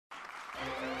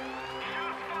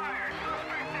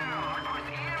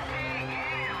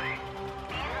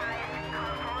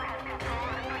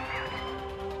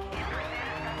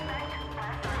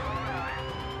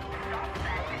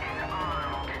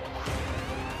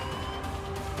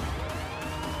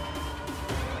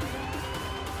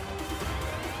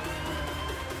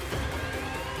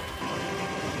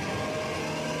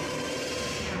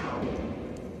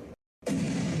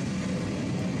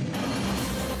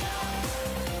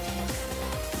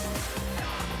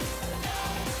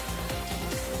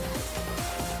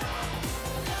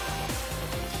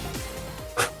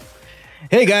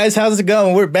Hey guys, how's it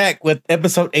going? We're back with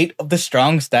episode 8 of the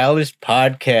Strong Stylish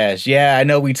podcast. Yeah, I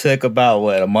know we took about,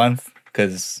 a month?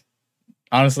 Because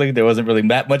honestly, there wasn't really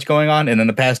that much going on. And in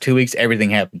the past 2 weeks,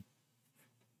 everything happened.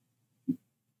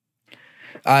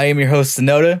 I am your host,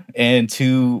 Sonoda. And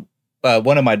to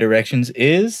one of my directions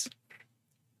is...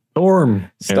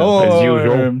 Storm. Storm. As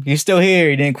usual. He's still here.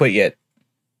 He didn't quit yet.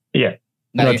 Yeah.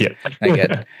 Not yet. Not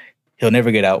yet. He'll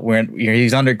never get out.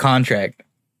 He's under contract.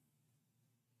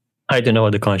 I don't know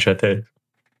what the contract is.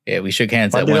 Yeah, we shook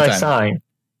hands What at did one I time. sign?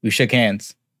 We shook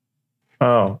hands.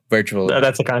 Oh, Virtual.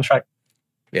 that's a contract.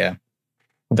 Yeah.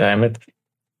 Damn it.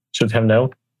 Should have known.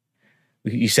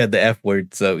 You said the F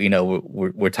word, so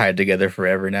we're tied together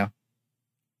forever now.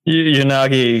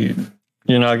 Unagi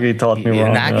taught me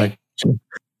wrong. Unagi?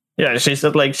 Yeah, she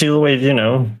said she's always,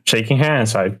 shaking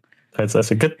hands. That's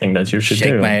a good thing that you should Shake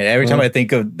do. my hand. Every time I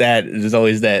think of that, there's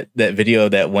always that video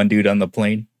of that one dude on the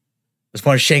plane. Just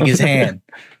want to shake his hand.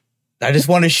 I just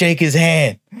want to shake his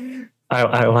hand.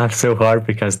 I laughed so hard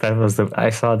because I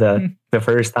saw that the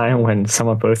first time when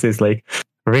someone posted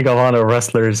Ring of Honor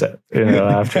wrestlers,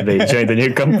 after they joined the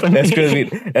new company.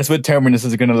 That's what Terminus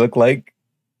is going to look like.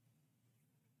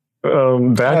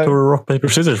 That or rock paper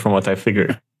scissors, from what I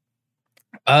figured.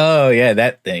 Oh yeah,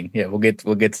 that thing. Yeah, we'll get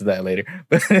to that later.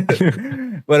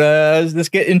 But let's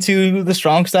get into the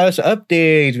Strong Stylish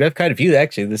updates. We have quite a few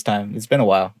actually this time. It's been a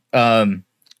while.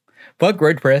 Fuck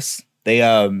WordPress. They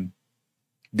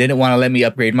didn't want to let me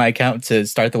upgrade my account to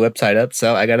start the website up,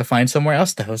 so I got to find somewhere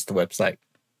else to host the website.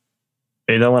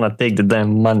 They don't want to take the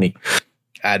damn money.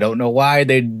 I don't know why.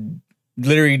 They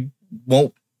literally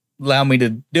won't allow me to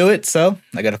do it, so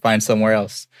I got to find somewhere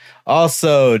else.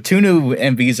 Also, 2 new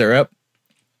MVs are up.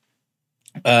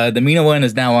 The Mina one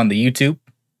is now on the YouTube.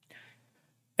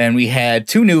 And we had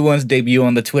 2 new ones debut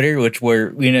on the Twitter, which were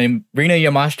Rina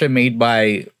Yamashita, made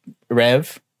by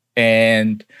Rev,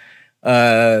 and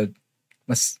Masashi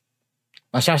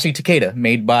Takeda,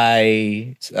 made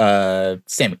by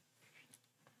Sammy.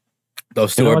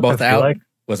 Those 2 are both out.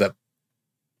 What's up?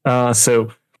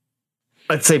 So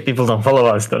let's say people don't follow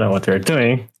us, don't know what they're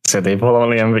doing. So they follow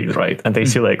only MVs, right? And they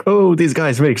see oh, these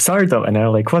guys make startup. And they're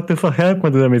like, what the fuck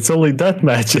happened to them? It's only death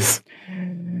matches.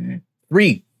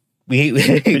 3. We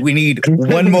need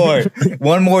one more.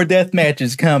 One more death match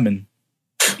is coming.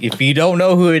 If you don't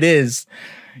know who it is,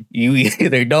 you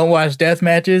either don't watch death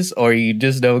matches or you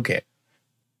just don't care.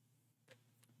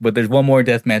 But there's one more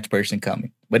deathmatch person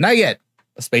coming. But not yet.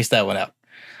 Let's space that one out.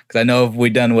 Because I know if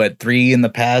we've done, 3 in the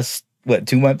past,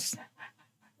 2 months?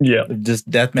 Yeah. Just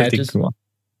death matches?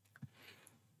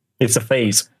 It's a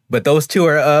phase. But those 2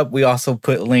 are up. We also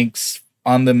put links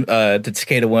on them to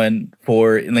Takeda one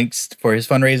for links for his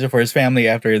fundraiser for his family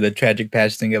after the tragic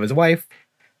passing of his wife.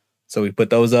 So we put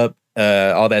those up.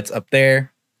 All that's up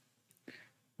there.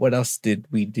 What else did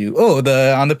we do? Oh,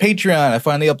 on the Patreon, I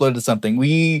finally uploaded something.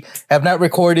 We have not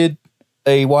recorded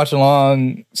a watch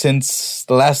along since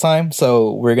the last time,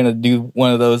 so we're gonna do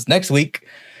one of those next week.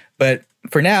 But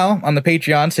for now, on the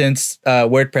Patreon, since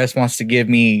WordPress wants to give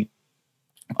me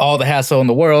all the hassle in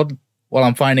the world while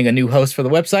I'm finding a new host for the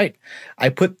website, I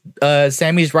put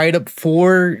Sammy's write-up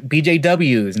for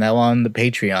BJWs now on the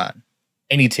Patreon.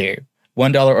 Any tier,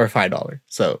 $1 or $5.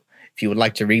 So if you would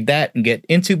like to read that and get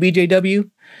into BJW,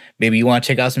 maybe you want to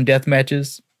check out some death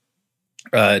matches,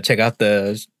 check out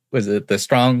the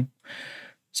Strong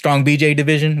BJ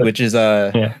division, which is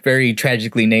a very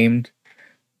tragically named,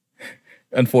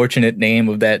 unfortunate name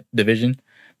of that division.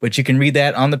 But you can read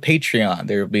that on the Patreon.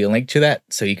 There will be a link to that,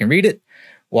 so you can read it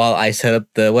while I set up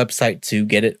the website to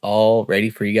get it all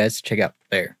ready for you guys to check out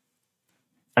there.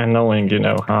 And knowing,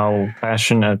 how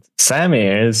passionate Sammy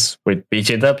is with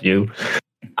BJW,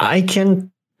 I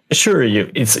can assure you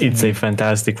it's a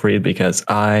fantastic read, because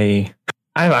I've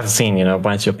seen, a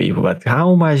bunch of people, but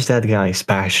how much that guy is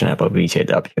passionate about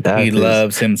BJW. He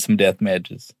loves him some death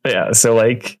matches. Yeah, so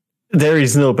there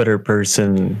is no better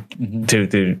person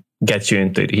to get you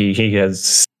into it. He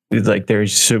has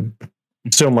there's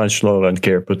so much love and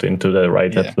care put into that,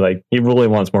 right? Yeah. That he really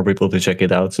wants more people to check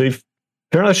it out. So if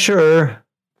you're not sure,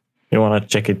 you want to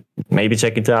check it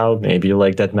out. Maybe you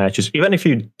like that matches. Even if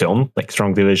you don't, like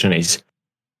Strong Division is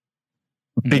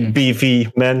big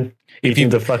beefy men beating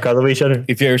the fuck out of each other.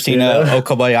 If you ever seen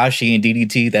Okabayashi and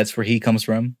DDT, that's where he comes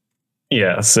from.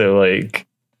 Yeah, so like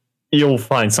you'll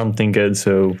find something good.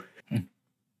 So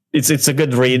it's a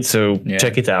good read. So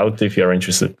check it out if you're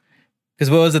interested. Because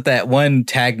what was it, that one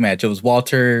tag match? It was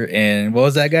Walter and what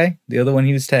was that guy? The other one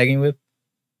he was tagging with?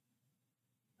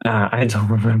 I don't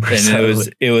remember.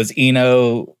 And it was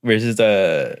Ino versus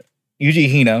Yuji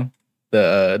Hino,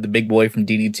 the big boy from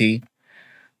DDT,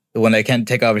 the one that can't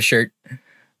take off his shirt,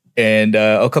 and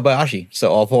Okabayashi.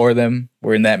 So all four of them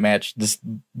were in that match. This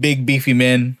big beefy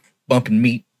men bumping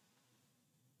meat.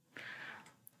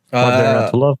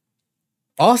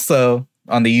 Also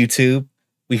on the YouTube,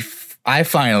 I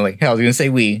was gonna say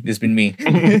it's been me.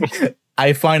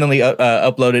 I finally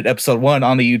uploaded episode 1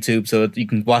 on the YouTube so that you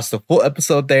can watch the full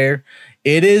episode there.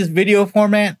 It is video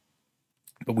format,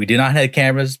 but we did not have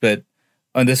cameras. But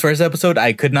on this first episode,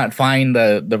 I could not find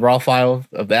the raw file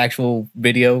of the actual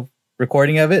video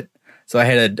recording of it. So I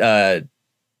had to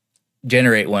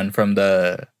generate one from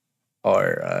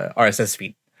our RSS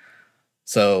feed.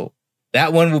 So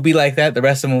that one will be like that. The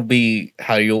rest of them will be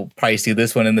how you'll probably see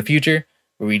this one in the future,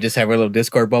 where we just have our little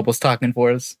Discord bubbles talking for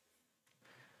us.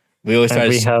 We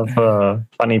always have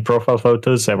funny profile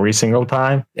photos every single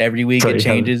time. Every week it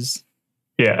changes.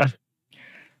 Yeah.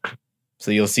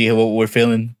 So you'll see what we're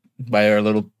feeling by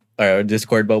our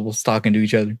Discord bubbles talking to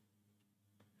each other.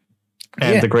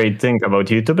 And the great thing about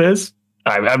YouTube is,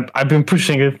 I've been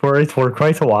pushing it for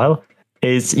quite a while,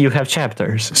 is you have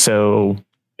chapters. So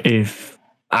if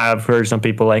I've heard some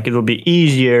people like it will be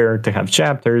easier to have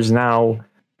chapters now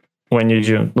when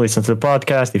you listen to the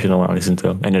podcast, if you don't want to listen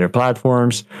to any other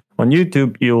platforms. On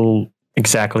YouTube, you'll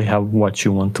exactly have what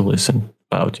you want to listen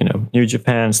about, New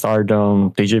Japan,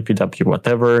 Stardom, TJPW,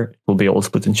 whatever. It will be all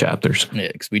split in chapters. Yeah,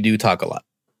 because we do talk a lot.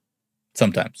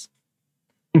 Sometimes.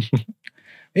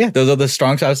 Yeah, those are the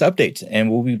Strong Style updates. And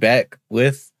we'll be back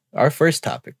with our first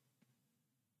topic.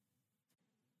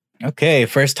 Okay,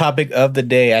 first topic of the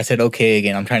day. I said okay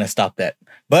again. I'm trying to stop that.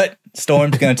 But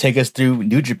Storm's going to take us through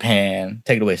New Japan.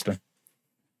 Take it away, Storm.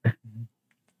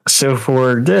 So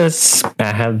for this,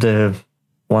 I have the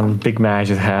one big match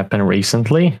that happened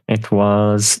recently. It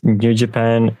was New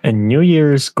Japan and New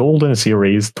Year's Golden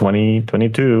Series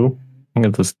 2022. I think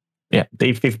it was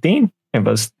day 15. It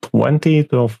was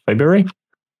 20th of February.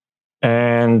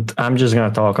 And I'm just going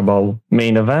to talk about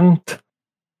main event,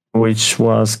 which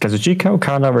was Kazuchika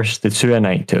Okada versus Tetsuya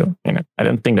Naito. I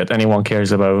don't think that anyone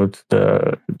cares about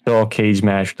the dog cage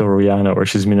match, Toru Yano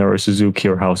versus Minoru Suzuki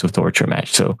or House of Torture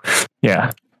match. So,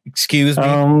 yeah. Excuse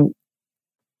me.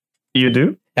 You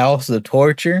do? House of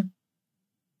Torture?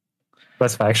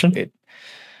 Best faction?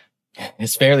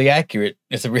 It's fairly accurate.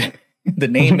 The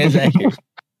name is accurate.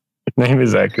 The name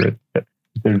is accurate.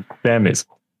 Damn is.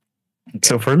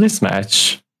 So for this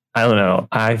match, I don't know.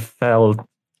 I felt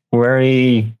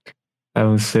I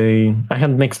would say, I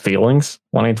had mixed feelings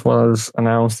when it was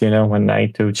announced, when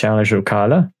Naito challenged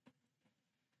Okada,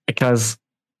 because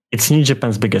it's New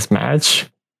Japan's biggest match,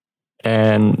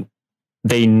 and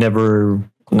they never,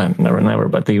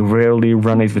 but they rarely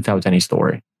run it without any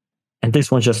story. And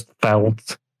this one just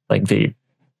felt like they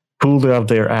pulled it off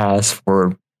their ass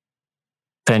for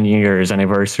 10 years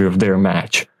anniversary of their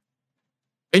match,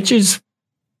 which is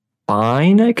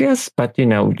fine, I guess, but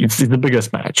it's the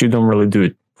biggest match. You don't really do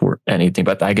it for anything,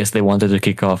 but I guess they wanted to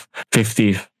kick off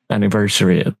 50th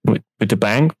anniversary with a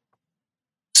bang.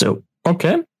 So,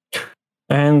 okay.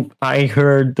 And I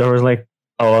heard there was like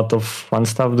a lot of fun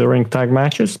stuff during tag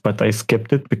matches, but I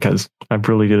skipped it because I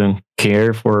really didn't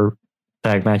care for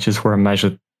tag matches for a match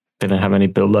that didn't have any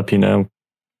build up,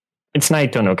 It's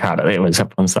Naito and Okada. They always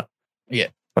have fun stuff. Yeah.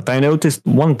 But I noticed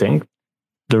one thing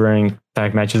during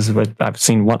tag matches, but I've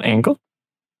seen one angle.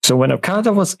 So when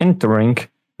Okada was entering,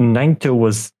 Naito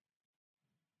was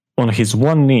on his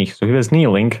one knee. So he was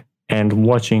kneeling and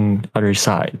watching other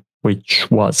side, which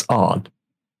was odd.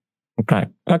 Okay,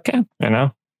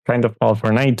 kind of odd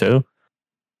for Naito.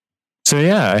 So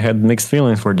yeah, I had mixed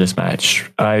feelings for this match.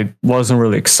 I wasn't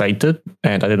really excited,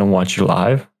 and I didn't watch it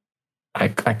live. I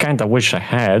kind of wish I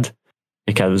had,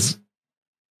 because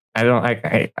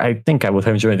I think I would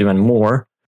have enjoyed it even more.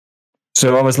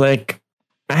 So I was like,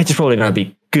 match is probably gonna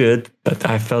be good, but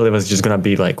I felt it was just gonna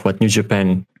be like what New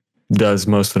Japan does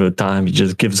most of the time. It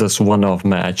just gives us one-off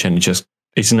match, and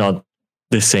it's not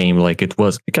the same like it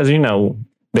was, because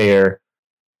their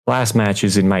last match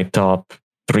is in my top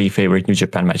 3 favorite New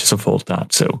Japan matches of all time.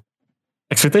 So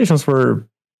expectations were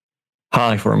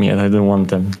high for me, and I didn't want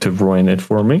them to ruin it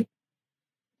for me.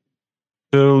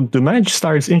 So the match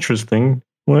starts interesting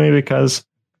only because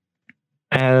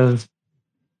as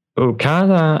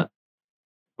Okada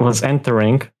was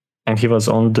entering and he was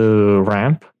on the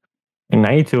ramp,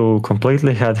 Naito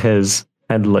completely had his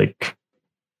head like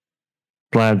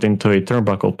slammed into a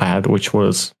turnbuckle pad, which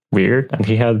was weird, and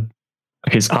he had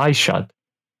his eyes shut,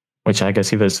 which I guess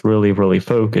he was really, really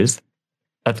focused.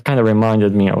 That kind of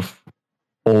reminded me of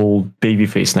old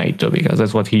babyface Naito because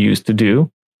that's what he used to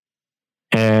do.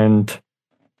 And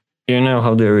you know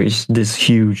how there is this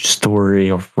huge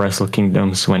story of Wrestle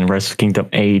Kingdoms when Wrestle Kingdom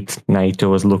 8, Naito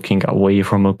was looking away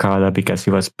from Okada because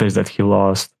he was pissed that he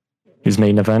lost his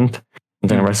main event. And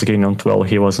then Wrestle Kingdom 12,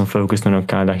 he wasn't focused on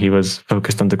Okada. He was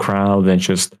focused on the crowd and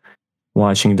just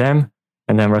watching them.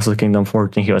 And then Wrestle Kingdom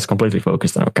 14, he was completely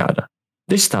focused on Okada.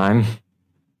 This time,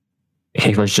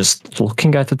 he was just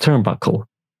looking at the turnbuckle,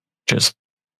 just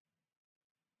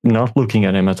not looking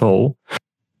at him at all.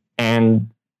 And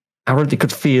I really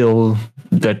could feel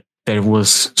that there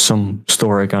was some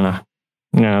story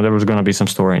there was gonna be some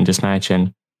story in this match.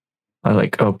 And I was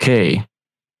like, okay,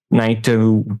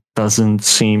 Naito doesn't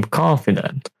seem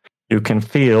confident. You can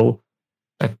feel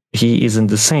that he isn't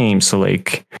the same. So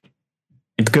like,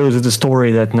 it goes with the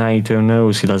story that Naito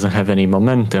knows he doesn't have any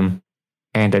momentum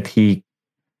and that he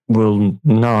will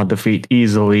not defeat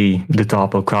easily the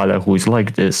top Okada who is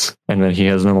like this. And when he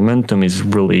has no momentum, it's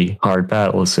really hard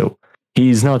battle. So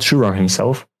he's not sure of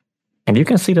himself. And you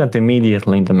can see that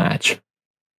immediately in the match.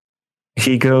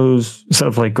 He goes sort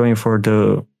of like going for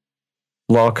the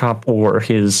lockup or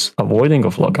his avoiding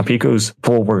of lockup. He goes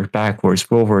forward, backwards,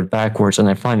 and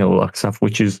then finally locks up,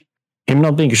 which is him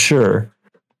not being sure,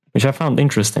 which I found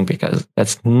interesting because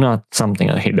that's not something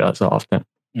that he does often.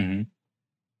 Mm-hmm.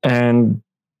 And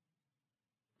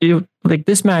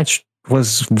this match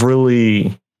was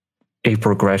really a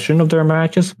progression of their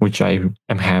matches, which I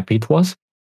am happy it was,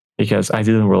 because I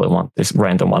didn't really want this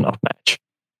random one-off match.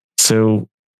 So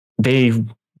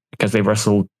because they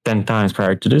wrestled 10 times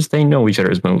prior to this, they know each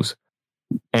other's moves.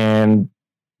 And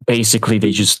basically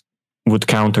they just would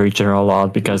counter each other a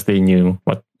lot because they knew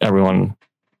what everyone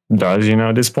does,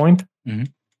 at this point. Mm-hmm.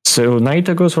 So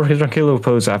Naito goes for his Rankilo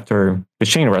pose after the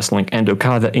chain wrestling, and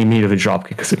Okada immediately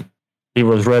dropkicks him. He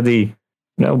was ready,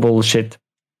 no bullshit,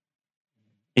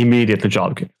 immediately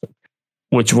dropkicked him,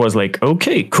 which was like,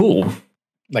 okay, cool.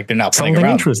 Like they're not playing something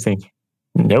around. Interesting.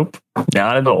 Nope,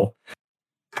 not at all.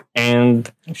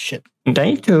 And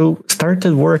Naito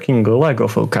started working the leg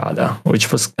of Okada,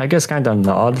 which was, I guess, kind of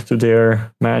nod to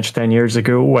their match 10 years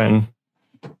ago when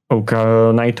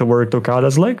Naito worked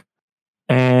Okada's leg.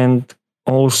 And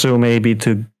also maybe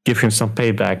to give him some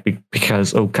payback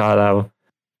because Okada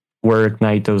worked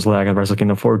Naito's leg at Wrestle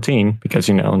Kingdom 14 because,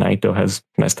 Naito has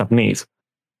messed up knees.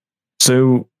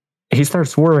 So he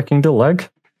starts working the leg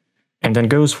and then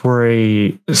goes for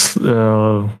a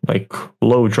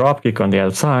low drop kick on the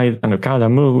outside, and Okada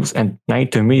moves, and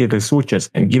Naito immediately switches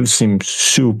and gives him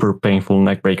super painful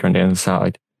neck breaker on the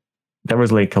inside. That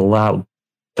was like a loud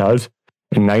thud,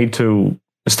 and Naito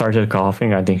started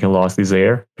coughing. I think he lost his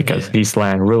air because he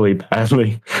slammed really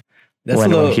badly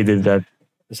when he did that.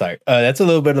 Sorry, that's a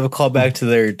little bit of a callback to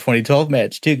their 2012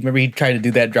 match too. Remember, he tried to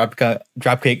do that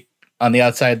drop kick on the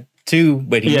outside too,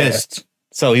 but he missed.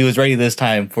 So he was ready this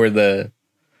time for the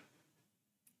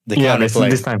counterplay.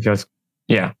 This time he was,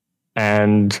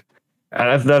 and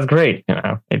that's great.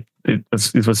 It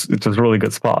was a really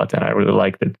good spot, and I really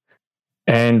liked it.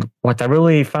 And what I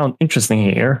really found interesting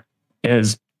here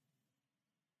is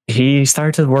he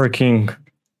started working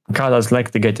Okada's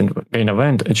leg to gain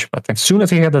advantage, but as soon as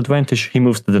he had advantage, he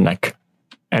moves to the neck,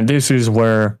 and this is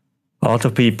where a lot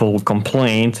of people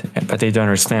complained, but they don't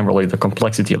understand really the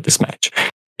complexity of this match.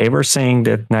 They were saying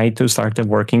that Naito started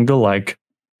working the leg,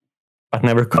 but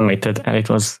never committed, and it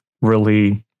was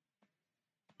really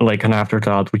like an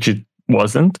afterthought, which it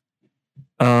wasn't.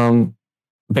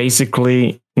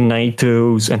 Basically,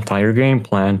 Naito's entire game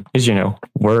plan is,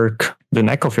 work the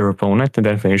neck of your opponent and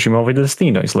then finish him off with the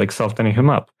Destino. It's like softening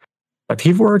him up. But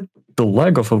he worked the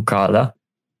leg of Okada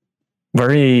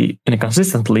very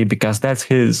inconsistently because that's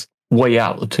his way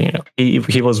out.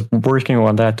 He was working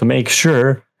on that to make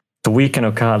sure to weaken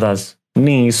Okada's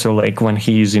knees, so like when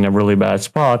he's in a really bad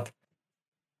spot,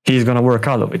 he's gonna work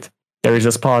out of it. There is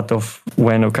a spot of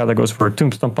when Okada goes for a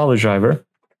tombstone power driver,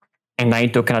 and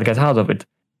Naito cannot get out of it.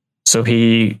 So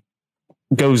he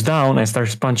goes down and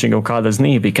starts punching Okada's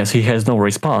knee because he has no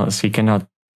response. He cannot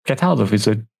get out of it.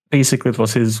 So basically it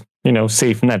was his,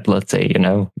 safe net, let's say,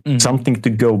 something to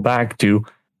go back to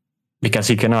because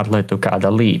he cannot let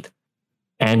Okada lead.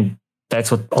 And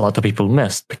that's what a lot of people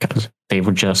missed because they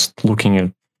were just looking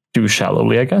at too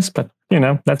shallowly, I guess. But,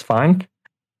 that's fine.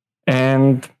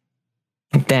 And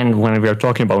then when we are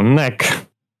talking about neck,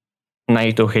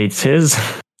 Naito hates his.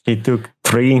 He took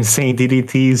 3 insane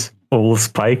DDTs, all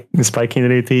spiking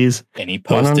DDTs. And he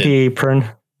One on posted. the apron,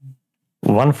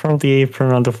 one from the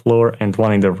apron on the floor, and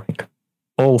one in the ring.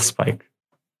 All spike.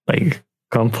 Like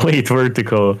complete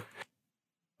vertical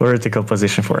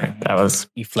position for him. That was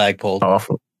He flagpoled.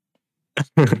 awful.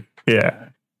 Yeah.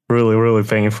 Really, really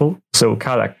painful. So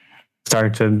Okada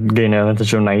started to gain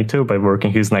advantage of Naito by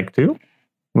working his neck too.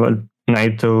 But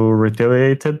Naito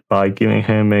retaliated by giving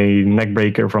him a neck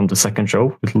breaker from the second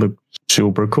row. It looked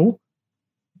super cool.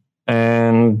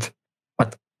 And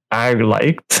what I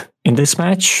liked in this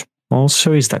match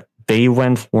also is that they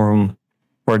went for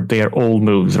their old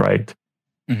moves, right?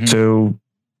 Mhm. So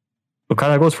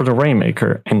Okada goes for the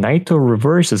Rainmaker, and Naito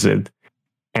reverses it,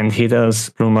 and he does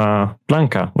Pluma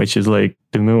Blanca, which is like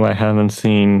the move I haven't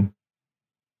seen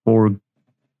for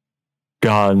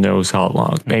God knows how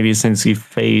long. Maybe since he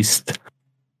faced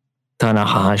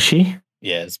Tanahashi.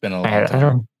 Yeah, it's been a long I time.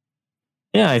 don't.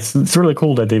 Yeah, it's really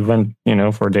cool that they went,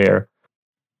 for their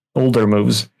older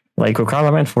moves. Like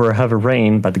Okada went for a Heavy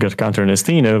Rain, but got counter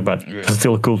Destino, but Yeah. it's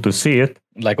still cool to see it.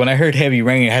 Like when I heard Heavy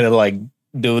Rain, I had to like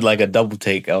do like a double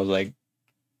take. I was like,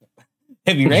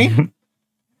 Heavy Rain?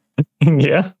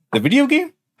 Yeah. The video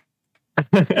game?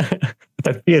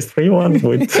 That PS3 one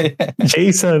with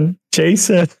Jason.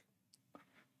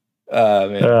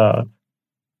 Man.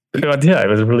 But yeah, it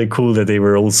was really cool that they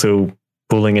were also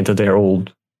pulling into their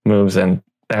old moves, and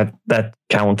that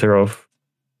counter of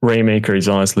Rainmaker is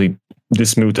honestly the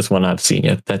smoothest one I've seen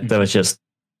yet. That was just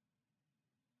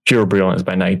pure brilliance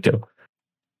by Naito.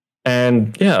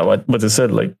 And yeah, what I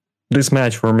said, like this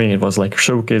match for me, it was like a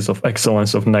showcase of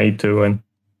excellence of Naito, and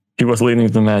he was leading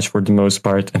the match for the most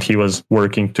part, and he was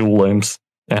working 2 limbs,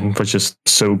 and was just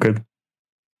so good.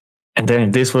 And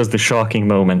then this was the shocking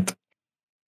moment.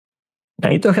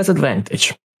 Naito has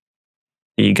advantage.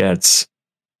 He gets,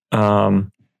 if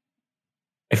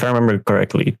I remember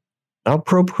correctly,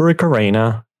 Top Rope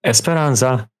Hurricanrana,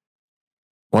 Esperanza.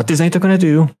 What is Naito gonna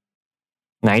do?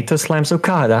 Naito slams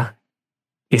Okada.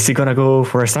 Is he gonna go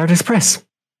for a Stardust Press?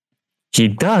 He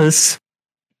does,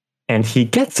 and he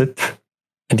gets it.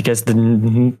 And he gets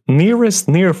the nearest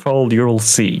near fall you'll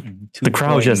see. The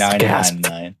crowd just gasped.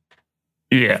 2.999.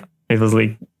 Yeah, it was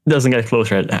like, doesn't get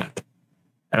closer at that.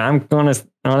 And I'm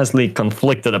honestly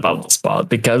conflicted about the spot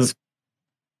because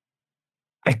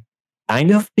I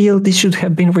kind of feel this should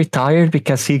have been retired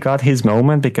because he got his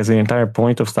moment, because the entire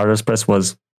point of Stardust Press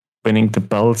was winning the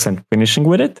belts and finishing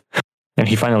with it. And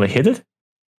he finally hit it.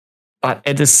 But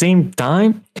at the same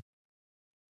time,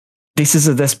 this is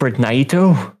a desperate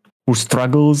Naito who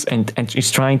struggles and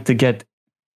is trying to get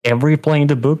every play in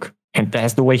the book. And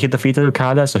that's the way he defeated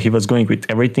Okada. So he was going with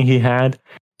everything he had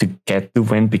to get the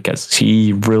win because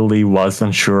he really was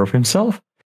unsure of himself.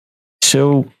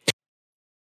 So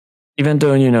even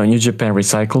though, New Japan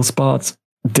recycles spots,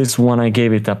 this one I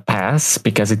gave it a pass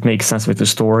because it makes sense with the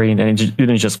story, and it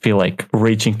didn't just feel like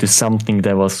reaching to something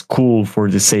that was cool for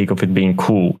the sake of it being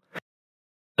cool.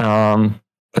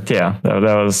 But yeah, that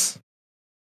was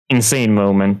insane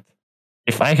moment.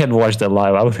 If I had watched that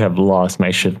live, I would have lost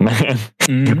my shit, man.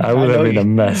 I would have been a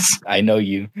mess. I know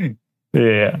you.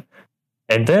 Yeah.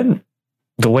 And then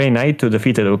the way Naito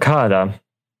defeated Okada,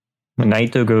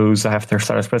 Naito goes after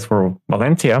Stardust Press for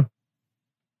Valentia,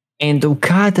 and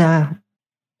Okada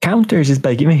counters it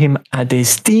by giving him a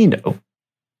Destino.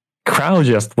 Crowd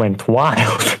just went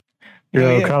wild.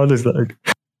 Yeah. Crowd is like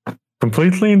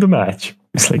completely in the match.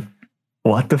 It's like,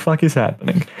 what the fuck is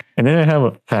happening? And then I have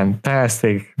a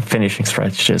fantastic finishing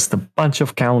stretch, just a bunch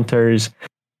of counters.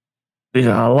 There's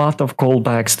a lot of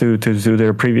callbacks to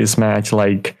their previous match,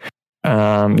 like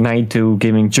Naito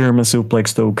giving German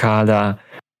suplex to Okada.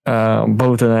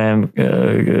 Both of them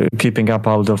keeping up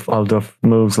out of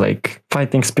moves like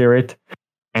Fighting Spirit.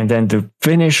 And then the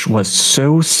finish was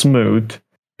so smooth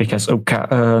because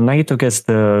Naito gets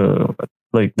the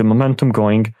momentum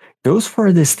going, goes for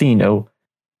a Destino.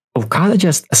 Okada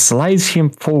just slides him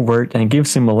forward and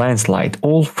gives him a landslide,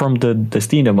 all from the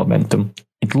Destino momentum.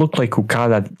 It looked like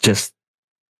Okada just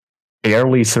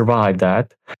barely survived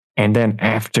that. And then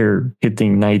after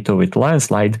hitting Naito with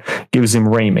landslide, gives him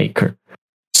Rainmaker.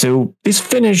 So this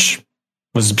finish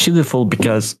was beautiful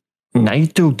because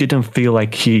Naito didn't feel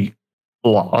like he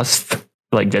lost,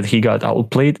 like that he got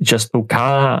outplayed. Just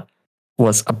Okada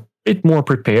was a bit more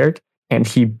prepared, and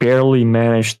he barely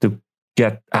managed to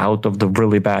get out of the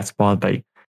really bad spot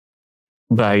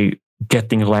by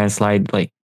getting landslide.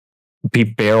 Like, he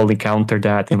barely countered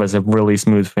that. It was a really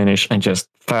smooth finish and just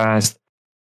fast.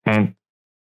 And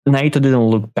Naito didn't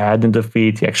look bad in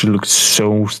defeat. He actually looked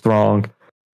so strong.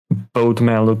 Both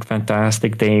men looked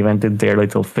fantastic. They even did their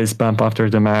little fist bump after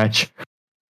the match.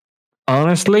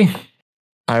 Honestly,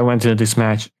 I went into this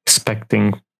match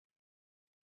expecting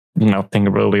nothing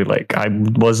really. Like, I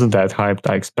wasn't that hyped.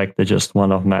 I expected just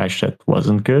one-off match that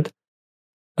wasn't good.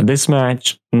 And this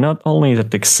match, not only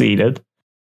that exceeded,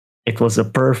 it was a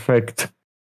perfect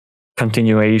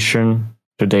continuation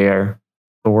to their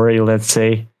story, let's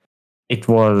say. It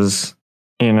was,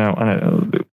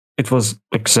 it was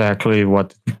exactly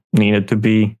what it needed to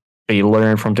be. They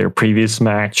learned from their previous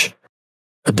match.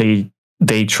 They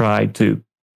tried to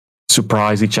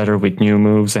surprise each other with new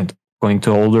moves and going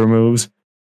to older moves.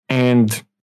 And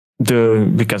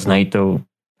because Naito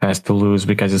has to lose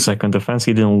because his second defense,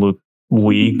 he didn't look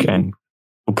weak, and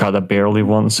Okada barely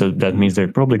won. So that means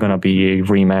there's probably going to be a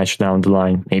rematch down the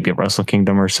line, maybe Wrestle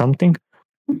Kingdom or something.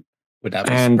 Would not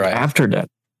be And surprised. after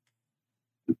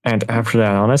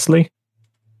that, honestly,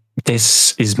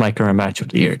 this is my current match of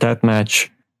the year. That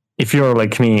match, if you're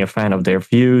like me, a fan of their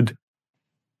feud,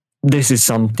 this is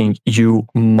something you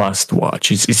must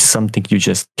watch. It's something you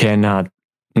just cannot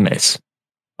miss,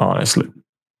 honestly.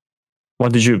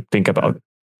 What did you think about it?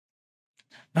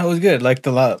 That was good. Like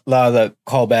a lot of the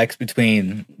callbacks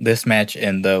between this match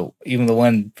and even the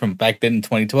one from back then in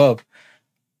 2012.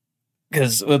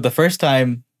 Because the first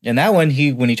time in that one,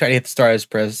 when he tried to hit the Stardust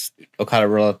Press, Okada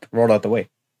rolled out the way.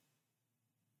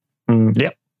 Yeah.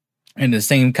 In the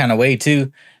same kind of way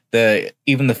too.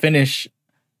 Even the finish,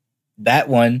 that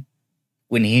one,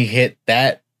 when he hit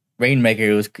that Rainmaker,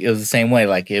 it was the same way.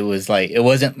 Like it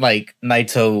wasn't like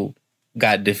Naito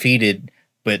got defeated,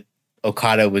 but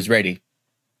Okada was ready.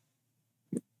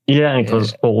 Yeah, it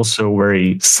was also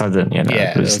very sudden,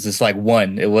 Yeah, it was just like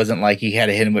one. It wasn't like he had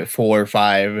to hit him with 4 or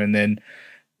 5 and then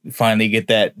finally get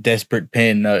that desperate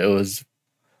pin. It was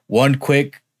one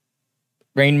quick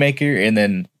Rainmaker and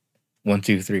then 1,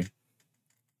 2, 3.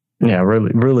 Yeah,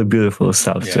 really, really beautiful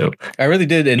stuff. Yeah. So I really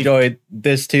did enjoy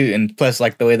this too, and plus,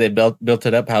 like the way they built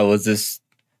it up. How it was this?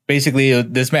 Basically,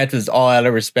 this match was all out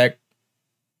of respect.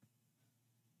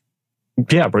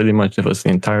 Yeah, pretty much it was the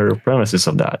entire premises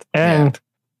of that, and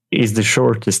it's the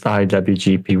shortest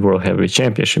IWGP World Heavyweight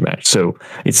Championship match. So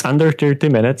it's under 30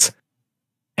 minutes,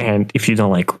 and if you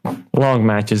don't like long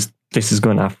matches, this is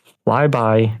gonna fly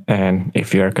by. And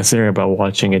if you are considering about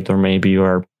watching it, or maybe you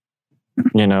are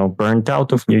burnt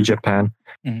out of New Japan.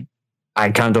 Mm-hmm.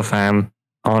 I kind of am.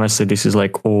 Honestly, this is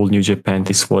like old New Japan.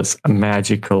 This was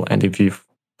magical. And if you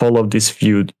follow this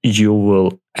feud, you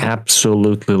will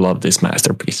absolutely love this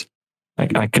masterpiece.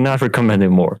 I cannot recommend it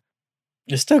more.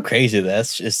 It's still crazy.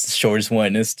 That's just the shortest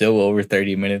one. It's still over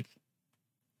 30 minutes.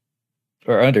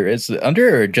 Or under. It's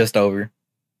under or just over?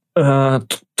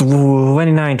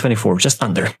 29, 24, just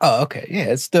under. Oh, okay. Yeah,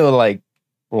 it's still like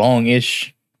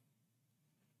long-ish.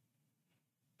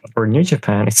 For New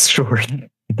Japan, it's short.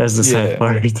 That's the sad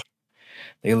part.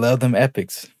 They love them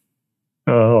epics.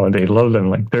 Oh, they love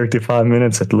them like 35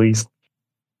 minutes at least.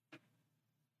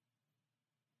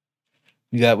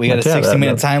 We got a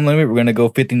 60-minute time limit. We're gonna go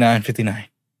 59.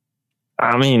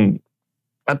 I mean,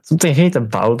 what they hate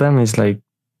about them is like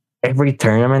every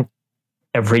tournament,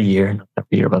 every year, not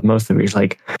every year, but most of it is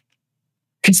like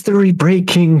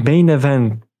history-breaking main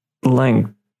event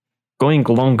length. Going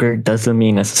longer doesn't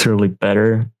mean necessarily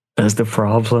better. That's the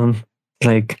problem.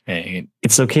 Like,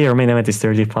 it's okay, our main event is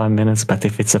 35 minutes, but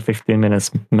if it's a 15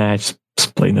 minutes match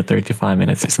split into 35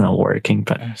 minutes, it's not working.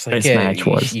 But like, this match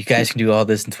was. You guys can do all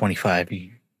this in 25.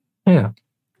 Yeah. And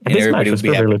this match was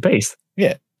perfectly paced.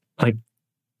 Yeah. Like,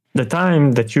 the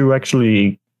time that you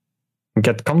actually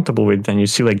get comfortable with and you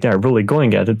see like they're really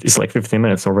going at it is like 15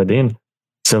 minutes already in.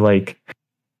 So, like,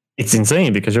 it's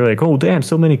insane because you're like, oh, damn,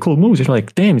 so many cool moves. You're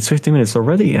like, damn, it's 15 minutes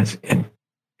already. And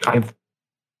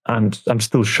I'm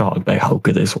still shocked by how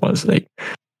good this was. Like,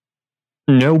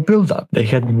 no build up. They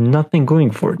had nothing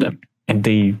going for them, and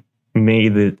they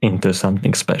made it into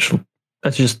something special.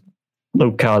 That's just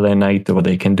Okada and Naito, what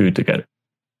they can do together.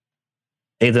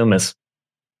 They don't miss.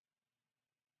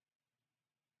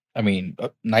 I mean,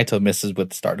 Naito misses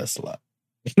with Stardust a lot.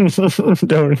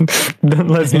 don't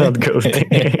let's not go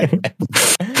there.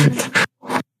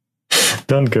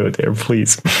 Don't go there,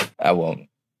 please. I won't.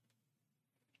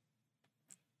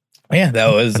 Yeah,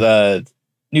 that was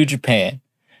New Japan.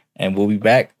 And we'll be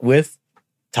back with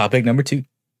topic number 2.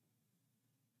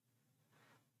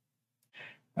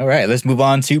 All right, let's move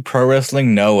on to Pro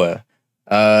Wrestling Noah.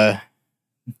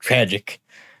 Tragic.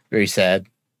 Very sad.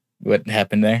 What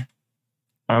happened there?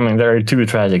 I mean, there are 2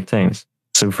 tragic things.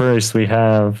 So first we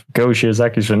have Go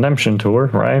Shiozaki's Redemption Tour,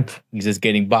 right? He's just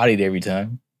getting bodied every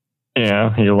time.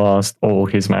 Yeah, he lost all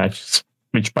his matches.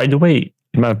 Which, by the way,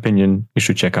 in my opinion, you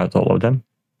should check out all of them.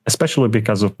 especially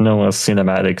because of Noah's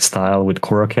cinematic style with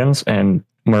Korokins, and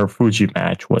Marufuji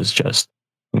match was just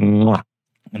mwah.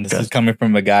 And this is coming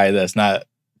from a guy that's not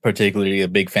particularly a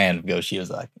big fan of Go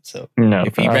Shiozaki. So No,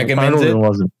 if he recommends really it,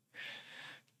 wasn't.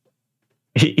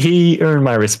 He earned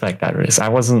my respect out of this. I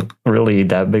wasn't really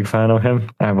that big fan of him.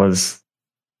 It was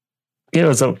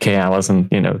okay. I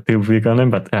wasn't, too big on him,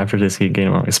 but after this, he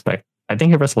gained my respect. I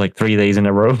think he wrestled like 3 days in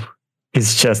a row.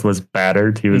 His chest was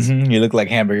battered. He was. You look like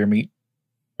hamburger meat.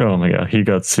 Oh my god, he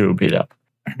got so beat up.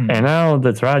 And now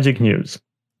the tragic news.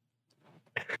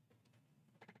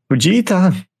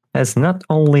 Fujita has not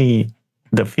only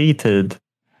defeated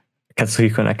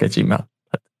Katsuhiko Nakajima,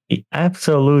 but he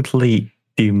absolutely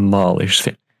demolished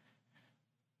him.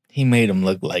 He made him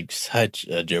look like such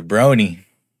a jabroni.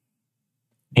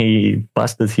 He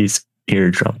busted his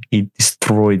eardrum. He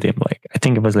destroyed him. Like, I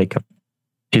think it was like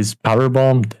his power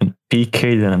bomb, then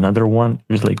PK, then another one.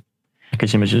 It was like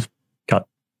Nakajima just got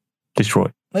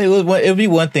destroyed. Like, it would be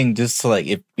one thing just to like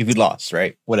if he lost,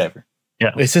 right? Whatever.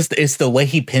 Yeah. It's the way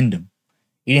he pinned him.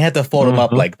 You didn't have to fold him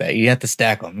up like that. You had to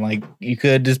stack him. Like you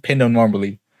could just pin him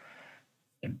normally.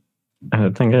 And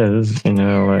the thing is,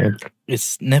 like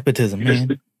it's nepotism,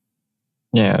 man.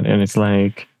 Yeah, and it's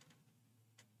like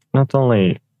not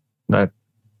only that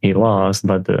he lost,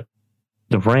 but the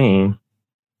reign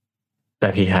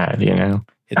that he had,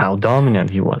 how dominant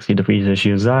he was. He defeated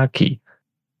Shiozaki.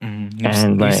 And he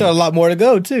still had a lot more to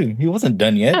go too. He wasn't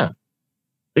done yet. Yeah.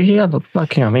 He had a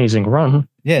fucking amazing run.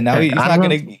 Yeah, now he's not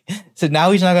gonna. So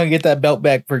now he's not gonna get that belt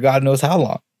back for God knows how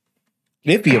long,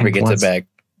 if he ever gets it back.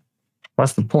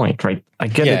 What's the point, right? I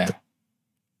get it.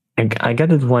 I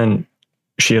get it when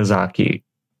Shiozaki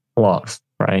lost,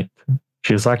 right?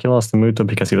 Shiozaki lost to Muto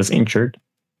because he was injured,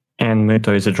 and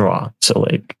Muto is a draw. So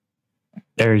like,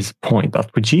 there is a point.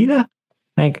 But Fujita,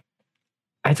 like,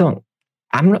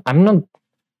 I'm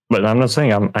not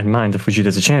saying I mind that Fujita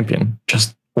is a champion.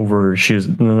 Just over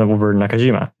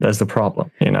Nakajima. That's the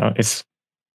problem. It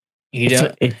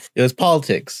was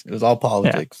politics. It was all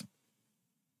politics. Yeah.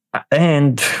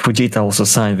 And Fujita also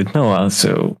signed with Noah,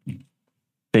 so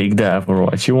take that for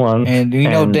what you want. And you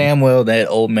know damn well that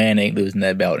old man ain't losing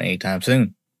that belt anytime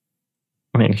soon.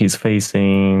 I mean, he's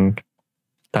facing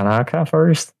Tanaka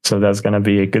first, so that's gonna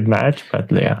be a good match. But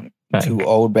yeah, two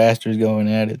old bastards going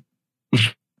at it.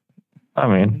 I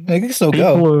mean, they can still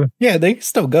go. Yeah, they can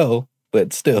still go.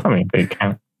 But still, I mean, they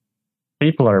can.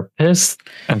 People are pissed,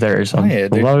 and there's love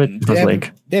it. They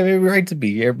have every right to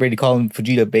be. Everybody calling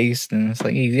Fujita based, and it's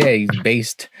like, he's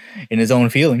based in his own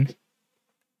feelings.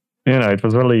 It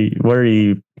was really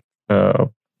very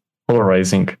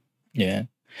polarizing. Yeah,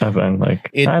 and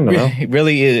like I don't know.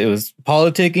 It was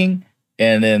politicking,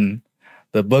 and then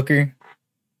the Booker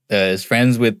is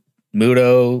friends with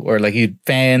Muto, or like he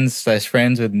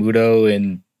fans/friends with Muto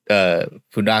and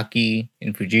Funaki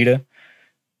and Fujita.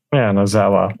 Yeah,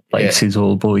 Nozawa likes his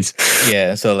old boys.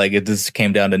 Yeah, so like it just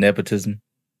came down to nepotism.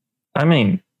 I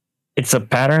mean, it's a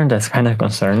pattern that's kind of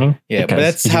concerning. Yeah, but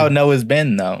that's how Noah's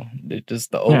been, though. They're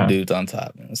just the old dudes on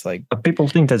top. It's like, but people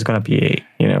think that's gonna be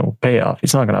a payoff.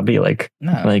 It's not gonna be like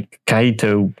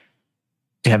Kaito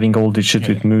having all this shit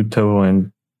with Muto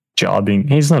and jobbing.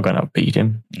 He's not gonna beat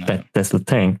him. No. That's the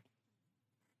thing.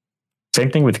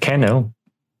 Same thing with Keno.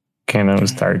 Keno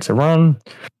starts a run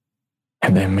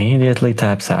and immediately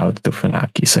taps out to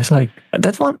Funaki. So it's like,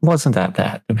 that one wasn't that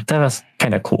bad. That was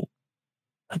kind of cool.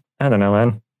 I don't know,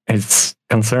 man. It's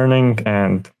concerning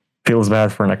and feels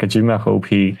bad for Nakajima. Hope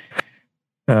he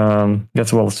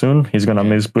gets well soon. He's going to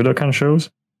miss Budokan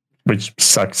shows, which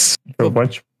sucks so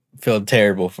much. Feel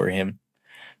terrible for him.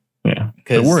 Yeah.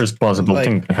 The worst possible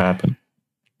thing to happen.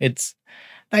 It's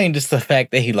not even just the fact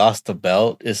that he lost the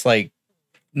belt. It's like,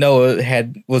 Noah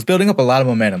was building up a lot of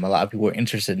momentum. A lot of people were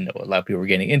interested in Noah. A lot of people were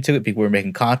getting into it. People were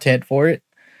making content for it.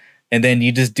 And then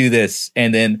you just do this.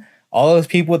 And then all those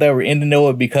people that were into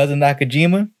Noah because of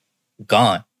Nakajima,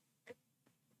 gone.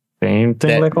 Same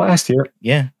thing like last year.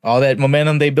 Yeah. All that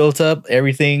momentum they built up,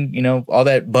 everything, all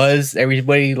that buzz,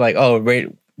 everybody like,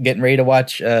 getting ready to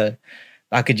watch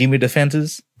Nakajima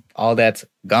defenses. All that's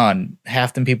gone.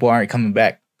 Half them people aren't coming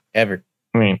back ever.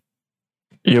 I mean,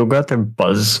 you got the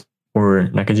buzz for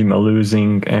Nakajima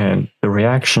losing and the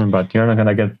reaction, but you're not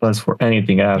gonna get buzz for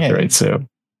anything after it. So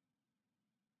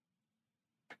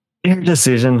your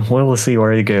decision. We'll see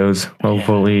where he goes.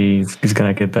 Hopefully he's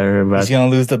gonna get better. But he's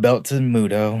gonna lose the belt to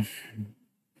Muto.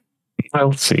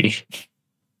 I'll see.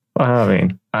 I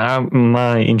mean,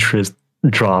 my interest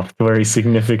dropped very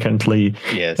significantly.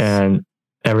 Yes, and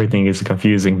everything is a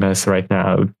confusing mess right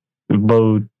now.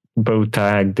 Both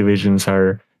tag divisions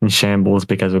are in shambles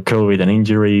because of COVID and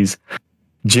injuries.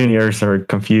 Juniors are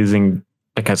confusing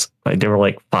because like there were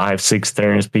like 5-6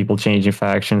 turns, people changing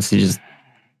factions. Just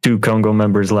 2 Congo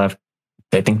members left.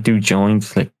 I think 2 joined.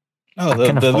 Like, oh,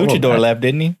 the luchador left,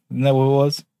 didn't he? Isn't that what it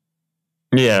was?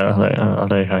 Yeah,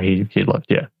 like he left.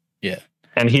 Yeah. Yeah.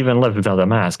 And he even left without a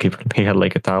mask. He had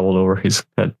like a towel over his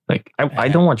head. Like I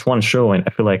don't watch one show and I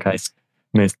feel like I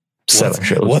missed 7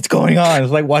 shows. What's going on?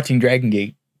 It's like watching Dragon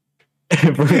Gate.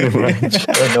 Pretty much.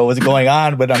 I don't know what's going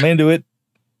on, but I'm into it.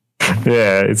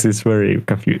 Yeah, it's very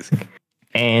confusing.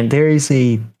 And there is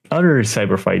a other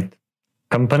cyberfight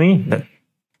company that,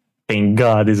 thank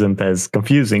God, isn't as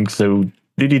confusing. So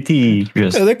DDT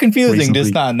just they're confusing,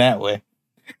 just not in that way.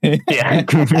 Yeah.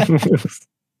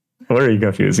 Very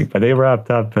confusing, but they wrapped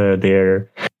up their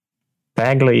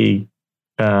Tag League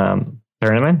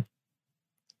tournament.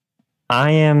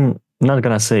 I am not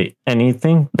gonna say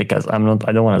anything because I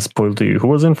don't want to spoil to you who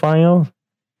was in final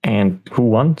and who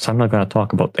won. So I'm not gonna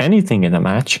talk about anything in the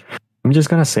match. I'm just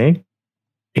gonna say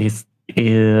it's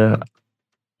the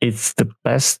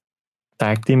best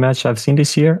tag team match I've seen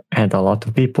this year, and a lot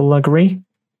of people agree.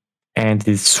 And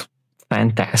it's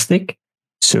fantastic.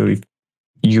 So if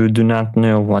you do not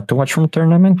know what to watch from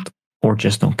tournament, or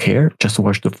just don't care, just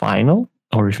watch the final.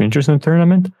 Or if you're interested in the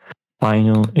tournament,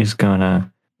 final is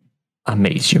gonna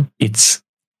amaze you. It's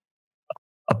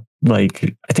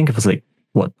like, I think it was like,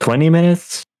 20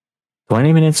 minutes?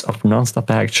 20 minutes of non-stop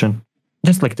action,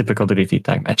 just like typical DDT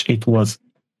tag match. It was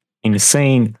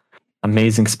insane,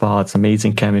 amazing spots,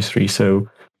 amazing chemistry. So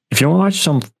if you want to watch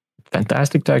some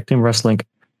fantastic tag team wrestling,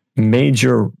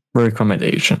 major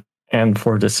recommendation. And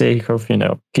for the sake of,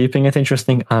 keeping it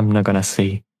interesting, I'm not going to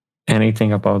say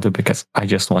anything about it because I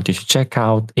just want you to check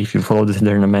out. If you follow the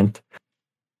tournament,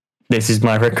 this is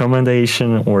my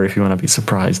recommendation. Or if you want to be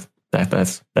surprised,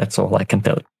 that's all I can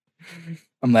tell you.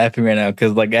 I'm laughing right now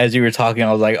because, like, as you were talking,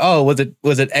 I was like, "Oh, was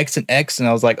it X and X?" And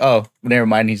I was like, "Oh, never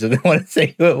mind." He didn't want to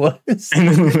say who it was.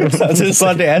 So I just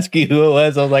wanted to ask you who it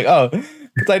was. I was like, "Oh,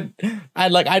 because I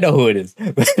know who it is."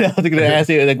 But I was going to ask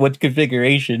you like what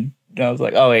configuration. And I was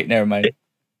like, "Oh wait, never mind."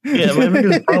 Yeah, my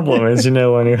biggest problem is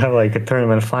when you have like a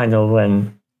tournament final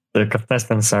when the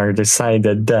contestants are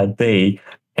decided that day,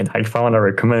 and I found I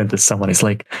recommended to someone. It's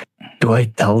like, do I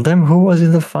tell them who was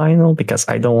in the final because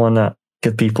I don't want to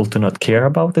get people to not care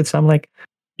about it? So I'm like,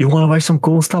 you want to watch some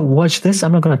cool stuff? Watch this.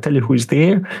 I'm not going to tell you who's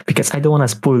there because I don't want to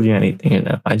spoil you anything.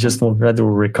 I just would rather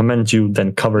recommend you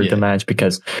than cover the match,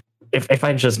 because if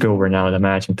I just go over now the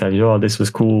match and tell you, oh, this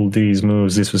was cool, these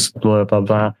moves, this was blah, blah,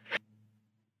 blah,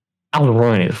 I'll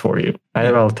ruin it for you.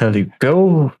 I'll tell you,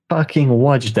 go fucking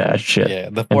watch that shit. Yeah,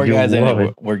 the 4 guys in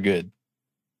it were good.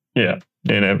 Yeah,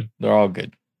 they're all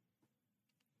good.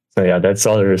 So yeah, that's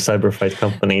other cyberfight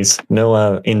companies.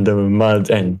 Noah in the mud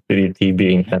and DDT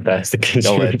being fantastic.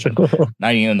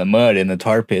 Not even in the mud, in the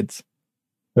tar pits.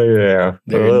 Yeah,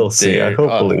 we'll see.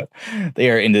 Hopefully, they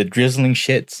are in the drizzling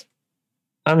shits.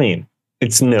 I mean,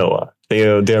 it's Noah.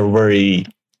 They're very.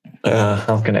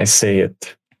 How can I say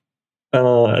it?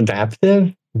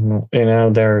 Adaptive.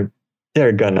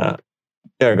 They're gonna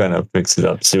fix it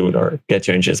up soon or get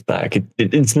your inches back.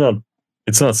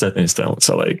 It's not set in stone,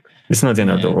 so like it's not the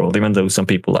end of the world. Even though some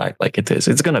people act like it is,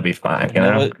 it's gonna be fine.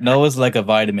 Noah's like a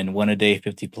vitamin, 1 a day,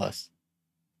 50 plus.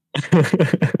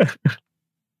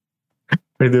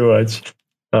 Pretty much.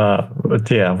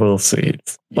 But yeah, we'll see.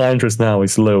 My interest now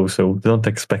is low, so don't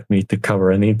expect me to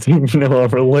cover anything Noah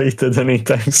related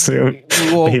anytime soon.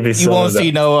 You won't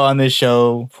see Noah on this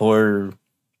show for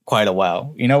quite a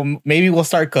while. Maybe we'll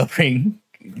start covering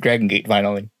Dragon Gate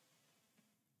finally.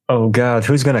 Oh God,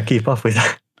 who's gonna keep up with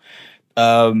that?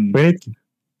 Skywalker.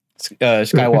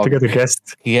 We need to get a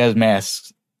guest. He has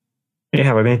masks.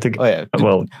 Yeah, we need to. Oh yeah.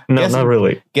 Well, no, not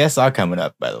really. Guests are coming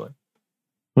up, by the way.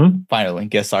 Finally,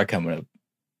 guests are coming up.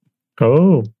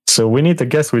 Oh, so we need a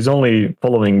guest who's only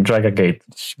following Dragon Gate.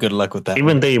 Good luck with that.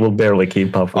 Even they will barely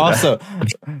keep up with also,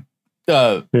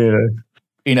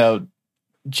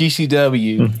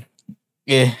 GCW.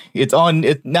 It's on.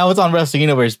 Now it's on Wrestling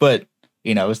Universe, but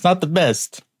it's not the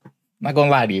best. I'm not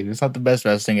gonna lie to you, it's not the best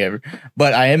wrestling ever.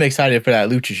 But I am excited for that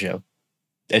Lucha show.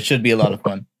 It should be a lot of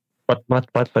fun. But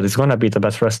it's gonna be the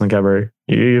best wrestling ever.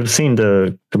 You've seen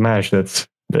the match that's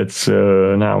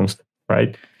announced,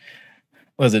 right?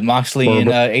 Was it Moxley and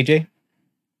AJ?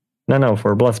 No,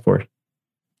 for Bloodsport.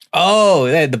 Oh,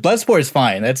 the Bloodsport is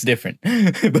fine. That's different.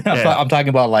 But I'm talking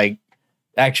about like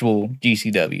actual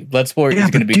GCW. Bloodsport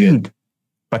is going to be good.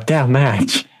 But that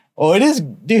match. Oh, it is,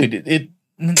 dude.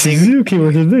 Suzuki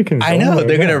versus Dickens. I know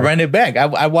they're going to run it back.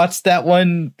 I watched that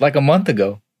one like a month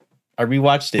ago. I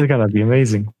rewatched it. It's going to be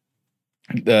amazing.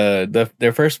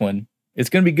 Their first one. It's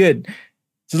going to be good.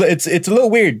 It's a little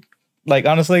weird. Like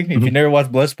honestly, if you never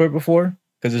watched Bloodsport before,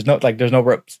 because there's no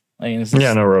ropes. Like, it's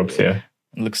just, no ropes. Yeah.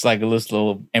 it looks like a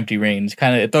little empty ring.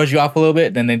 It throws you off a little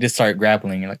bit. Then they just start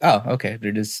grappling. You're like, oh, okay,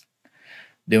 they're just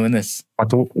doing this.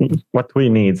 What we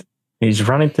need is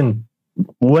Runnington.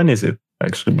 When is it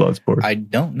actually Bloodsport? I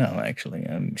don't know actually.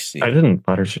 Let me see. I didn't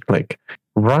bother to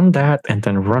run that and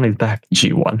then run it back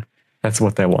G1. That's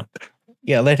what I want.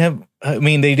 Yeah, let him. I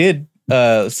mean, they did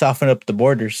soften up the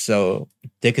borders, so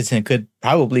Dickinson could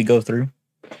probably go through.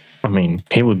 I mean,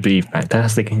 he would be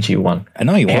fantastic in G1. I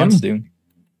know he wants to.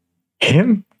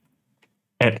 Him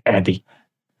and Eddie.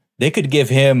 They could give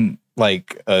him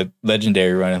like a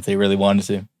legendary run if they really wanted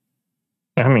to.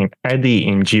 I mean, Eddie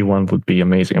in G1 would be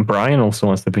amazing. And Brian also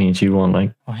wants to be in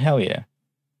G1. Oh, hell yeah.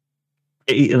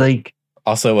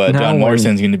 Also, John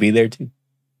Morrison's going to be there too.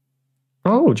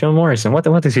 Oh, John Morrison.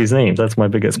 What is his name? That's my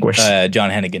biggest question. John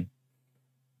Hennigan.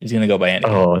 He's going to go by Hennigan.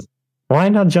 Oh, why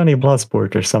not Johnny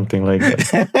Bloodsport or something like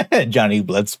that? Johnny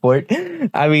Bloodsport.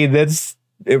 I mean, it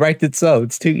writes itself.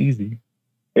 It's too easy.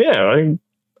 Yeah.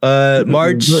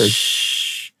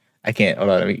 March. I can't. Hold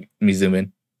on. Let me zoom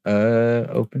in.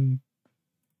 Open.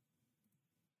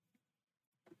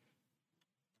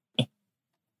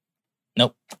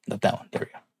 Nope, not that one. There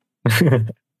we go.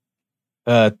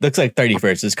 Looks like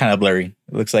 31st. It's kind of blurry.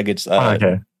 It looks like it's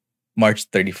March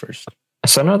 31st.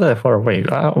 So not that far away.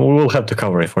 We'll have to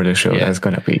cover it for the show. Yeah. That's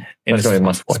gonna be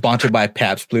sponsored by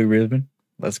Pabst Blue Ribbon.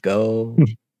 Let's go.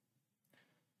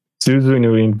 Suzu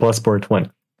in Bloodsport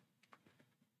 1.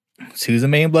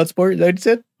 Suzume in Bloodsport? Is that what you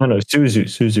said? No,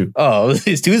 Suzu. Oh,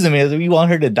 it's Suzume. You want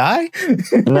her to die?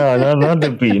 No, not the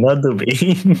B. Not the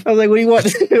B. I was like, what do you want?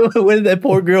 What did that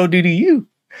poor girl do to you?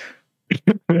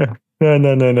 No.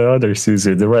 Other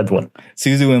Suzu, the red one.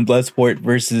 Suzu in Bloodsport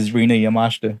versus Rina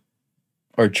Yamashita.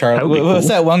 Or Charlie. What's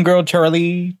that one girl,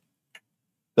 Charlie?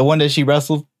 The one that she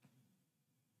wrestled?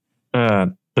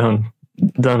 Don't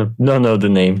know the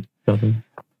name. Can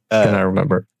I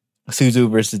remember? Suzu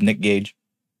versus Nick Gage.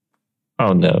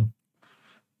 Oh no.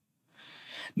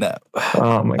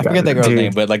 Oh my god. I forget that girl's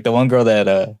name, but the one girl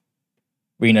that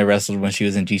Rina wrestled when she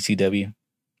was in GCW.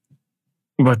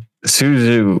 But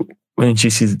Suzu when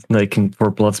she's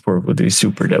for Bloodsport would be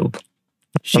super dope.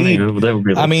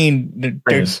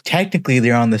 Technically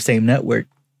they're on the same network.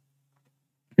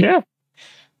 Yeah.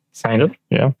 Kind of.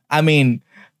 Yeah. I mean,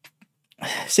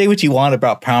 say what you want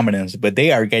about prominence, but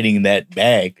they are getting that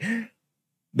bag.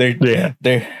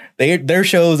 Their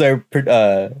shows are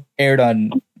aired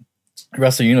on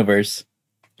Wrestle Universe.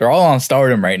 They're all on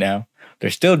Stardom right now. They're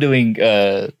still doing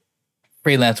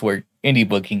freelance work, indie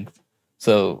bookings.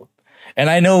 So, and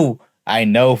I know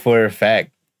for a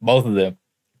fact both of them,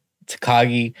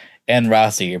 Takagi and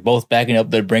Rossi, are both backing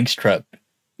up their Brinks truck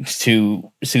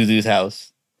to Suzu's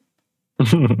house.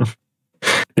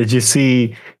 Did you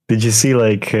see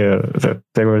that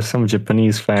there was some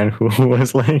Japanese fan who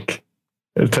was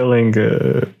telling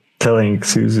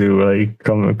Suzu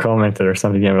commented or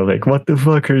something, and what the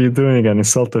fuck are you doing, and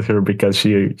insulted her because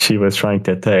she was trying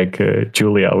to attack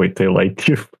Julia with the light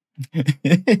tube.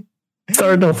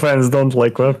 Stardom fans don't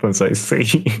like weapons, I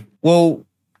see. Well,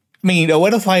 I mean,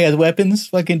 what if I had weapons?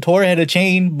 Fucking Tora had a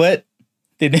chain, but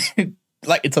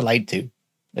it's a light tube.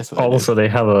 That's what also they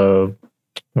have a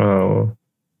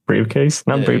briefcase,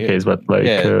 not briefcase, but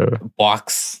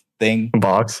box thing.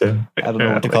 Box, yeah. I don't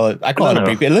know what to call it. I call it a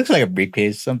briefcase. It looks like a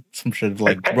briefcase, some sort of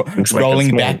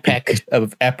rolling backpack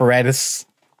of apparatus.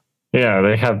 Yeah,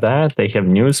 they have that. They have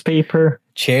newspaper.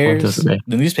 Chairs. The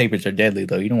newspapers are deadly,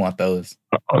 though. You don't want those.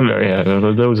 Oh, yeah,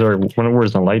 those are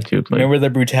worse than light tubes. Remember the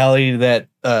brutality that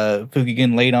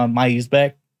Fukigen laid on Mayu's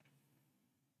back?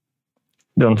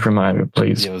 Don't remind me,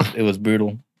 please. It was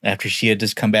brutal. After she had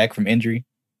just come back from injury.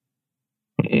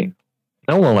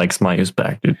 No one likes Mayu's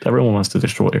back, dude. Everyone wants to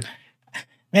destroy her.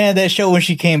 Man, that show when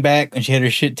she came back and she had her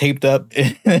shit taped up,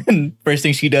 and first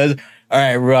thing she does, all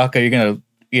right, Ruaka, you're gonna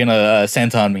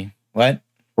senton me. What?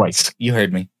 Twice. You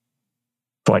heard me.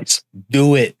 Twice.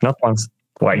 Do it. Not once.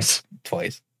 Twice.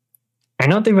 And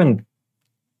not even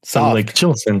soft.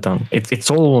 Chill senton. It's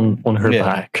all on her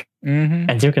back. Mm-hmm.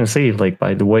 And you can see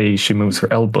by the way she moves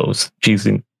her elbows, she's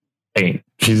in pain.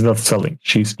 She's not selling.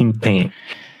 She's in pain.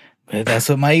 But that's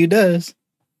what Mayu does.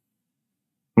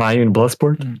 Mayu in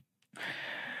Bloodsport?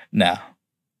 No.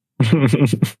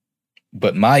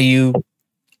 But Mayu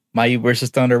versus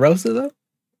Thunder Rosa, though?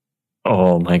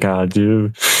 Oh my god,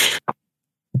 dude.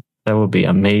 That would be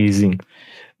amazing.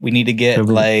 We need to get who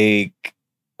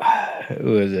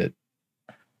is it?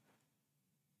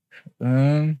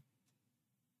 I'm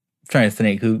trying to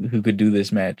think who could do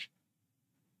this match.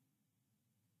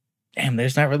 Damn,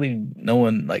 there's not really no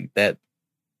one like that.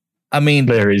 I mean,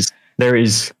 there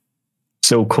is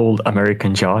so-called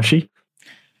American Joshi.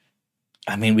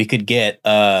 I mean, we could get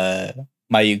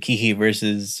Mayukihi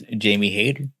versus Jamie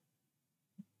Hayter.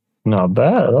 Not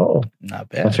bad at all. Not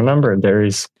But bad. remember, there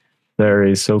is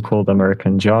so-called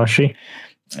American Joshi.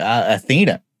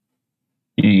 Athena,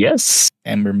 Yes.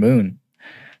 Ember Moon.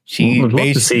 Would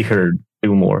love to see her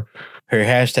do more. Her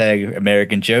hashtag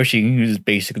American Joshi, who's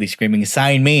basically screaming,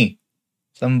 "Sign me,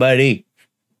 somebody."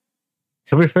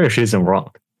 To be fair, she isn't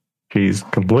wrong. She's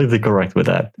completely correct with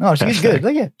that. No, she's hashtag. good.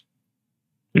 Look at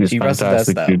She's she wrestled that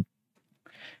fantastic, style. dude.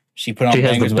 She put on She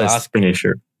has the bangers with best Oscar.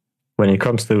 finisher. When it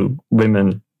comes to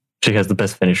women, she has the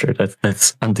best finisher.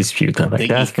 That's undisputed. Like The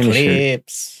that finisher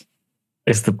Eclipse.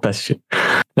 is the best shit.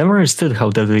 Never understood how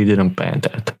WWE didn't ban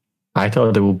that. I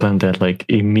thought they would ban that like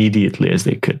immediately as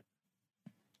they could.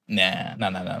 Nah.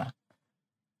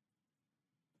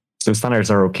 So stunners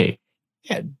are okay.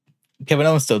 Kevin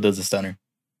Owens still does a stunner.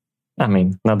 I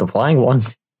mean, not the flying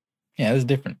one. Yeah, it's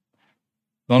different.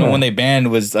 The only Yeah. one they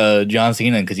banned was John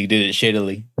Cena because he did it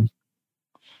shittily.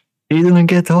 He didn't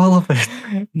get all of it.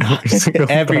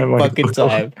 Every time I fucking saw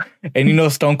time. And you know,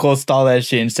 Stone Cold stole that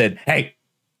shit and said, "Hey,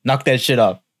 knock that shit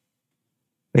off."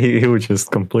 He would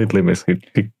just completely miss it.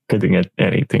 He couldn't get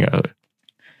anything out of it.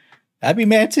 I'd be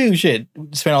mad too. Shit,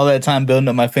 spent all that time building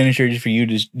up my finisher just for you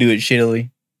to do it shittily.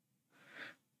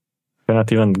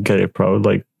 Cannot even get it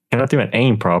like cannot even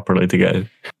aim properly to get it.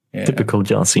 Yeah. Typical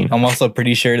John Cena. I'm also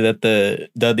pretty sure that the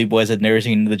Dudley boys had never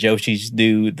seen the Joshis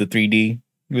do the 3D,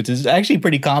 which is actually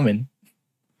pretty common.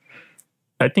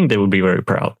 I think they would be very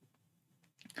proud.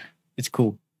 It's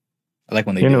cool. I like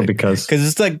when they You do know, it. because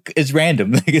Because it's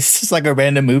random. Like it's just like a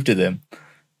random move to them.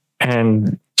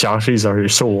 and Joshies are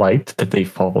so light that they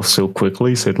fall so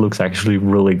quickly, so it looks actually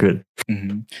really good.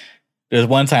 Mm-hmm. There's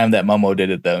one time that Momo did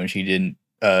it though, and she didn't.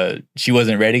 She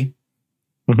wasn't ready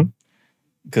Mhm.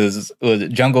 because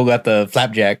Jungle got the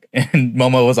flapjack, and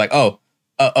Momo was like, "Oh,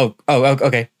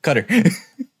 okay, cut her."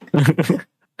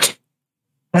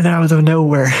 And out of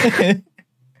nowhere.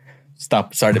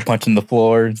 Started punching the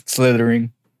floor,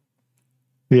 slithering.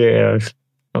 Yeah.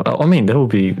 I mean, that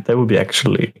would be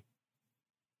actually.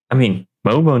 I mean,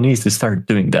 Momo needs to start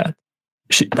doing that.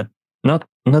 She not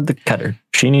the cutter.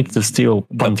 She needs to steal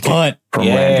The punch punt, from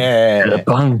yeah, Randy. The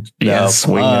punch, the yes,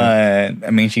 winger. punt.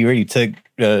 I mean, she already took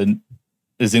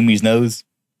Izumi's nose.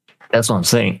 That's what I'm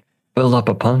saying. Build up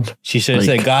a punch. She should have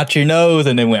Like- said, "Got your nose,"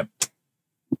 and then went.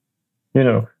 You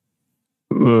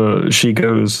know, she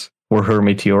goes for her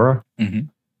Meteora Mhm.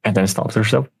 and then stops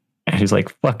herself. And she's like,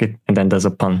 fuck it. And then does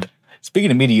a punt. Speaking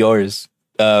of meteors,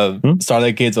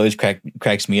 Starlight Kids always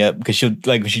cracks me up because she'll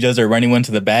like when she does her running one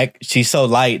to the back. She's so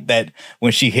light that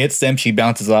when she hits them, she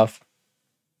bounces off.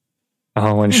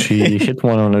 When she hit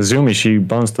one on Azumi, she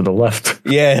bounced to the left.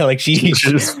 Yeah, like She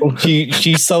just-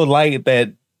 she's so light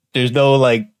that there's no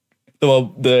like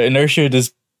the inertia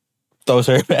just throws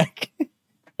her back.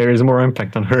 There is more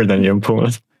impact on her than your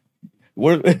opponent.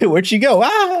 Where'd she go?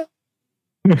 Ah!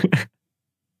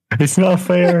 It's not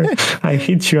fair. I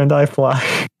hit you and I fly.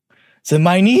 It's in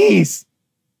my knees.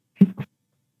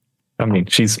 I mean,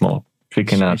 she's small. She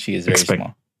cannot. She is very expect-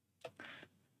 small.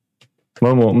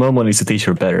 Momo needs to teach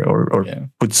her better, or Yeah.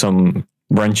 put some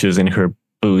wrenches in her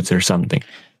boots or something.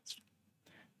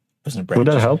 Put some Would that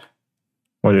branches. help?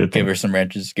 What do you Give think? her some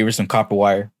wrenches. Give her some copper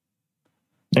wire.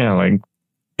 Yeah, like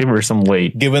give her some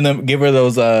weight. Give her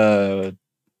those the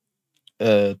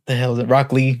hell is it?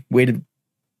 Rock Lee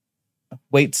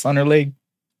weights on her leg.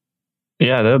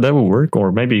 Yeah, that would work.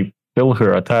 Or maybe fill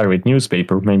her attire with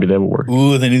newspaper. Maybe that would work.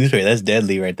 Ooh, the newspaper. That's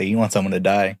deadly right there. You want someone to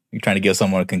die. You're trying to give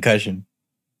someone a concussion.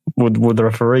 Would the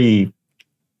referee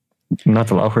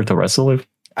not allow her to wrestle if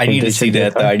I Think need they to see should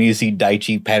get that though. I need to see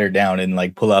Daichi pat her down and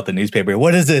like pull out the newspaper.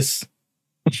 What is this?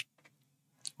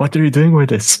 what are you doing with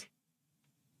this?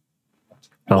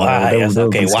 Oh, Why? that would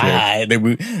Okay, be scary.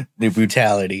 why? The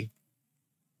brutality.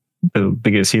 The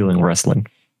biggest heel in wrestling.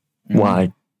 Mhm.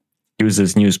 Why?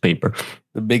 Uses newspaper.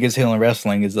 The biggest heel in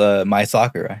wrestling is my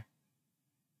Sakurai.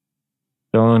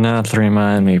 Do not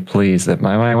remind me, please, that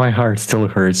my heart still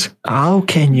hurts. How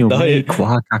can you No, make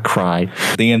Waka cry?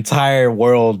 The entire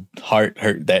world heart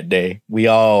hurt that day. We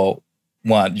all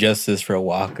want justice for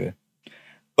Waka.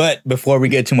 But before we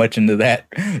get too much into that,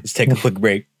 let's take a quick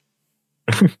break.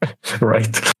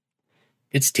 Right.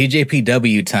 It's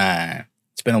TJPW time.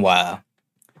 It's been a while.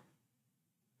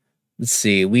 Let's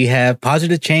see. We have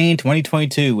Positive Chain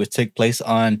 2022, which took place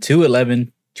on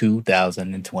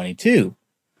 2/11/2022.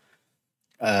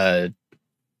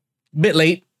 Bit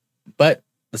late, but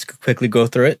let's quickly go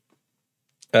through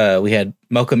it. We had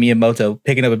Moka Miyamoto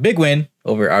picking up a big win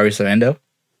over Arisa Endo.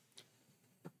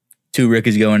 Two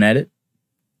rookies going at it.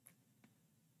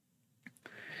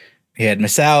 We had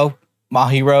Masao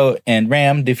Mahiro and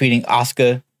Ram defeating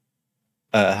Asuka,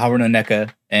 Haruno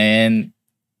Neka, and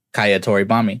Kaya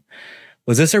Toribami.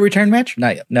 Was this a return match?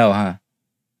 No, huh?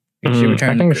 She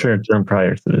returned. I think she returned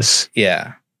prior to this.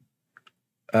 Yeah.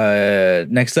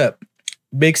 Next up,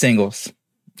 big singles.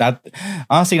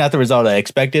 Honestly, not the result I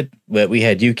expected, but we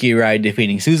had Yuki Arai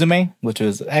defeating Suzume, which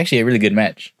was actually a really good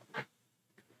match.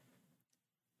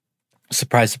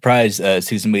 Surprise, surprise,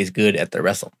 Suzume is good at the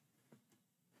wrestle.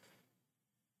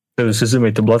 So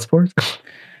Suzume to Bloodsport?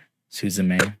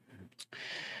 Suzume.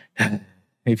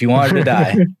 If you want her to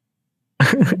die.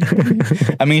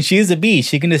 I mean, she's a beast.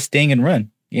 She can just sting and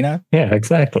run, you know? Yeah,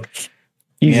 exactly.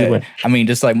 Easy win. I mean,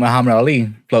 just like Muhammad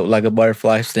Ali, float like a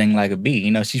butterfly, sting like a bee.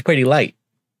 You know, she's pretty light.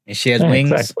 And she has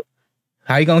wings. Exactly.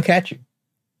 How are you going to catch her?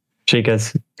 She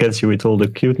gets you with all the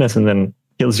cuteness and then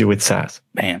kills you with sass.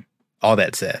 Bam. All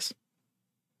that sass.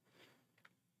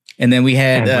 And then we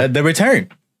had the return.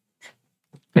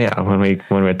 Yeah, when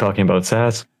we're talking about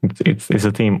sass, it's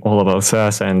a team all about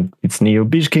sass, and it's Neo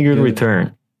Beachkicker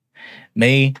return.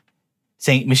 May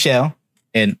Saint Michelle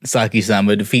and Saki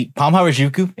Sama defeat Palm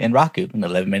Harajuku and Raku in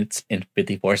 11 minutes and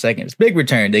 54 seconds. Big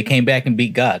return. They came back and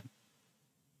beat God.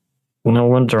 No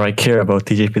wonder I care about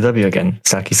TJPW again.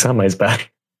 Saki Sama is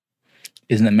back.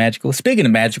 Isn't it magical? Speaking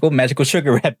of magical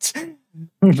sugar reps.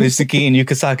 Mitsuki and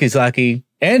Yuka Sakazaki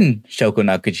and Shoko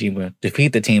Nakajima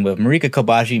defeat the team of Marika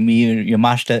Kobashi, Miyu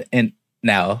Yamashita, and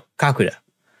now Kakuda.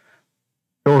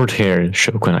 Short hair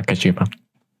Shoko Nakajima.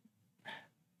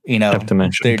 You know, have to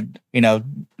mention. You know,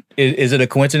 is it a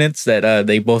coincidence that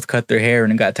they both cut their hair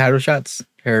and got title shots?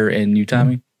 Her and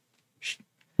Utami.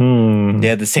 They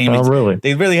had the same. Really?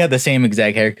 They really had the same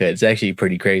exact haircut. It's actually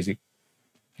pretty crazy.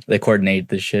 They coordinated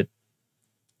this shit.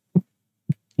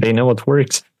 They know what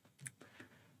works.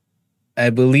 I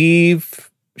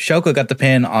believe Shoko got the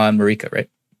pin on Marika, right?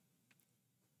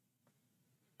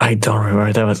 I don't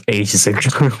remember. That was ages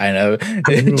ago. I know.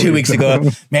 2 weeks ago.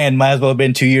 Man, might as well have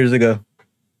been 2 years ago.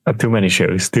 Too many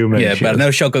shows. Yeah, but I know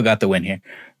Shoko got the win here.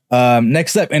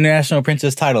 Next up, International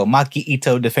Princess title. Maki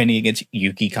Ito defending against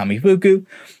Yuki Kamifuku.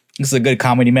 This is a good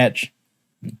comedy match.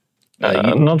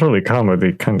 Not really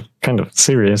comedy. Kind of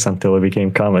serious until it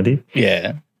became comedy.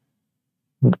 Yeah.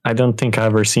 I don't think I've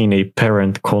ever seen a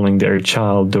parent calling their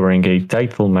child during a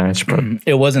title match, but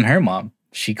it wasn't her mom.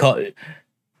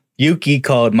 Yuki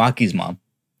called Maki's mom.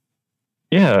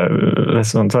 Yeah,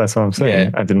 that's what I'm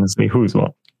saying. Yeah. I didn't say whose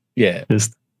mom. Yeah.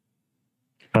 Just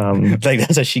like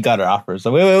that's how she got her offer.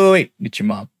 So wait, get your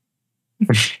mom.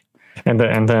 and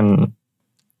then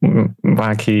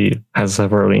Maki has a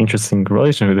very interesting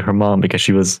relation with her mom because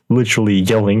she was literally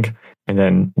yelling and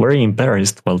then very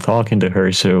embarrassed while talking to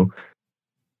her. So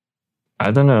I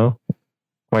don't know.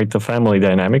 Quite the family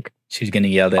dynamic. She's gonna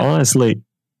yell at. Honestly,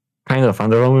 kind of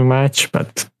underwhelming match,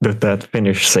 but that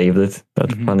finish saved it.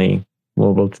 That funny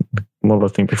mobile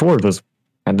thing before it was,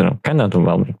 I don't know, kind of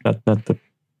underwhelming. Not the.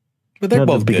 But they're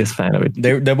both the biggest fan of it.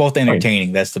 They're both entertaining.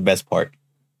 Right. That's the best part.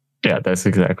 Yeah, that's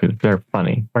exactly. They're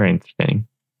funny, very entertaining.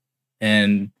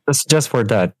 And just for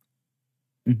that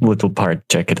little part,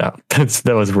 check it out.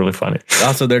 That was really funny.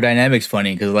 Also, their dynamic's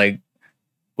funny because like.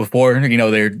 Before, you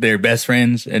know, they're best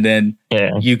friends, and then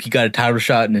Yuki got a title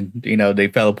shot, and then, you know, they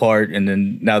fell apart, and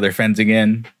then now they're friends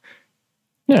again.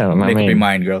 Yeah, they could be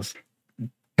mind girls.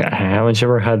 Haven't you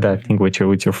ever had that thing with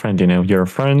your friend? You know, you're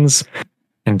friends,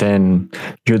 and then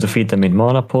you defeat them in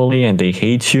Monopoly, and they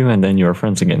hate you, and then you're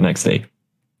friends again next day.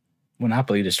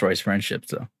 Monopoly destroys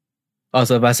friendships, though.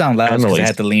 Also, if I sound loud, it's because I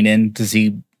had to lean in to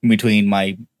see between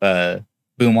my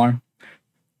boom arm.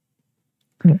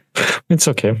 It's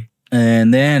okay.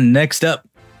 And then next up,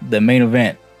 the main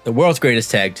event, the world's greatest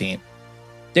tag team,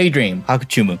 Daydream,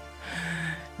 Hakuchumu,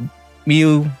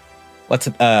 Miyu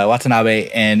Watanabe,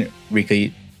 and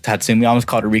Rika Tatsumi. I almost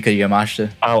called her Rika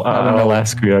Yamashita. I'll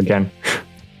ask you again.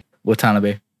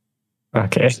 Watanabe.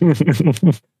 Okay.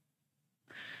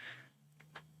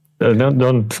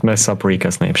 Don't mess up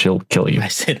Rika's name. She'll kill you.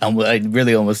 I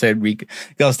really almost said Rika.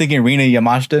 I was thinking Rina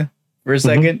Yamashita for a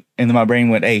second, and then my brain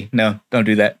went, hey, no, don't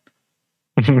do that.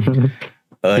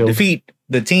 Defeat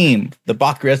the team, the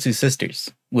Bakuretsu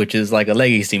sisters, which is like a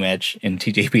legacy match in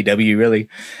TJPW, really.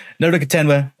 Nodoka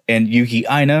Tenma and Yuki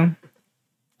Aino.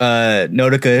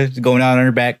 Nodoka going out on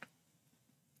her back,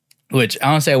 which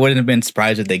honestly I wouldn't have been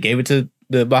surprised if they gave it to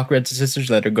the Bakuretsu sisters,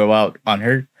 let her go out on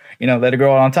her, let her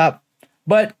go out on top.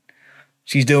 But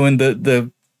she's doing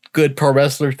the good pro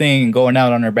wrestler thing and going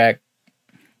out on her back.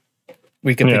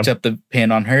 We can pitch up the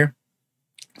pin on her.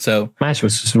 So match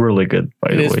was just really good.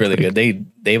 By the way, it is really good.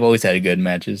 They've always had good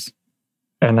matches.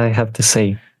 And I have to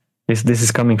say, this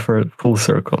is coming for full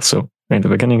circle. So in the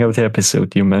beginning of the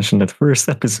episode, you mentioned that first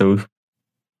episode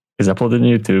is uploaded on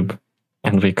YouTube,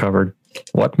 and we covered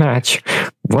what match?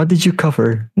 What did you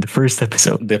cover in the first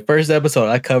episode? The first episode,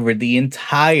 I covered the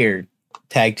entire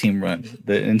tag team run,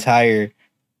 the entire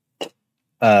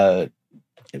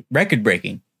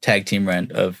record-breaking tag team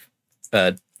run of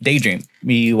Daydream,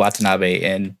 Miyu Watanabe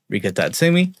and Rika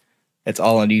Tatsumi. It's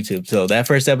all on YouTube. So that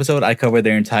first episode, I covered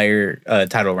their entire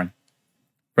title run,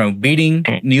 from beating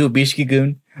Neo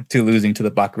Bishiki-gun to losing to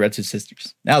the Bakuretsu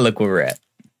sisters. Now look where we're at.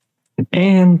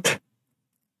 And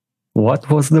what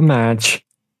was the match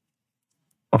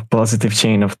of Positive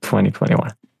Chain of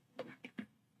 2021?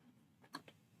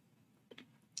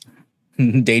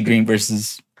 Daydream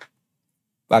versus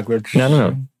Bakuretsu.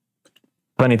 No.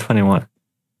 2021.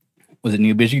 Was it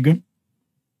Neo Bishiki-gun?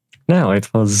 No,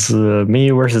 it was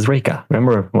Miyu versus Rika.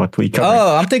 Remember what we covered?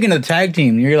 Oh, I'm thinking of tag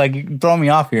team. You're like throwing me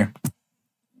off here.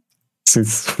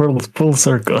 It's full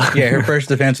circle. Yeah, her first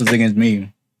defense was against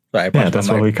me. So yeah, that's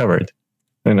what we covered.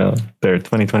 You know, their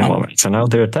 2021 match. So now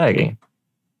they're tagging.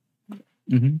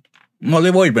 Mm-hmm. Well,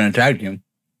 they've always been a tag team.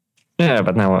 Yeah,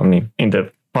 but now, I mean, in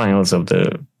the finals of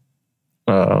the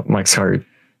Max Hard,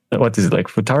 what is it, like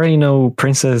Futari no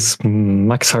Princess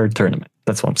Max Hard tournament?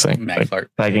 That's what I'm saying. Max Hard.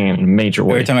 Tagging in a major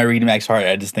way. Every time I read Max Hard,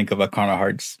 I just think of Akana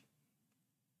Hearts.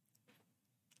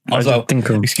 Also,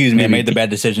 excuse me, I made the bad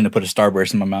decision to put a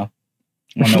Starburst in my mouth.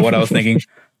 I don't know what I was thinking.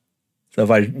 So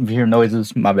if I hear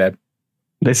noises, my bad.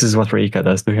 This is what Rika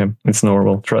does to him. It's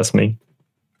normal. Trust me.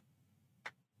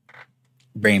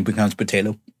 Brain becomes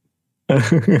potato.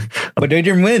 But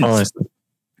Daydream wins. Honestly.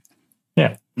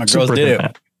 Yeah. My girls did it.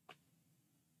 That.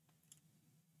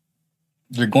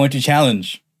 They're going to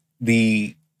challenge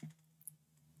the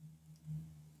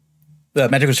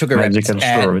Magical Sugar Rabbits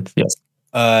at yes.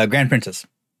 Grand Princess.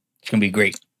 It's going to be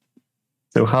great.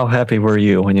 So how happy were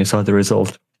you when you saw the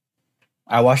result?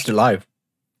 I watched it live.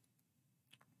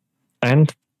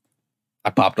 And?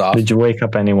 I popped off. Did you wake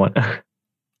up anyone?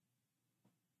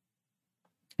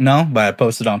 No, but I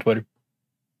posted on Twitter.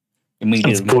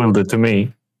 Immediately. Spoiled it to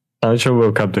me. I sure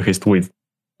woke up to his tweet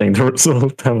saying the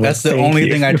result. That's the only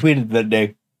thing I tweeted that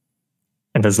day.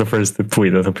 And that's the first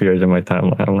tweet that appeared in my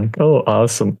timeline. I'm like, oh,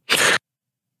 awesome.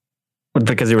 But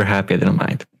because you were happy, I didn't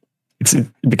mind. It's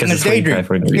because it's Daydream.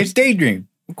 It's Daydream.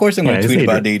 Of course I'm going to tweet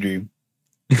about Daydream.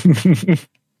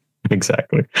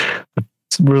 Exactly.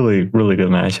 It's really, really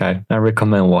good match. I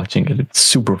recommend watching it. It's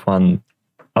super fun.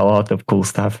 A lot of cool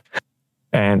stuff.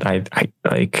 And I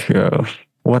like,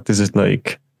 what is it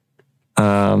like?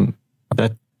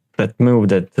 That move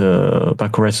that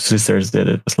Bakuretsu sisters did,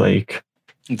 it was like...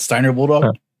 It's Steiner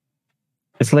Bulldog?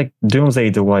 It's like Doomsday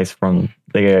Device from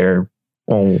their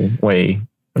own way.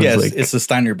 Yes, like, it's the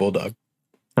Steiner Bulldog.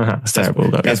 Steiner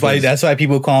Bulldog. That's why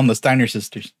people call them the Steiner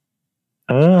sisters.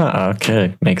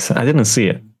 Okay, makes sense. I didn't see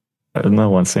it. No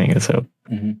one's saying it, so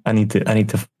I need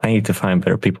to find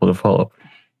better people to follow.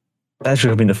 That should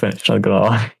have been the finish. Not gonna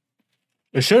lie.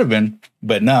 It should have been,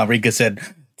 but no. Rika said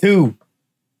 2.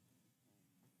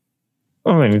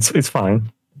 I mean, it's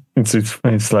fine.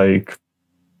 It's like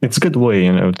it's a good way,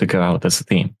 you know, to go out as a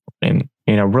team in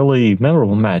a really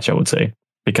memorable match, I would say,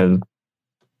 because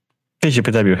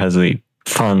KGPW has a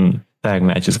fun tag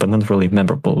matches, but not really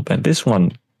memorable. And this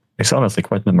one is honestly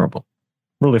quite memorable.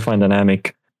 Really fun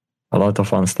dynamic, a lot of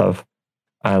fun stuff.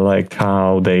 I liked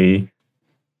how they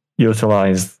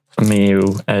utilized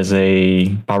Miyu as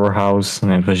a powerhouse,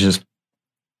 and it was just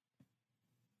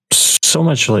so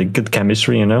much like good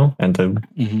chemistry, you know, and a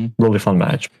really fun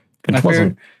match. It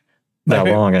wasn't that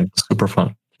long and super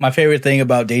fun. My favorite thing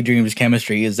about Daydream's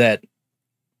chemistry is that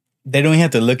they don't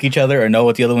have to look each other or know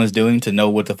what the other one's doing to know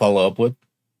what to follow up with.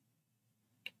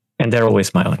 And they're always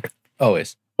smiling.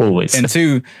 Always. Always. And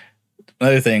 2,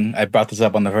 another thing, I brought this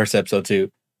up on the first episode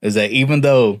too, is that even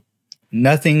though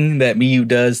nothing that Miyu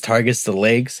does targets the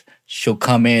legs, she'll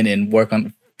come in and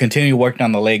continue working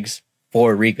on the legs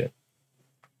for Rika.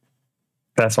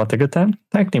 That's what the good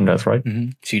tag team does, right?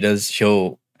 She does.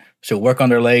 She'll work on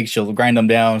their legs. She'll grind them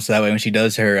down so that way when she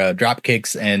does her drop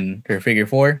kicks and her figure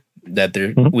 4, that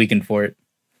they're weakened for it.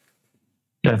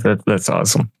 Yeah, that's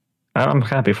awesome. I'm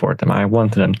happy for them. I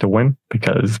wanted them to win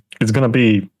because it's gonna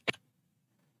be.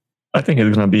 I think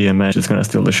it's gonna be a match that's gonna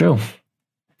steal the show.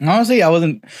 Honestly, I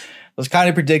was kind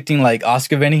of predicting like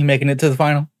Asuka Venny making it to the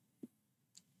final.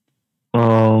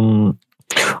 I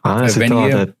honestly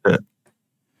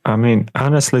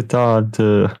thought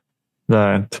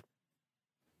that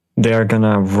they're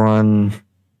gonna run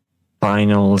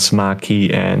finals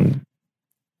Maki and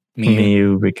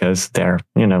Miyu because they're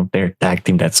tag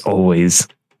team that's always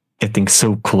getting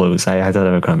so close. I thought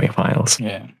they were gonna make finals.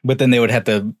 Yeah, but then they would have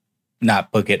to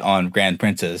not book it on Grand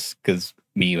Princess because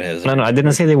Miyu has. No, I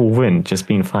didn't say they will win. Just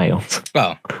be in finals.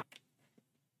 Oh,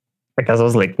 Because I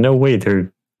was like, no way,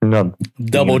 they're not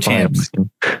Double champs.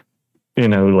 You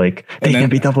know, like they can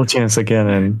be double champs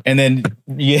again, and then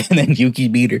Yuki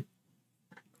beat her.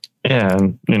 Yeah,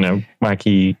 and you know,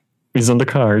 Maki is on the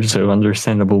card, so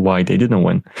understandable why they didn't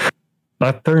win.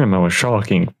 That tournament was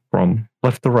shocking from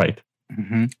left to right.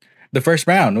 Mm-hmm. The first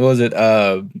round, what was it?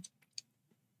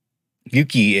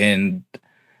 Yuki and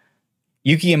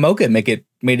Mocha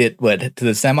made it what to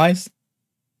the semis?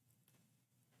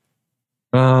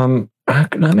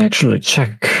 Let me actually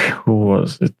check. Who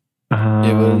was it?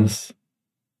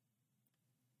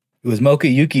 It was Mocha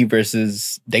Yuki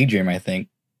versus Daydream, I think.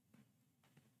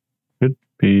 Could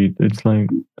be. It's like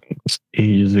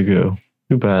ages ago.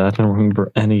 Too bad. I don't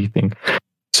remember anything.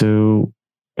 So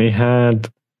we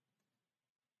had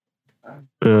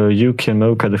Yuki and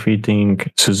Mocha defeating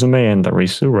Suzume and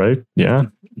Arisu, right? Yeah.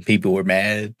 People were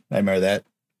mad. I remember that.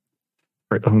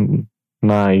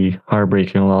 My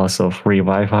heartbreaking loss of free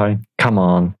Wi-Fi. Come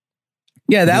on.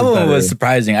 Yeah, that one was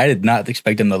surprising. I did not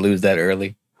expect them to lose that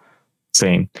early.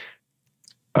 Same.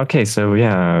 Okay, so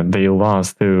yeah, they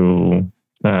lost to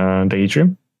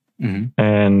Daydream. Mm-hmm.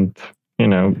 And, you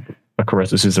know,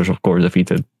 Caressa Sisters, of course,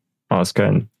 defeated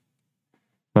Asuka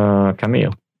and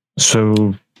Camille.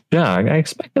 So, yeah, I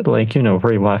expected, like, you know,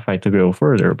 Free Wi-Fi to go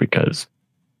further because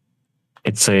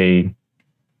it's a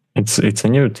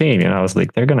new team. You know, I was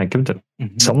like, they're going to give them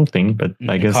something, but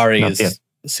I guess Hikari not is yet.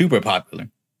 Super popular.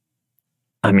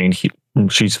 I mean,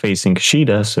 she's facing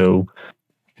Shida, so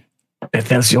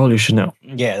that's all you should know.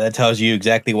 Yeah, that tells you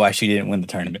exactly why she didn't win the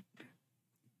tournament.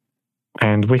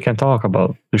 And we can talk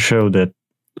about the show that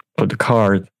the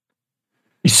card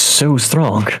is so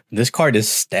strong. This card is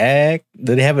stacked.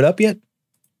 Did they have it up yet?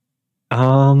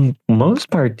 Most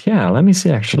part, yeah. Let me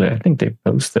see. Actually, I think they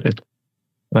posted it.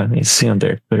 Let me see on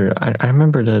their Twitter. I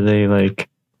remember that they like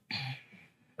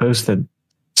posted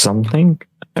something.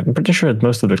 I'm pretty sure that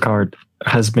most of the card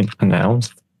has been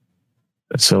announced.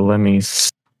 So let me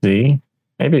see.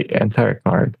 Maybe the entire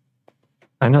card.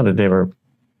 I know that they were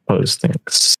posting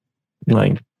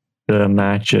like the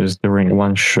matches during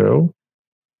one show.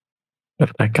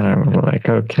 But I kind of remember like,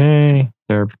 okay,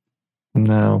 they're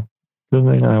now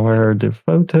doing where are the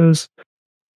photos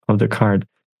of the card.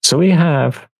 So we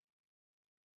have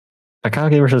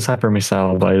Akagi versus Hyper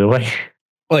Missile, by the way.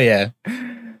 Oh yeah.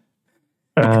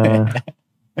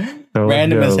 So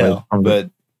random as hell, but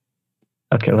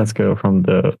okay, let's go from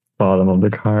the bottom of the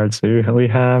card. So we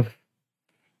have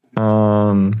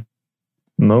Mocha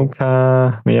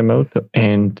Miyamoto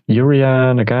and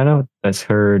Yuria Nagano. That's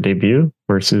her debut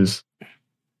versus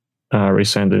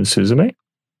Risanda and Suzume.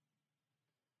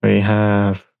 We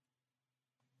have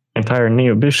entire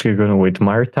Neo Bishka going with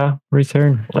Marta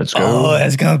return. Let's go. Oh,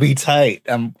 that's gonna be tight.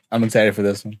 I'm excited for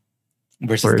this one.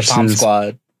 Versus the Palm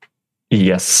Squad.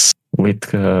 Yes, with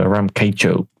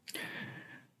Ramkaicho.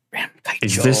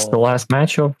 Is this the last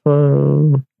match of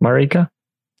Marika?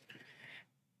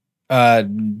 I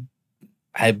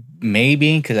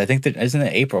maybe because I think that isn't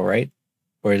it April, right?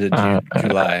 Or is it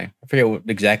July? I forget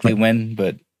exactly when,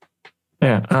 but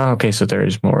yeah. Okay, so there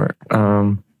is more.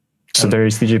 So there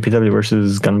is TJPW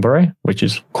versus Ganbare, which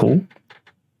is cool.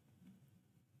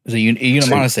 Is it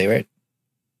Unamonase, right?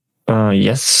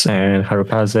 Yes, and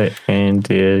Harukaze and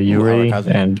Yuri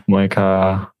and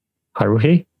Moeka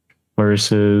Haruhi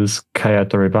versus Kaya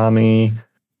Toribami,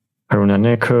 Haruna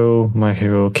Neko, My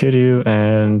Hero Kiryu,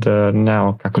 and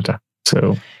now Kakuta.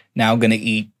 So now gonna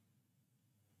eat.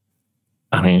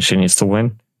 I mean, she needs to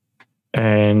win.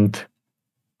 And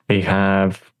we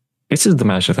have, this is the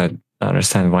match that I don't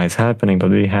understand why it's happening, but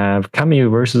we have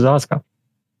Kamiyu versus Asuka.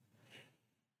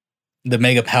 The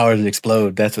mega powers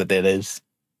explode. That's what that is.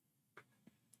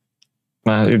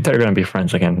 They're going to be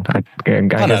friends again. I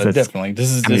guess definitely.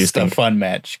 This is just a fun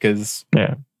match because,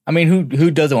 yeah. I mean, who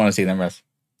doesn't want to see them wrestle?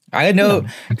 I know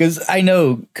because I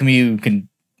know Kamiyu can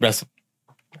wrestle.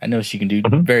 I know she can do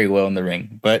very well in the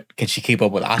ring, but can she keep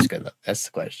up with Asuka? Though? That's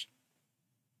the question.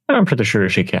 I'm pretty sure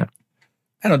she can.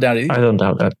 I don't doubt it either. I don't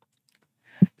doubt that.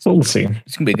 So we'll see.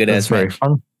 It's gonna be a good ass very match.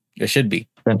 Fun. It should be.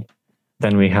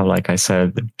 Then we have, like I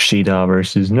said, Shida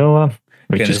versus Noah,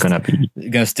 which is gonna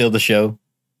steal the show.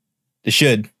 It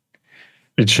should.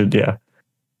 It should, yeah.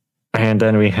 And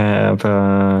then we have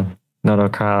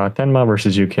Nodoka Tenma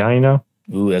versus Yuki Aino.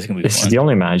 Ooh, that's gonna be. This is the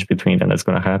only match between them that's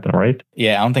gonna happen, right?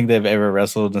 Yeah, I don't think they've ever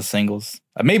wrestled in the singles.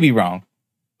 I may be wrong,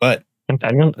 but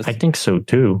I think so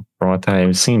too. From what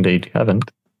I've seen, they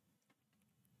haven't.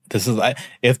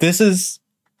 If this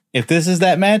is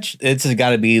that match, it's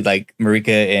got to be like Marika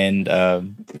and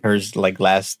hers like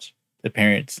last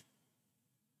appearance.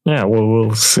 Yeah, well,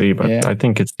 we'll see, but I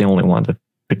think it's the only one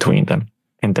between them.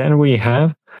 And then we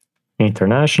have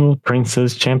International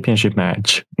Princess Championship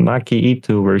match. Maki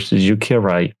Ito versus Yuki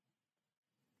Arai.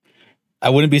 I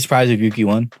wouldn't be surprised if Yuki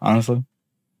won, honestly.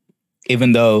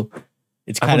 Even though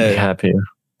it's I kind would be of, happy.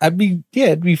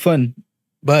 it'd be fun.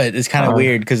 But it's kind of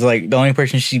weird because like the only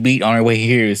person she beat on her way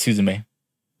here is Suzume.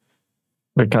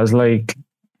 Because like,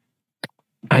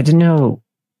 I don't know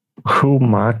who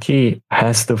Maki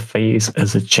has to face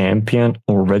as a champion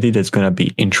already that's going to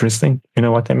be interesting. You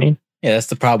know what I mean? Yeah, that's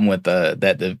the problem with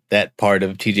that part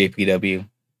of TJPW.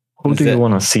 Who do you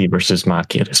want to see versus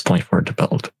Maki at this point for the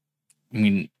belt? I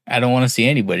mean, I don't want to see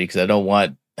anybody because I don't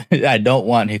want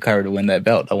Hikaru to win that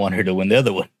belt. I want her to win the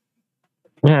other one.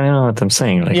 Yeah, I know what I'm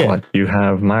saying. Like, what you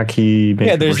have Maki?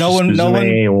 Yeah, there's no one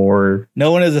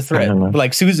is a threat. But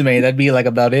like Suzume, that'd be like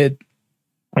about it.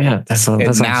 Yeah, that's what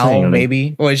I'm saying. Like,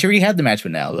 maybe. Well, she already had the match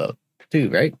with Now though, too,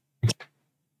 right?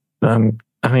 I mean,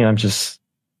 I'm just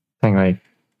saying like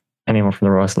anyone from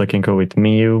the roster can go with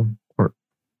Miyu or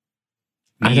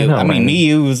I don't know. I mean,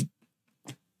 Miyu was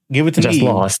give it to just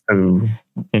Miyu. Lost to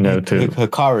to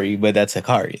Hikari, but that's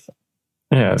Hikari.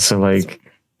 Yeah, so like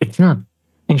it's not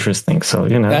interesting. So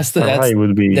that's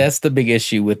the big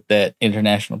issue with that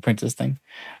International Princess thing.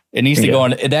 It needs to go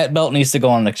on. That belt needs to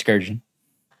go on an excursion.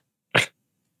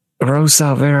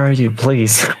 Rosa, where are you?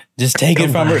 Please, just take it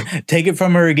from her. Take it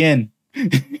from her again.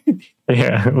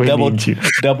 Yeah, we need you.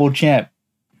 Double champ.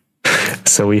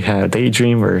 So we have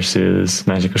Daydream versus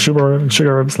Magical Sugar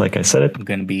Herbs, like I said it.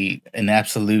 Going to be an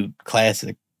absolute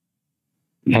classic.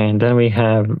 And then we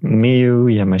have Miyu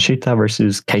Yamashita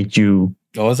versus Kaiju.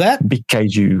 What was that? Big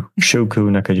Kaiju,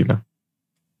 Shoku Nakajima.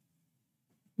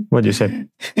 What did you say?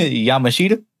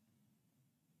 Yamashita?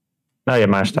 No,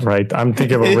 Yamashita, right? I'm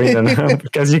thinking of Rina now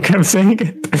because you kept saying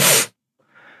it.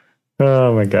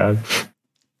 Oh my god.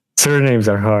 Surnames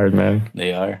are hard, man.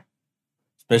 They are.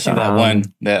 Especially that one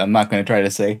that I'm not going to try to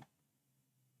say.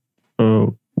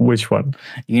 Which one?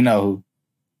 You know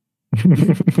who.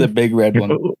 The big red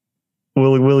one.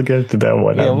 We'll get to that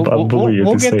one. Yeah,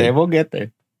 we'll get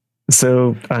there.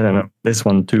 So, I don't know. This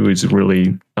one, too, is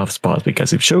really tough spot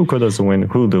because if Shoko doesn't win,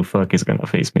 who the fuck is going to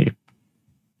face me?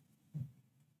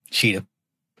 Sheeta.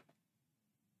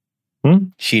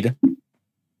 Sheeta?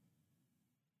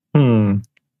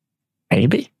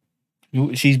 Maybe.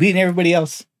 She's beating everybody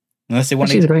else. Unless they want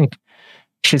She's going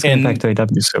back to AW,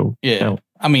 so... Yeah. No.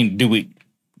 I mean, you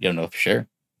don't know for sure.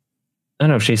 I don't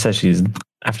know if she said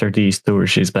after these tours,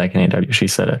 she's back in AW. She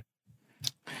said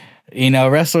it.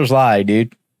 Wrestlers lie,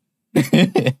 dude.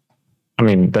 I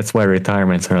mean, that's why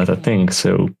retirements are not a thing,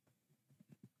 so...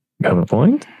 You have a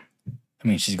point? I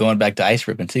mean, she's going back to Ice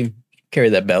Ribbon, too. Carry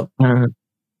that belt.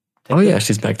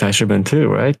 She's back to Ice Ribbon, too,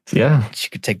 right? Yeah. She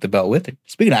could take the belt with her.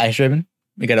 Speaking of Ice Ribbon,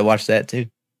 we got to watch that, too.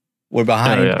 We're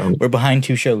behind. We're behind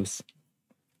 2 shows.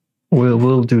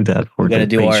 We'll do that for we got to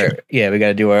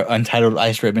do our Untitled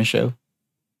Ice Ribbon show.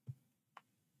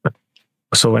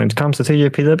 So when it comes to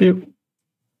TJPW,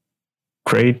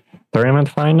 great tournament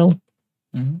final.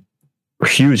 Mm-hmm.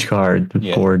 Huge card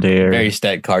for their very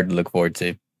stacked card to look forward to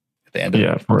at the end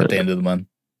of the month.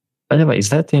 By the way,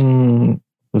 is that in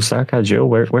Osaka, Joe?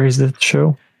 Where is that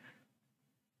show?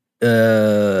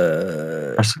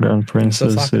 Barcelona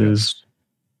Princess is.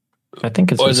 I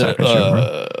think it's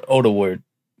Osaka. Oda Word.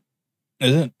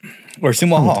 Is it? Or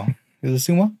Sumo Hall. Is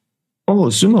it Sumo? Oh,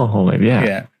 Sumo Hall, maybe, yeah.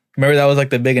 Yeah. Remember that was like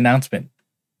the big announcement.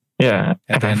 Yeah,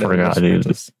 I forgot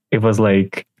it. It was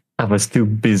like I was too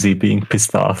busy being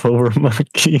pissed off over my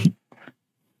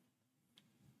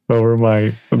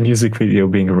music video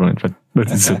being ruined,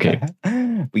 but it's okay.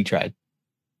 We tried.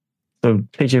 So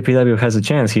TJPW has a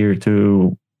chance here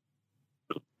to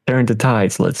turn the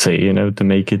tides, let's say, to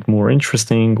make it more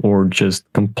interesting or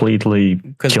just completely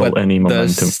kill any momentum.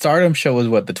 The Stardom show was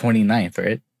the 29th,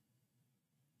 right?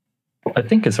 I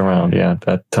think it's around,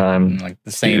 that time. Like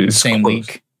the same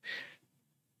week.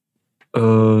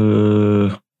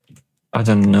 I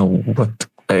don't know what.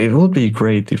 It would be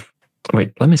great if.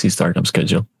 Wait, let me see Stardom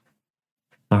schedule.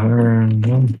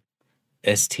 Stardum.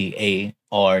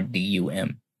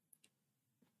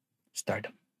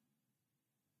 Stardom.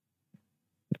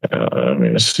 Let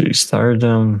me see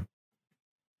Stardom.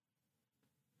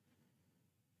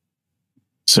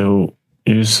 So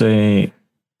you say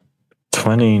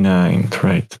 29th,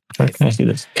 right? Where can I see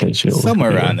the schedule?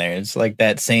 Somewhere around there. It's like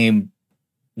that same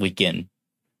weekend.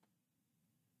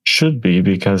 Should be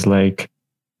because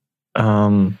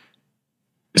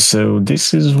so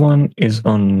this one is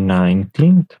on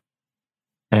 19th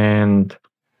and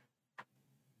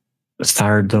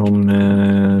Stardom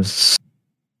is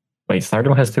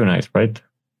Stardom has 2 nights, right?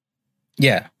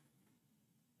 Yeah.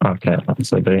 Okay,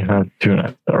 so they have 2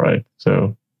 nights, all right.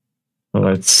 So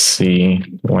Let's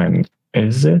see. When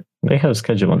is it? They have a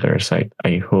schedule on their site,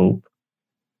 I hope.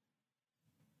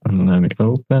 Let me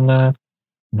open that.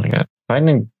 Oh my god.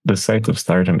 Finding the site of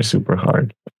Stardom is super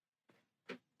hard.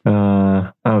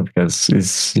 Because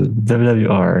it's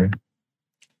WWR.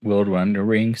 World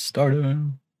Wondering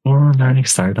Stardom. Or Learning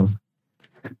Stardom.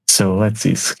 So let's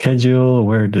see. Schedule.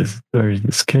 Where is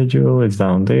the schedule? It's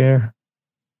down there.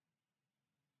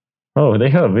 Oh, they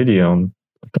have a video.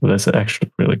 That's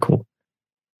actually really cool.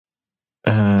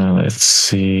 Let's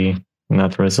see.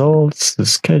 Not results. The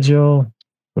schedule.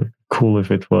 Would be cool if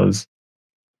it was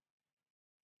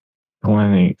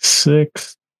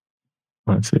 26.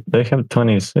 Let's see. They have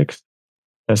 26.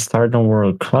 A Stardom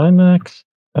World Climax.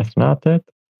 That's not it.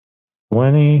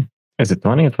 20. Is it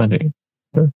 20 or 20?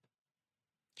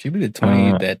 Should be the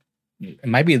 20 that it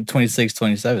might be the 26th,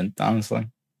 27th, honestly.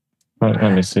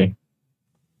 Let me see.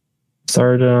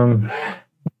 Stardom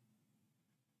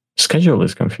schedule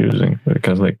is confusing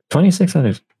because like 26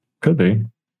 could be.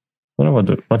 I don't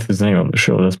know what is the name of the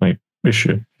show. That's my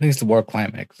issue. I think it's the World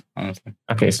Climax, honestly.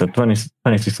 Okay, so 26,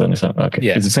 27. Okay,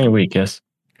 yeah. It's the same week, yes.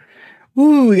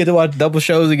 Woo, we get to watch double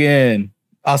shows again.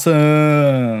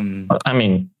 Awesome. I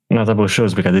mean, not double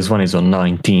shows because this one is on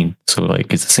 19. So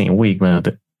like it's the same week, but not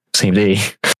the same day.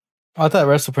 I thought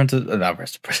Wrestle Princess, not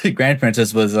Wrestle Princess, Grand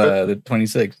Princess was the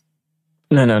 26th.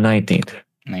 No, 19th.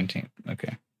 19th,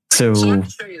 okay. So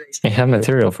I have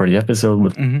material for the episode,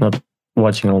 but not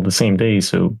watching all the same day.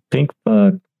 So think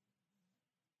fuck.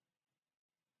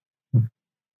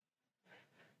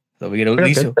 So we get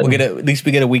at least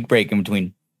we get a week break in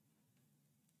between.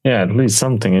 Yeah, at least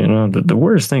something. You know, the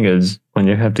worst thing is when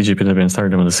you have TJPW and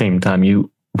Stardom at the same time, you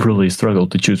really struggle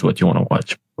to choose what you want to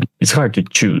watch. It's hard to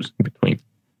choose between.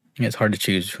 Yeah, it's hard to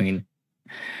choose between.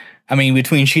 I mean,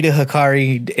 between Shida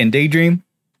Hikari and Daydream,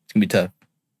 it's gonna be tough.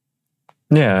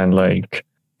 Yeah, and like,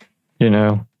 you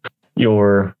know,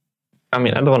 I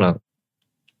mean, I don't want to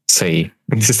say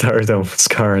Stardom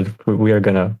scarred. We are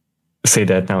gonna say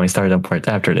that now in Stardom part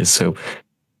after this. So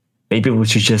maybe we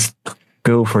should just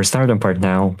go for Stardom part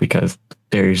now because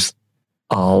there's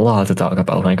a lot to talk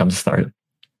about when it comes to Stardom.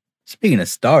 Speaking of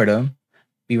Stardom,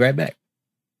 be right back.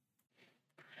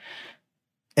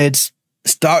 It's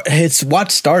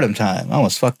watch Stardom time. I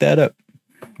almost fucked that up.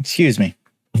 Excuse me.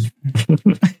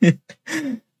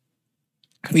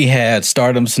 We had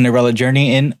Stardom Cinderella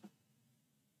Journey in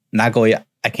Nagoya.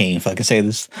 I can't even fucking say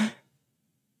this.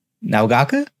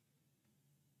 Naogaka?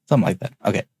 Something like that.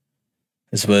 Okay.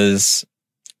 This was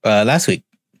last week.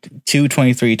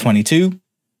 2/23/22.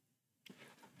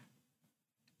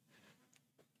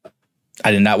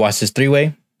 I did not watch this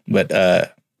three-way, but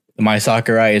Mai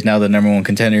Sakurai is now the number one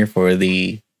contender for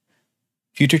the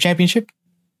Future Championship.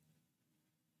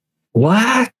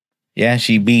 What? Yeah,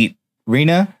 she beat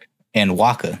Rina and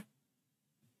Waka.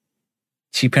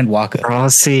 She pinned Waka.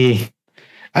 Rossi.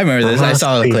 I remember this. I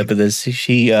saw a clip of this.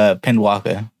 She pinned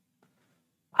Waka.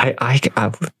 I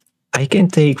can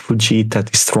take Fujita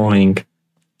destroying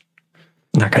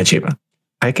Nakajima.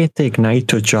 I can take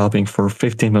Naito jobbing for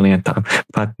 15 million times.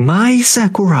 But Mai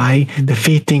Sakurai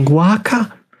defeating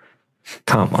Waka?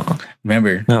 Come on.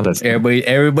 Remember,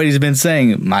 everybody's been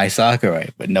saying Mai Sakurai,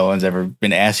 but no one's ever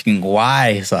been asking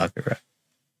why Sakurai.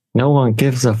 No one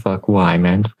gives a fuck why,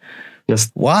 man.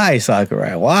 Just why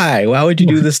Sakurai? Why? Why would you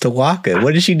do this to Waka?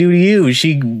 What did she do to you?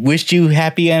 She wished you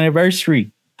happy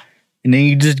anniversary. And then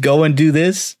you just go and do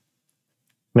this?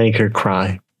 Make her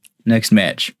cry. Next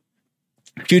match.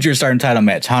 Future Stardom title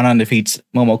match. Hanan defeats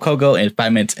Momo Kogo in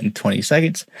 5 minutes and 20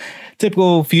 seconds.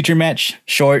 Typical Future match.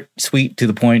 Short, sweet, to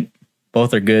the point.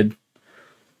 Both are good.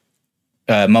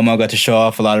 Momo got to show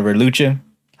off a lot of her lucha.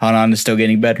 Hanan is still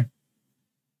getting better.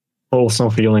 Also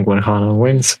feeling when Hanan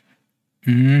wins.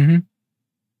 Mm-hmm.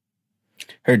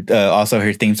 Also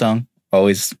her theme song.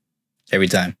 Always, every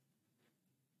time.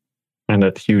 And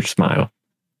that huge smile.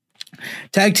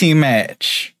 Tag team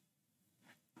match.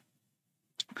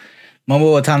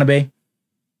 Momo Watanabe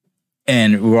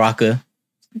and Uraka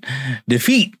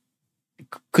defeat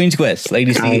Queen's Quest,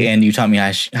 Lady C, and Utami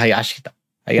Hayashita.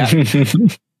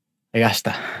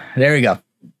 Hayashita. There we go.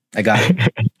 I got it.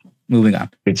 Moving on.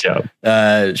 Good job.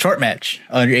 Short match,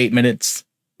 under 8 minutes.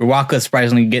 Uraka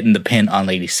surprisingly getting the pin on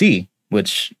Lady C,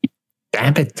 which...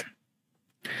 Damn it.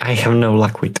 I have no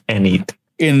luck with any...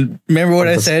 And remember what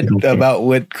I said about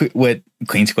what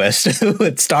Queen's Quest,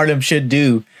 what Stardom should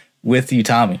do with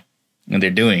Utami. And they're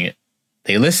doing it.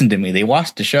 They listened to me. They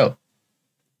watched the show.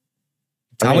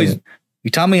 Utami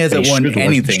hasn't won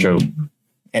anything.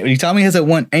 Utami hasn't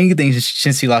won anything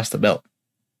since he lost the belt.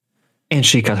 And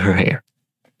she cut her hair.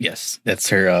 Yes, that's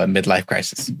her midlife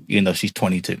crisis, even though she's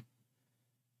 22.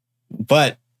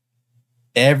 But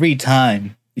every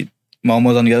time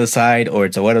Momo's on the other side or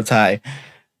it's a Oedo Tai,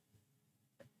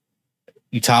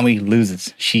 Utami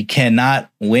loses. She cannot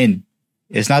win.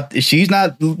 She's not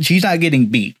getting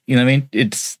beat. You know what I mean?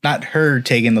 It's not her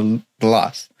taking the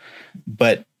loss.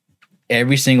 But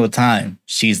every single time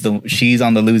she's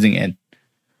on the losing end.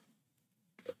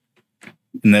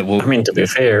 And that I mean, to be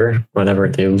fair, whenever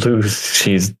they lose,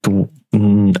 she's the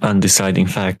undeciding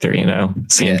factor, you know.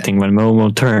 Same thing when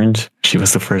Momo turned, she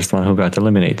was the first one who got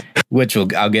eliminated. Which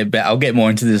I'll get more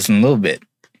into this in a little bit.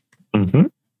 Mm-hmm.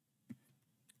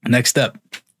 Next up,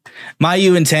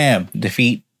 Mayu and Tam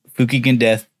defeat Fukigen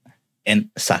Death and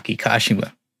Saki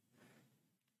Kashima.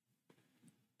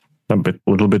 A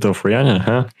little bit of Rihanna,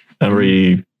 huh?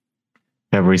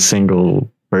 Every single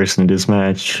person in this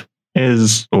match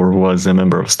is or was a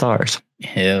member of Stars.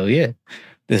 Hell yeah.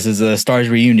 This is a Stars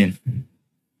reunion.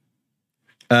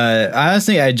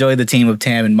 Honestly, I enjoy the team of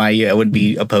Tam and Mayu. I wouldn't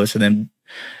be opposed to them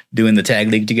doing the tag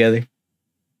league together.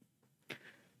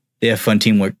 They have fun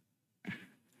teamwork.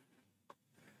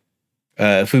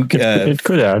 It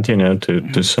could add, you know,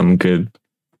 to some good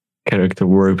character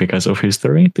work because of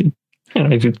history.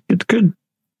 It could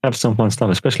have some fun stuff,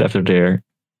 especially after their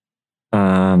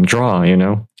draw, you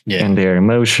know, and their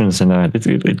emotions and that.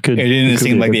 It could. It didn't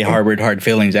seem like they harbored hard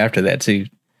feelings after that too.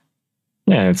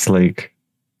 Yeah, it's like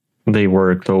they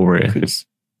worked over it.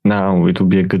 Now it will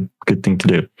be a good thing to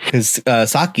do. Because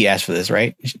Saki asked for this,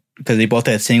 right? Because they both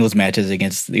had singles matches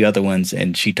against the other ones,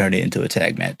 and she turned it into a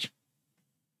tag match.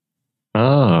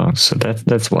 Oh, so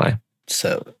that's why.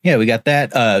 So yeah, we got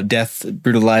that. Death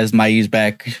brutalized Mayu's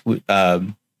back with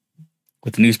the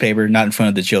newspaper, not in front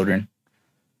of the children.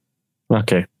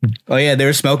 Okay. Oh yeah, they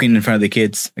were smoking in front of the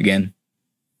kids again.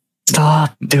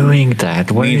 Stop doing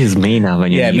that. Where is Mina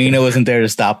when you need Mina it? wasn't there to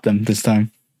stop them this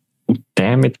time.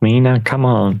 Damn it, Mina! Come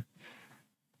on.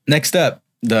 Next up,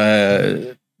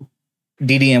 the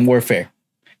DDM Warfare.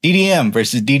 DDM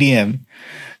versus DDM.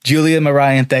 Julia,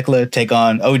 Mariah, and Thekla take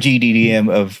on OG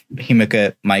DDM of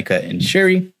Himeka, Maika, and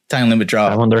Shuri. Time limit draw.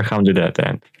 I wonder how did that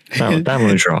end. Time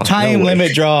limit draw. Time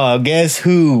limit draw. Guess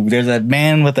who? There's a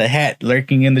man with a hat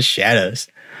lurking in the shadows.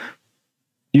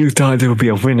 You thought there would be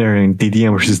a winner in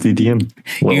DDM versus DDM?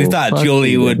 Well, you thought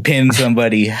Julia would pin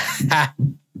somebody.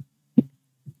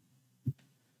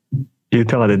 You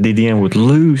thought that DDM would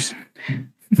lose?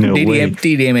 No way.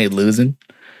 DDM ain't losing.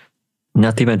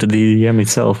 Not even the DDM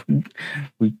itself.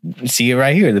 We see it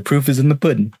right here. The proof is in the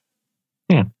pudding.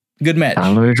 Yeah. Good match.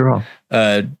 Time limit draw.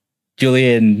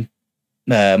 Julia and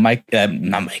not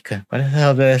Micah. What the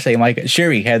hell did I say? Micah.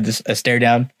 Shuri had a stare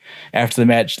down after the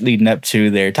match leading up to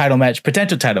their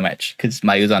potential title match, because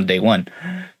Mayu was on day one.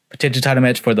 Potential title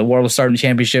match for the World of Stardom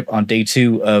Championship on day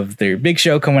 2 of their big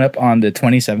show coming up on the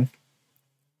 27th.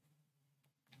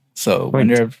 So,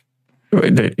 isn't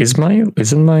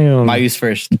Mayu's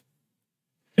first?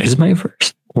 Is Mayu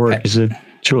first? Or is it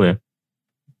Julia?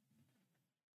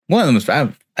 One of them is,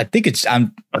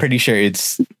 I'm pretty sure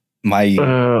it's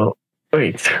Mayu.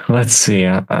 Wait, let's see.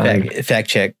 Fact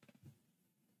check.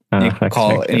 You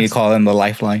call in the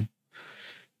lifeline.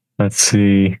 Let's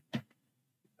see.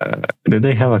 Do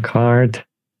they have a card?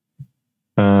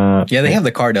 Yeah, they have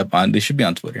the card up on. They should be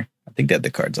on Twitter. I think they have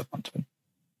the cards up on Twitter.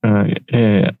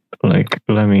 Yeah,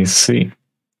 let me see.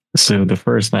 So the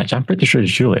first match, I'm pretty sure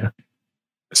it's Julia.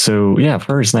 So yeah,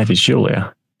 first night is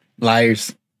Julia.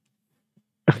 Liars.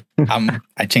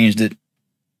 I changed it.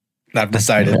 I've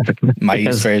decided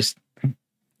Mayu's first.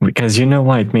 Because you know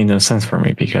why it made no sense for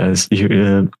me. Because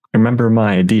you remember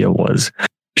my idea was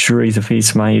Shuri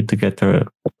defeats Mayu to get the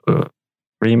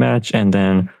rematch, and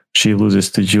then she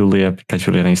loses to Julia because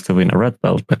Julia needs to win a red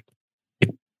belt, but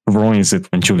it ruins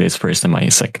it when Julia is first and Mayu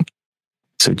is second.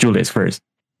 So Julia is first.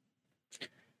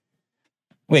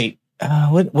 Wait,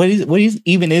 what is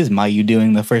Mayu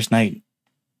doing the first night?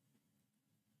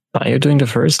 Mayu doing the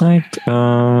first night?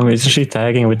 Isn't she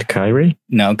tagging with Kairi?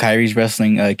 No, Kairi's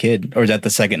wrestling a kid. Or is that the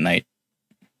second night?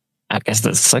 I guess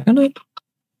the second night?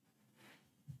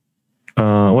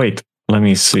 Wait, let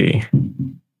me see.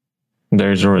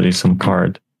 There's already some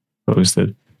card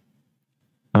posted.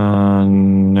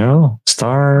 No.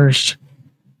 Stars.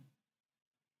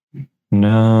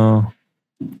 No.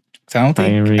 So I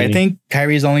think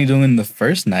Kairi's only doing the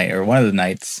first night or one of the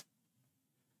nights.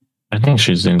 I think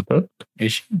she's in both.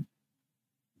 Is she?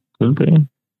 Could be.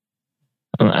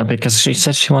 Because she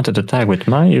said she wanted to tag with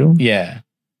Mayu. Yeah.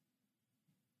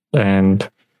 And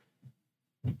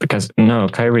because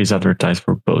Kairi is advertised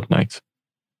for both nights.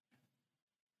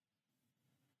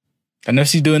 I know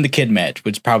she's doing the kid match,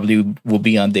 which probably will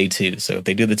be on day 2. So if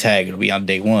they do the tag, it'll be on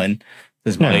day 1.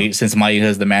 Since Mayu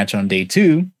has the match on day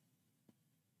 2.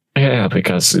 Yeah,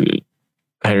 because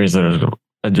Kairi's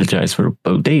advertised for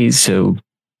both days, so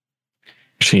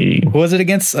she. Who was it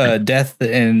against? Death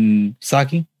and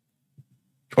Saki?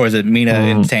 Or is it Mina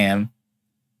and Tam?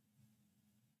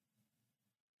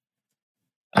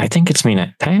 I think it's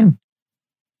Mina Tam.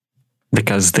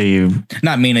 Because they.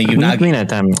 Not Mina, Unagi. Mina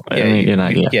Tam.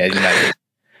 Unagi. Yeah, Unagi.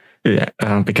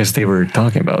 Yeah, because they were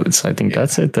talking about it. So I think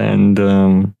that's it. And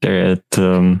they're at.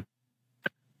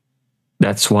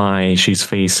 That's why she's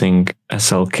facing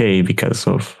SLK because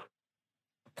of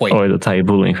Oedo Tai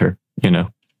bullying her,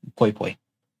 Poi.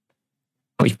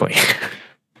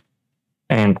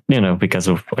 And, because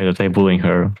of Oedo Tai bullying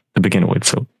her to begin with.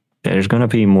 So there's going to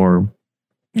be more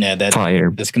fire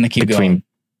that's going to keep between going.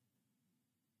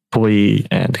 Poi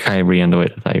and Kairi and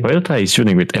Oedo Tai. Oedo Tai is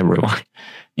shooting with everyone.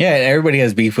 Yeah, everybody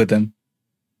has beef with them.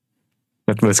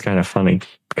 That was kind of funny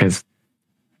because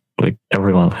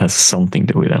everyone has something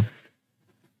to do with them.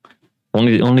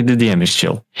 Only the DM is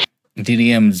chill.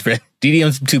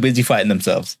 DDM's too busy fighting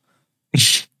themselves.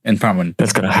 And prominent.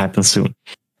 That's gonna happen soon.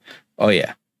 Oh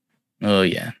yeah.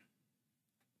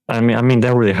 I mean, they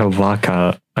already have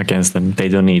Waka against them. They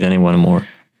don't need anyone more.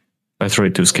 That's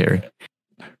really too scary.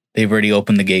 They've already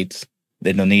opened the gates.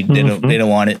 They don't need. They don't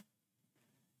want it.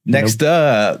 Next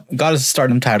up, Goddess of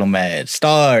Stardom title match.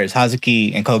 Stars,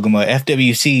 Hazuki, and Koguma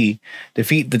FWC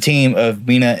defeat the team of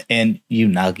Mina and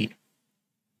Unagi.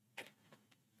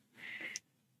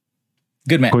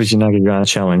 Good match. Who's Unagi gonna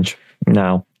challenge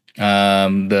now?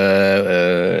 The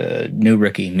new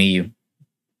rookie, Miyu.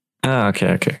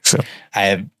 Okay. So I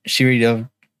have Shirito.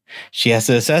 She has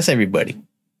to assess everybody.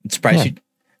 I'm surprised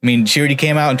she already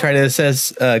came out and tried to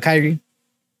assess Kairi.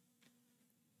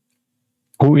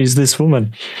 Who is this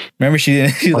woman? Remember,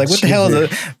 she's like, what the hell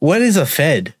what is a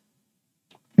Fed?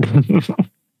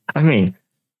 I mean,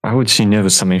 why would she know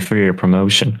some inferior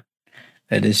promotion?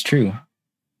 That is true.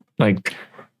 They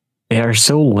are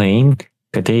so lame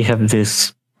that they have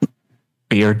this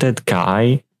bearded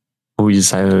guy who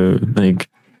is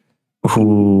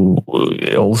who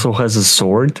also has a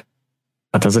sword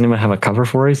but doesn't even have a cover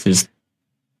for it. Just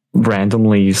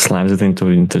randomly slams it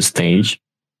into stage.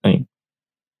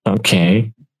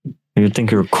 Okay, you think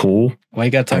you're cool? Why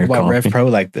you gotta talk about Rev Pro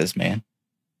like this, man?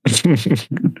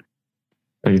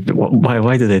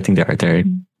 Why do they think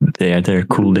they're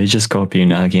cool? They just copy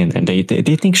Unagi and they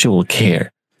think she will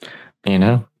care. They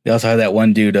also had that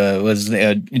one dude, was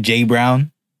Jay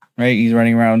Brown, right? He's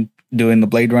running around doing the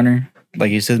Blade Runner, like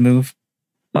he's his move.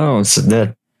 Oh, so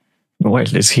that,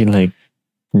 what is he like?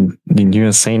 In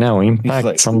USA now,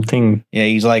 Impact something? Yeah,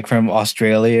 he's like from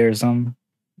Australia or something.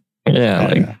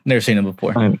 Yeah, never seen him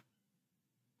before. I've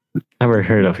never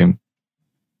heard of him.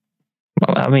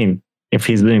 Well, I mean, if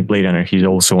he's doing Blade Runner, he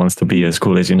also wants to be as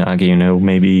cool as Unagi,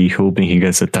 maybe hoping he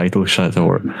gets a title shot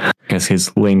or gets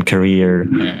his lame career.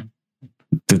 Yeah.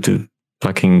 To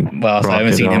fucking. Well, I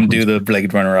haven't seen him do the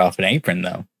Blade Runner off an apron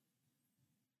though,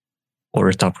 or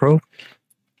a top rope.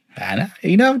 I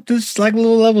know, there's like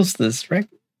little levels to this, right?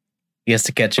 He has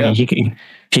to catch up. He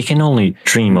can only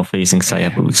dream of facing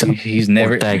Hayabusa. He's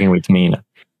never tagging with Mina.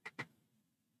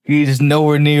 He's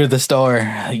nowhere near the star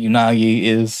Unagi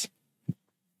is.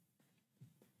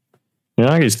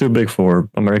 Unagi is too big for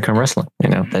American wrestling.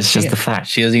 That's just the fact.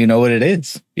 She doesn't even know what it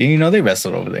is. You didn't even know they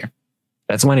wrestled over there.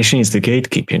 That's why she needs to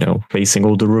gatekeep, facing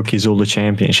all the rookies, all the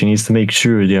champions. She needs to make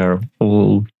sure they are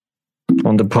all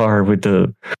on the par with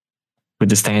the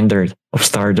standard of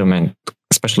Stardom and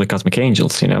especially Cosmic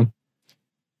Angels,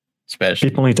 Especially.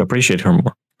 People need to appreciate her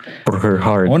more for her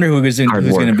hard. I wonder who's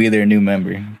going to be their new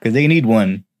member, because they need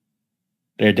one.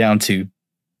 They're down 2.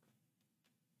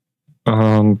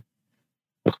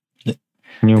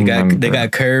 They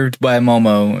got curved by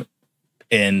Momo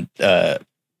and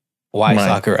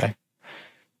Sakurai.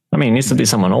 I mean, it needs to be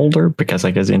someone older, because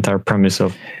I guess the entire premise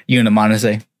of Yuna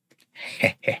Monase.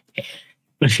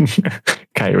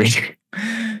 Kairi.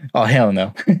 Oh, hell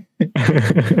no.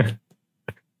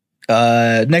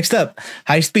 Next up,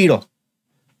 High Speedle.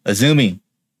 Azumi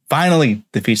finally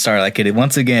defeats Starlight Kid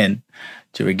once again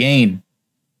to regain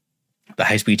the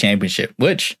High Speed Championship,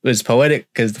 which was poetic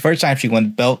because the first time she won the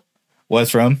belt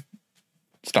was from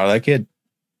Starlight Kid.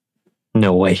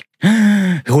 No way.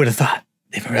 Who would have thought?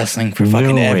 They've been wrestling for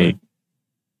fucking ever.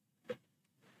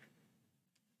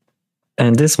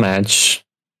 And this match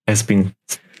has been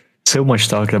so much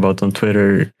talked about on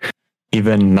Twitter.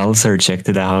 Even Meltzer checked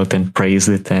it out and praised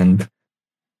it, and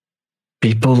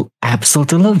people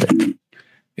absolutely loved it.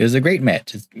 It was a great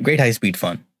match. It's great high speed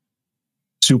fun.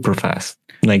 Super fast.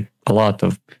 A lot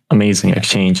of amazing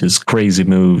exchanges, crazy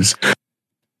moves,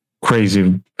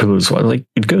 crazy pulls.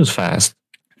 It goes fast.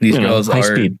 These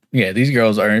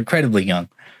girls are incredibly young.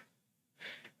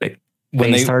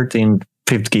 when they start in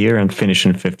fifth gear and finish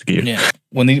in fifth gear. Yeah.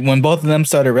 When both of them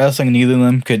started wrestling, neither of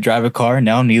them could drive a car.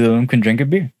 Now neither of them can drink a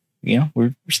beer. You know,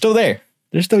 we're still there.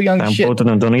 They're still young as shit. Both of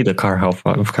them don't need a car. How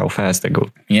fast they go.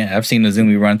 Yeah, I've seen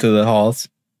Azumi run through the halls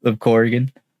of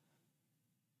Corrigan.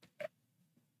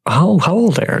 How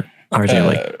old are they?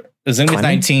 Like Azumi's 20?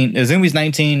 19. Azumi's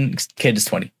 19. Kid is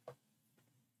 20.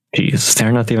 Jeez,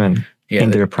 they're not even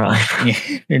in their prime.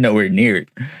 Yeah, they're nowhere near it.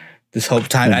 This whole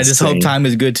time, I just hope time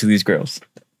is good to these girls.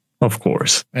 Of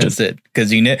course, that's it.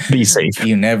 Because be safe.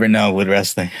 You never know with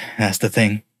wrestling. That's the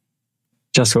thing.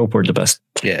 Just hope we're the best.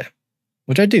 Yeah,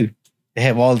 which I do. They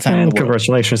have all the time. And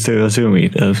congratulations to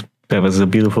Azumi. That was a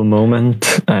beautiful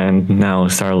moment. And now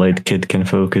Starlight Kid can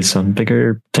focus on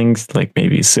bigger things like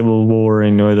maybe Civil War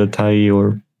in Noidatai,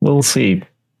 or we'll see.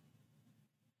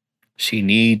 She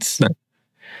needs.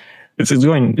 It's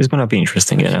going to be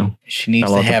interesting, you know. She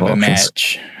needs to have a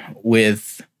match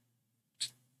with.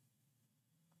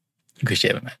 Because she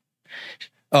have a match.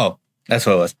 Oh, that's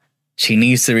what it was. She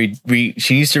needs to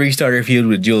she needs to restart her feud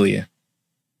with Julia.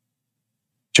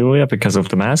 Julia, because of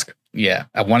the mask? Yeah,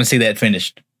 I want to see that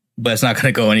finished, but it's not going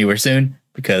to go anywhere soon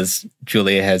because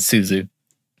Julia has Suzu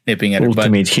nipping at her butt.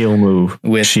 Ultimate heel move.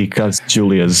 She cuts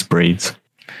Julia's braids.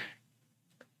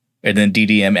 And then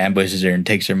DDM ambushes her and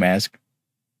takes her mask.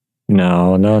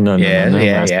 No.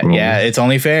 Yeah. It's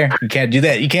only fair. You can't do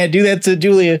that. You can't do that to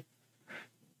Julia.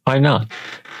 Why not?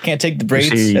 Can't take the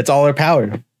braids. That's all her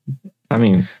power. I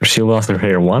mean, she lost her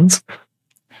hair once.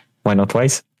 Why not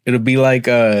twice? It'll be like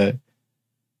when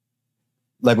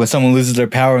someone loses their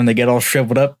power and they get all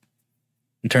shriveled up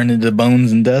and turn into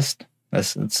bones and dust.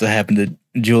 That's what happened to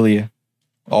Julia.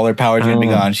 All her power's gonna be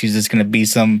gone. She's just gonna be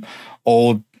some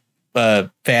old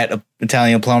fat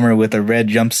Italian plumber with a red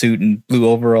jumpsuit and blue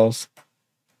overalls.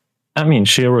 I mean,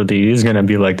 she already is gonna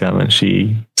be like that when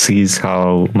she sees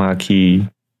how Maki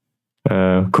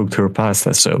cooked her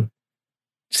pasta. So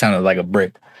sounded like a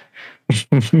brick.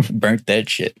 Burnt that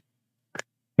shit.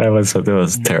 That was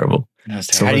terrible.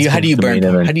 So how do you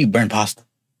burn pasta?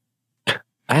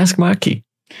 Ask Maki.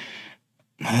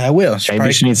 I will.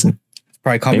 She needs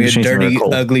probably call me a dirty,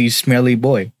 ugly, smelly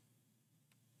boy.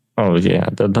 Oh yeah,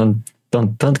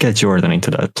 don't get Jordan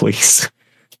into that, please.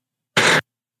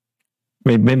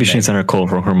 Maybe she needs a call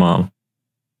from her mom.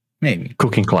 Maybe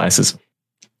cooking classes.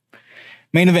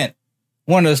 Main event.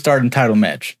 One of the starting title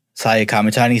match. Saya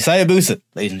Kamitani Sayabusa,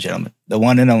 ladies and gentlemen, the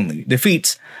one and only,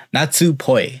 defeats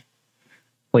Natsupoi.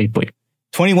 Wait.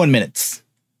 21 minutes.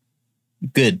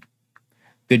 Good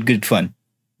fun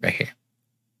right here.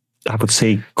 I would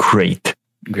say great.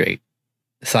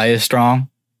 Saya strong,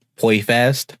 Poi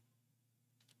fast.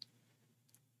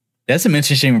 There's some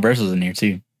interesting reversals in here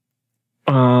too.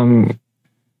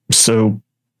 So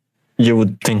you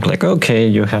would think like, okay,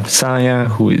 you have Saya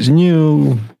who is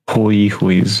new, Poi who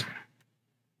is,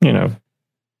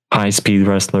 high speed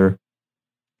wrestler.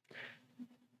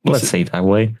 Let's say it that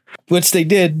way. Which they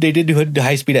did. They did do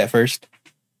high speed at first.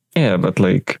 Yeah, but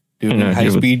like high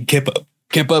speed kip up.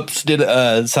 Kip ups did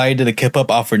Saya did a kip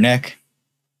up off her neck.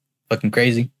 Fucking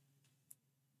crazy.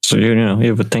 So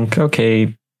you would think,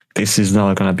 okay, this is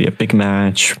not gonna be a big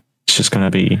match. It's just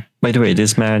gonna be. By the way,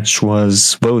 this match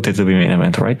was voted to be main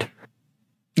event, right?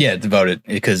 Yeah, it's voted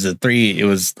because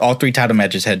all three title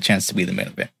matches had a chance to be the main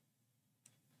event.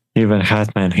 Even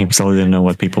Hatman himself didn't know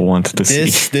what people wanted to see.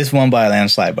 This won by a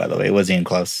landslide, by the way. It wasn't even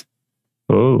close.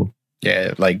 Oh.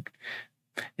 Yeah, like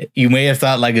you may have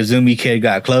thought like Azumi Kid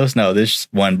got close. No, this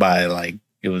won by like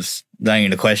it was not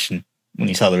even a question when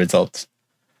you saw the results.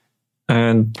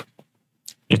 And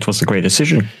it was a great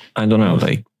decision. I don't know,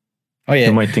 like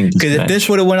you might think because if this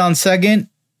would have went on second,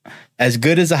 as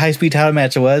good as the high speed title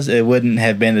match was, it wouldn't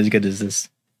have been as good as this.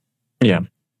 Yeah,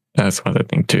 that's what I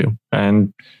think too.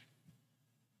 And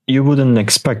you wouldn't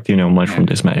expect, much from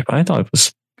this match. But I thought it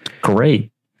was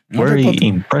great, very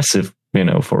impressive,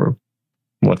 for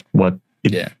what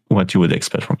you would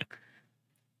expect from it.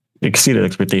 Exceeded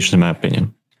expectations, in my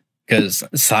opinion. Because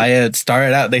Saya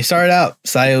started out.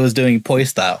 Saya was doing Poi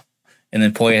style, and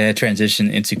then Poi had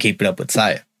transitioned into keeping up with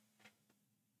Saya.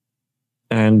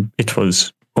 And it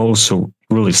was also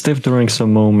really stiff during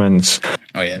some moments.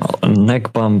 Oh yeah,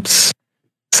 neck bumps.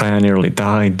 Saya nearly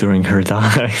died during her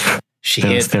dive.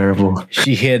 That was terrible.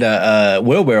 She hit a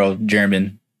wheelbarrow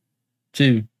German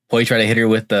too. Poi tried to hit her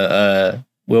with the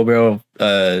wheelbarrow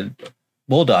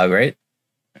bulldog, right?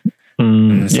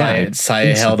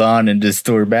 Saya held on and just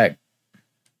threw her back.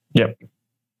 Yep.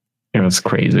 It was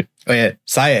crazy. Oh yeah,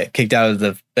 Saya kicked out of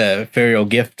the Ferial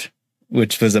Gift,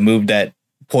 which was a move that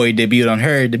Poi debuted on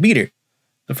her to beat her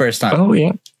the first time. Oh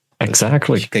yeah,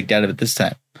 exactly. She kicked out of it this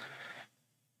time.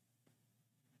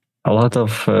 a lot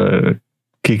of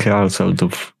kick outs out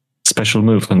of special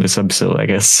moves on this episode, I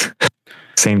guess.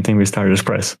 Same thing with Stardust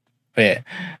Press. Yeah.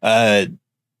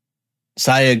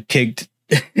 Saya kicked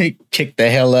the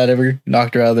hell out of her,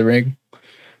 knocked her out of the ring.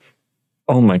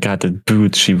 Oh my god, that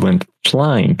boot, she went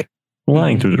flying to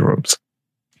the ropes.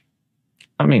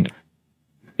 I mean,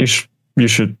 you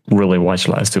should really watch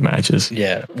the last two matches.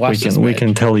 Yeah, we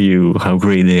can tell you how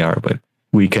great they are, but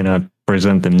we cannot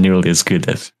present them nearly as good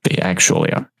as they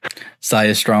actually are.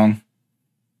 Saya strong.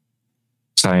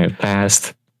 Saya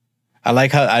fast. I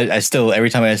like how I still, every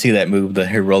time I see that move,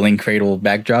 her rolling cradle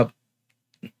backdrop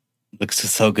looks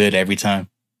so good every time.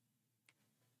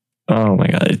 Oh my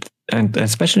god. And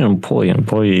especially on Poi.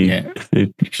 Yeah.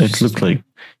 It looked like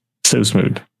so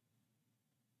smooth.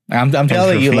 I'm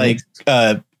telling you,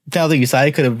 telling you,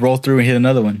 Saya could have rolled through and hit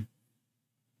another one.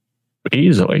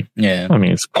 Easily. Yeah. I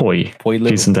mean, it's Poi.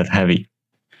 She isn't that heavy.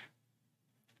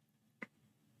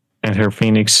 And her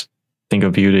Phoenix, thing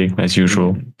of beauty, as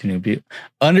usual.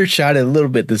 Undershot it a little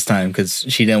bit this time because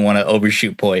she didn't want to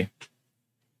overshoot Poi.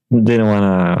 Didn't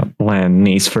want to land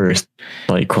knees first.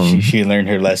 Like she learned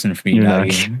her lesson from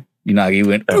Unagi. Unagi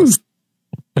went, Poor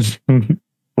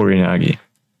Unagi.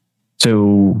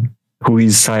 So, who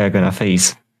is Saya gonna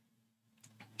face?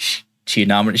 She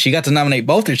got to nominate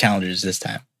both her challengers this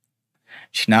time.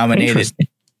 She nominated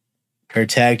her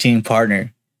tag team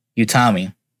partner,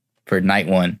 Utami, for night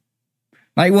one.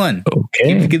 Night one.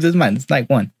 Okay. Keep this in mind. It's night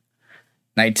one.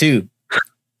 Night two,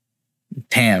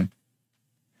 Tam.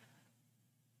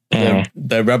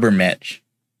 The rubber match.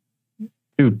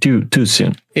 Too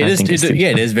soon. It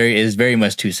is very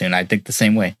much too soon. I think the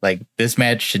same way. Like, this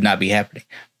match should not be happening.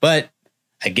 But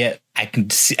I can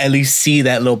at least see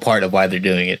that little part of why they're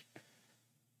doing it.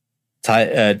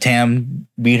 Tam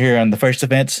beat her on the first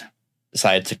event.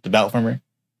 Saya took the belt from her.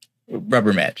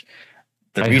 Rubber match.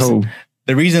 The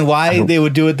reason why they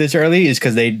would do it this early is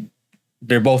because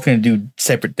they're both going to do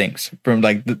separate things. From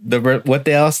like what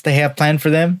else they have planned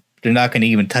for them, they're not going to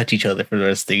even touch each other for the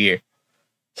rest of the year.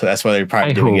 So that's why they're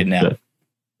probably doing it now.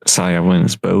 Saya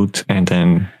wins both and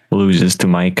then loses to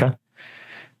Maika.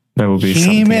 That would be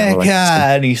something.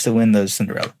 Himeka needs to win those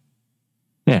Cinderella.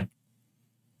 Yeah.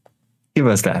 Give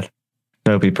us that.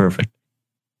 That would be perfect.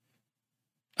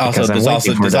 Also, there's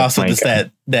also just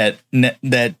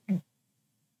that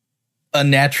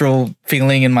unnatural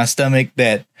feeling in my stomach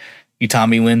that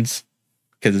Utami wins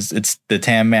because it's the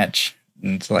Tam match.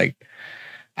 And it's like,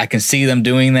 I can see them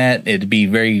doing that.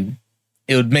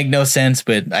 It would make no sense,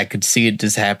 but I could see it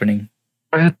just happening.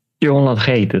 But you will not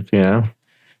hate it, you know?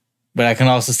 But I can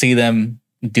also see them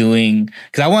doing,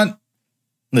 because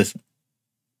listen,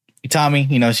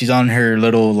 Utami, she's on her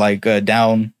little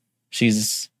down.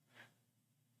 She's,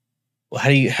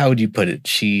 how would you put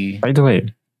it? By the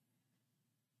way,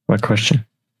 what question?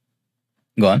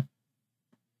 Go on.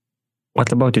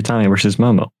 What about Utami versus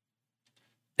Momo?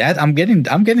 That I'm getting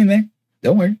there.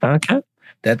 Don't worry. Okay.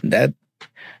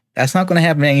 That's not going to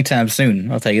happen anytime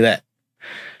soon. I'll tell you that.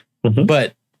 Mm-hmm.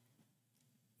 But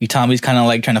Utami's kind of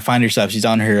like trying to find herself. She's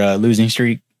on her losing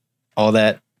streak, all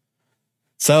that.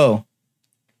 So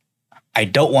I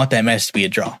don't want that match to be a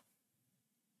draw.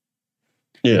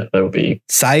 Yeah, that would be.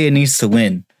 Saya needs to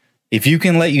win. If you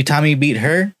can let Utami beat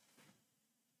her,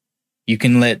 you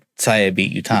can let Saya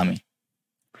beat Utami.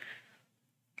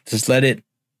 Just let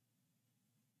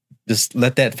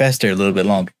that fester a little bit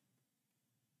longer.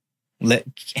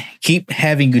 Keep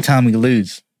having Utami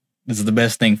lose. This is the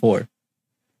best thing for her.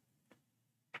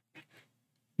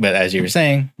 But as you were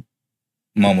saying,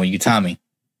 Momo Utami,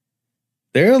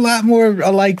 they're a lot more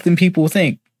alike than people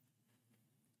think.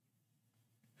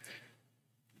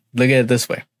 Look at it this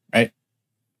way, right?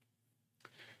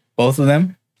 Both of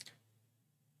their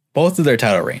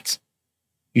title reigns.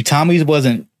 Utami's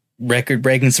wasn't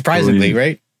record-breaking, surprisingly,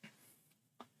 right?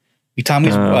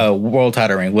 Utami's world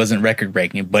title reign wasn't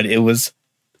record-breaking, but it was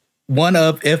one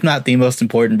of, if not the most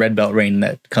important red belt reign in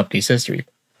that company's history.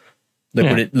 Look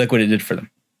what it did for them.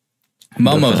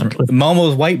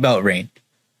 Momo's white belt reign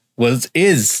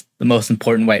is the most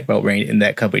important white belt reign in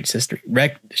that company's history.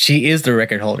 She is the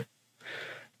record holder.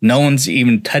 No one's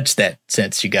even touched that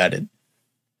since she got it.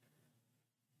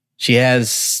 She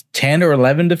has 10 or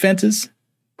 11 defenses.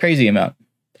 Crazy amount.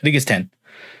 I think it's 10.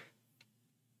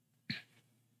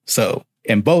 So,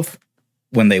 in both,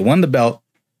 when they won the belt,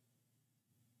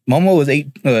 Momo was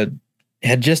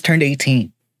had just turned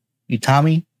 18.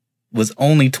 Utami was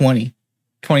only 21.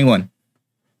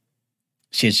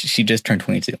 She just turned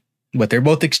 22. But they're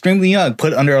both extremely young,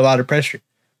 put under a lot of pressure.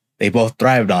 They both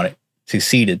thrived on it,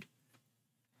 succeeded.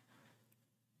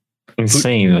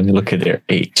 Insane when you look at their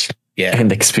age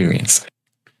and experience.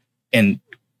 And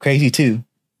crazy too.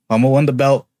 Momo won the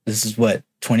belt. This is what,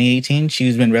 2018?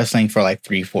 She's been wrestling for like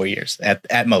 3-4 years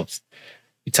at most.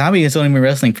 Utami has only been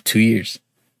wrestling for 2 years.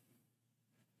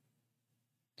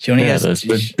 She only has. This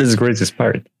is the greatest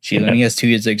part. She only has 2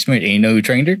 years of experience. And you know who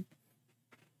trained her?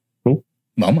 Who?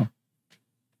 Momo.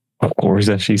 Of course,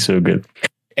 that she's so good.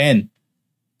 And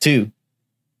 2,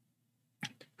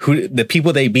 who the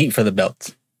people they beat for the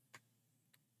belts.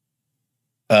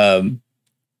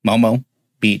 Momo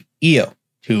beat Io,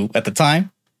 who at the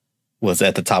time was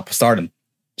at the top of Stardom.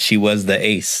 She was the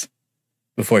ace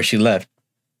before she left.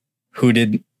 Who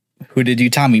did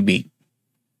Utami beat?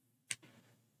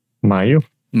 Mayu.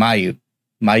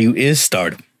 Mayu is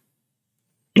Stardom.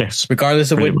 Yes.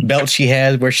 Regardless of what belt she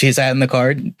has, where she's at in the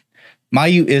card,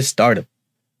 Mayu is Stardom.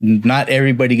 Not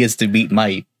everybody gets to beat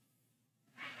Mayu.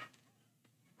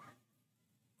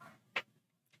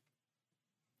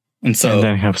 And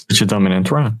then have such a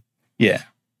dominant run. Yeah.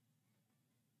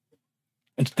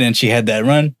 And then she had that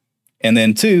run. And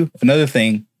then 2, another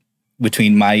thing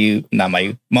between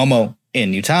Momo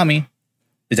and Utami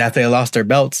is after they lost their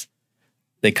belts,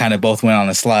 they kind of both went on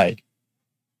a slide.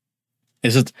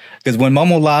 It's just because when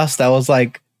Momo lost, that was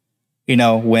like,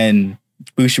 when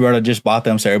Bushiroad just bought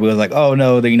them, so everybody was like, oh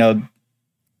no,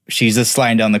 she's just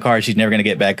sliding down the card. She's never going to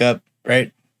get back up,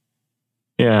 right?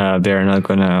 Yeah, they're not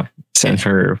going to send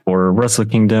her for Wrestle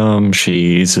Kingdom.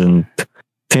 She isn't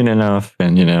thin enough,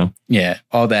 and Yeah,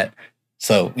 all that.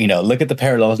 So, look at the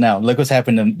parallels now. Look what's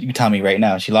happened to Utami right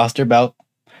now. She lost her belt.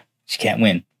 She can't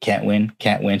win.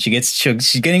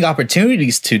 She's getting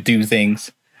opportunities to do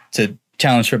things, to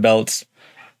challenge for belts.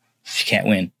 She can't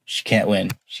win.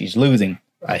 She's losing.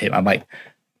 I hit my mic.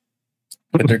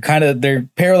 But they're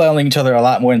paralleling each other a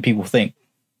lot more than people think.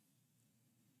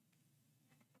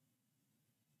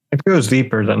 It goes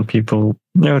deeper than people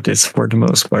notice for the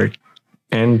most part.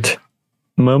 And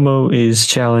Momo is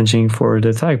challenging for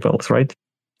the tag belts, right?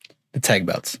 The tag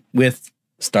belts with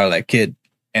Starlight Kid,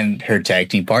 and her tag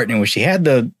team partner, when she had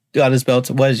the goddess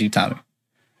belts, was Utami.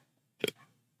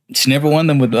 She never won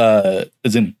them with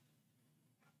Azumi.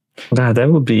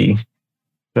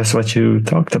 That's what you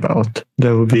talked about.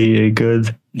 That would be a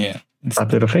good slap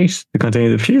to the face to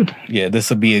continue the feud. Yeah, this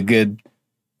would be a good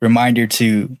reminder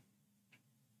to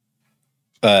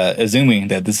Azumi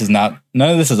that none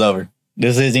of this is over.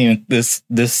 This isn't even this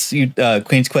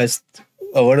Queen's Quest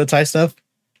Odo Tai stuff,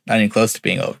 not even close to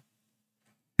being over.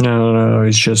 No,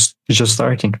 it's just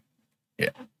starting. Yeah,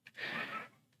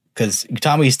 because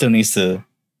Utami still needs to.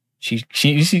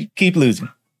 She keep losing,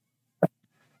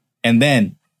 and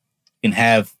then you can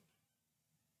have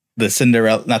the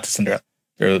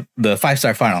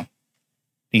 5-star final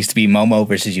needs to be Momo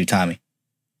versus Utami.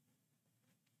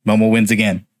 Momo wins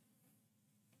again.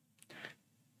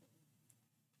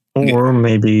 Or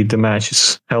maybe the match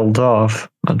is held off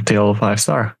until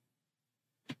 5-star.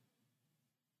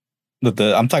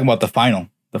 I'm talking about the final,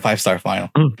 the 5-star final.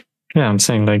 Yeah, I'm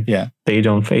saying they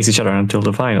don't face each other until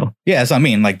the final. Yeah, that's what I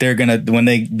mean. Like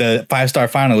the 5-star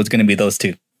final is going to be those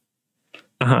two.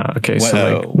 Okay,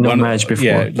 so no match before.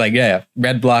 Yeah,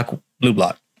 red block, blue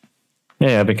block.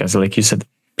 Yeah, because like you said,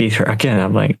 beat her again.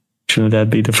 I'm like, shouldn't that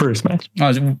be the first match?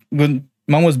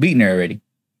 Mom was beating her already.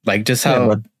 Like just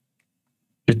how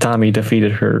Utami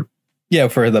defeated her. Yeah,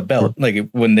 for the belt. Like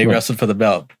when they wrestled for the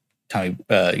belt,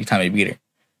 Utami beat her.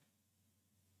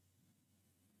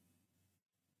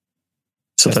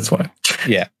 So that's why.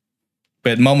 Yeah,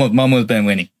 but Momo's been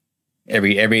winning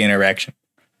every interaction,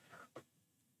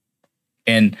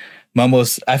 and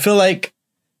I feel like,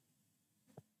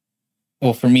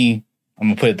 well, for me, I'm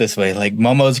gonna put it this way: like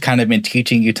Momo's kind of been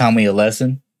teaching Utami a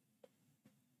lesson.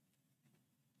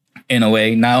 In a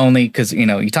way, not only because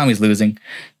Utami's losing.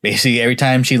 Basically, every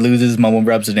time she loses, Momo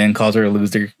rubs it in, calls her a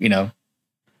loser.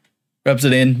 Rubs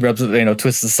it in,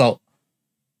 twists the salt.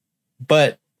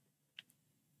 But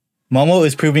Momo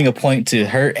is proving a point to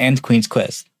her and Queen's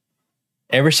Quest.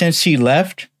 Ever since she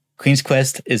left, Queen's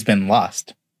Quest has been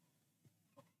lost.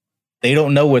 They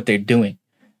don't know what they're doing.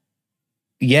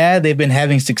 Yeah, they've been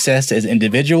having success as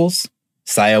individuals.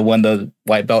 Saya won the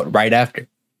white belt right after.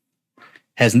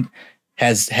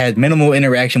 Has had minimal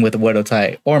interaction with Odo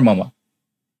Tai or Momo.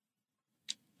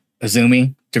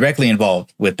 Azumi directly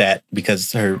involved with that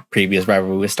because her previous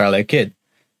rivalry with Starlight Kid.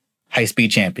 High speed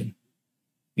champion.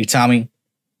 Utami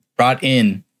brought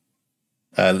in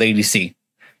Lady C,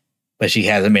 but she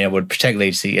hasn't been able to protect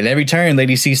Lady C. At every turn,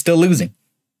 Lady C is still losing.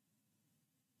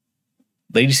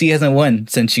 Lady C hasn't won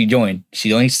since she joined.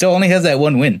 She still only has that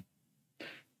one win.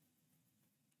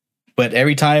 But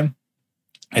every time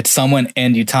it's someone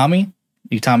and Utami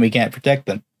can't protect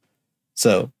them.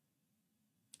 So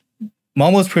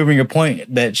Momo's proving a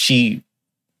point that she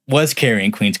was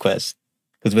carrying Queen's Quest.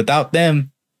 Because without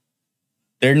them,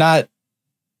 they're not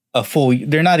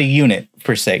they're not a unit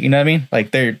per se. You know what I mean?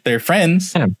 Like they're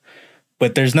friends, Yeah.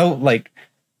 but there's no like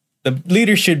the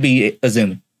leader should be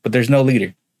Azumi, but there's no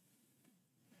leader.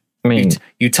 I mean,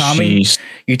 Utami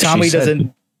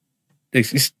doesn't.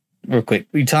 Real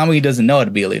quick, Utami doesn't know how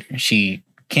to be a leader. She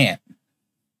can't.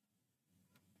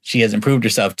 She hasn't proved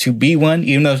herself to be one,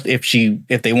 even though if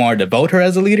they wanted to vote her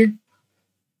as a leader,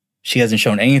 she hasn't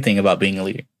shown anything about being a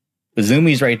leader.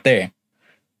 Azumi's right there.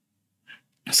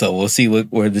 So we'll see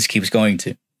where this keeps going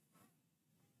to.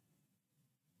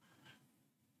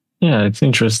 Yeah, it's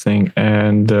interesting.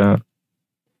 And I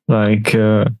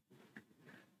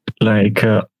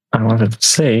wanted to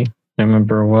say,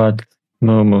 remember what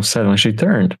Momo said when she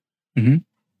turned. Mm-hmm.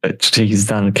 That she's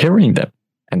done carrying them.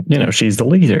 And, she's the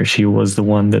leader. She was the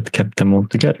one that kept them all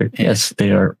together. Yeah. Yes,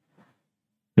 they are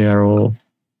all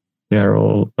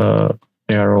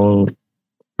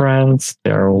friends.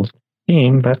 They are all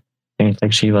team, but it's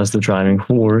like she was the driving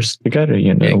force together,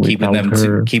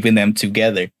 keeping them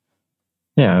together.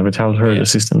 Yeah, without her, the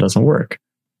system doesn't work.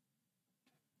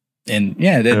 And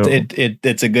yeah,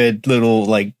 it's a good little,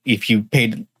 like, if you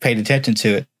paid attention to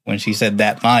it when she said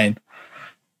that line.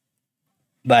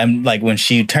 I'm like, when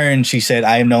she turned, she said,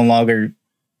 "I am no longer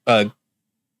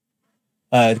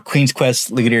Queen's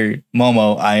Quest leader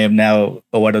Momo. I am now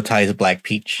Oedo Tai's Black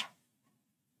Peach."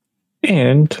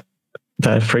 And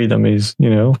that freedom is,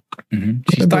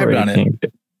 she's thriving on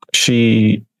it.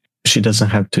 She doesn't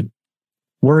have to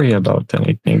worry about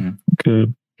anything.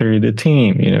 To carry the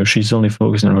team, she's only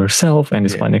focused on herself and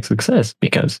is finding success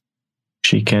because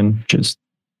she can just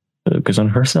focus on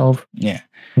herself. Yeah,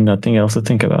 nothing else to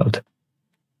think about.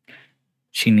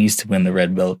 She needs to win the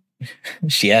red belt.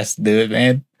 She has to do it,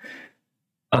 man.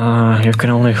 You can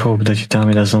only hope that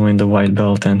Utami doesn't win the white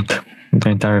belt and the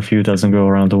entire feud doesn't go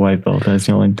around the white belt. That's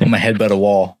the only thing. I'm gonna headbutt a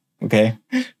wall, okay?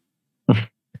 But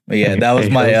yeah, that was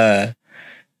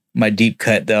my deep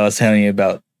cut that I was telling you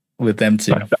about with them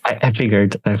two. I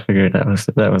figured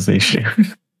that was the issue.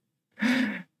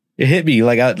 It hit me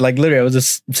literally. I was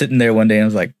just sitting there one day and I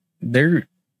was like,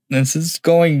 this is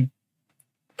going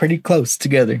pretty close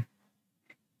together.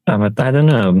 But I don't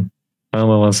know.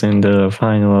 Momo was in the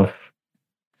final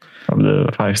of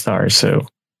the 5 stars, so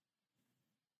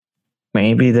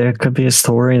maybe there could be a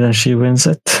story that she wins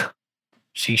it.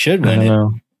 She should win it.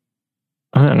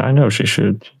 I know she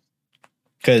should.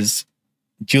 Because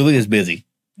Julia's busy.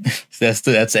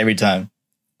 That's every time.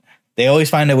 They always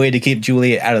find a way to keep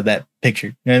Julia out of that picture.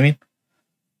 You know what I mean?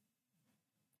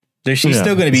 She's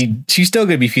still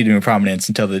gonna be feuding with Prominence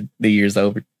until the year's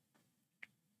over.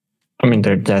 I mean,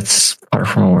 that's far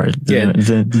from where.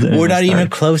 We're not even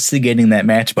close to getting that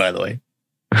match, by the way.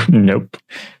 Nope.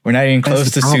 We're not even close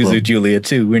to Suzu Julia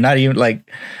too. We're not even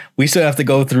we still have to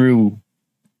go through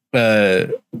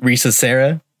Risa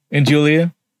Sarah and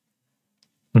Julia.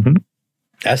 Mm-hmm.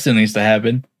 That still needs to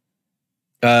happen.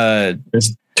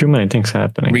 There's too many things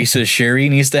happening. Risa Shuri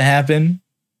needs to happen.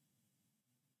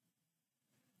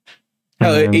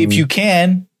 If you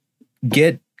can,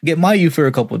 get Mayu for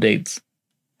a couple dates.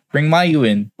 Bring Mayu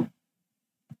in.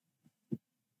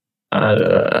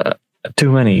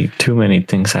 Too many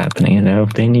things happening.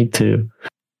 They need to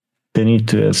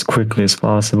as quickly as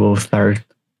possible start.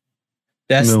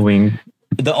 Moving.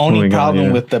 The only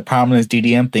problem with the Prominence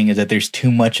DDM thing is that there's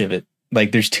too much of it.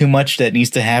 Like, there's too much that needs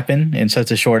to happen in such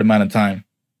a short amount of time.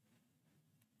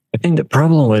 I think the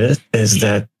problem with it is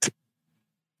that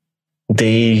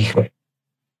they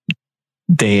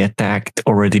attacked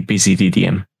already busy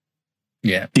DDM.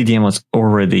 Yeah. DDM was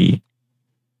already,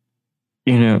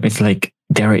 it's like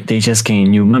they just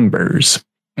gained new members.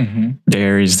 Mm-hmm.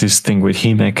 There is this thing with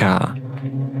Himeka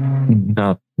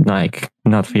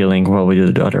not feeling well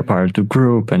with the other part of the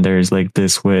group, and there's like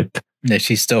this with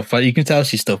she's still you can tell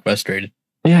she's still frustrated.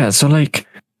 Yeah, so like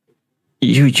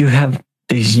you have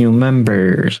these new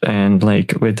members, and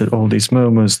like with all these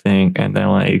Momos thing, and then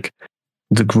like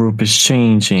the group is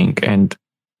changing, and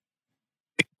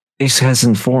this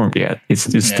hasn't formed yet. It's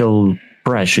still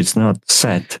fresh. It's not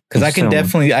set. Because I can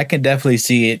definitely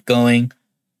see it going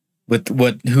with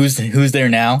who's there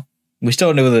now. We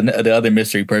still know who the other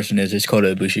mystery person is. It's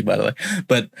Kota Ibushi, by the way.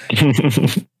 But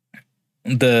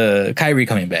the Kairi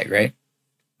coming back, right?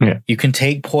 Yeah. You can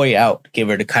take Poi out, give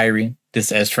her to Kairi,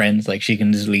 just as friends. Like, she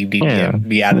can just leave DDM,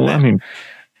 be out of that. I mean,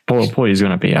 Poi is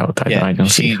going to be out. I don't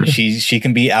see her. She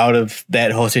can be out of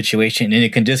that whole situation, and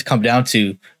it can just come down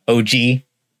to OG,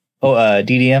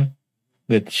 DDM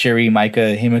with Shuri,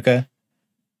 Maika, Himeka,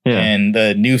 and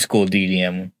the new school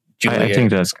DDM. Julia.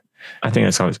 I think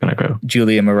that's how it's going to go.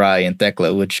 Julia, Mirai, and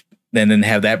Thekla, which then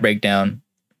have that breakdown.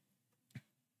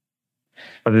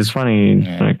 But it's funny,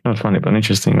 Yeah. like not funny, but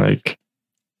interesting. Like,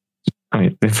 I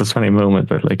mean, it's a funny moment,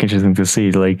 but like interesting to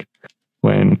see, like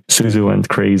when Suzu went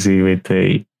crazy with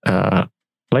a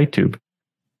light tube.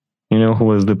 You know who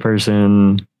was the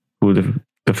person who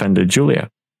defended Julia?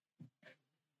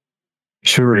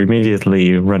 Sure,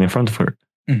 immediately run in front of her.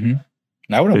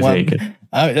 I wouldn't To take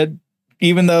want,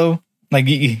 even though like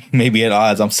maybe at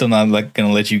odds, I'm still not like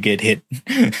gonna let you get hit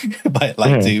by a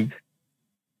light Yeah. tube.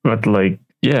 But like,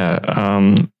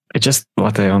 yeah, it just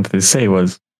what I wanted to say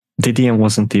was DDM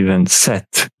wasn't even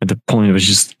set at the point. It was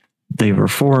just they were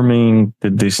forming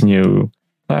this new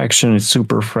faction. It's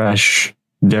super fresh.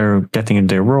 They're getting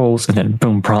their roles, and then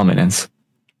boom, prominence.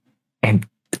 And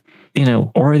you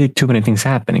know, already too many things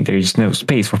happening. There is no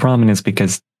space for prominence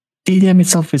because DDM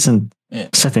itself isn't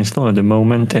set in stone at the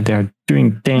moment, and they're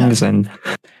doing things. And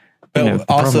but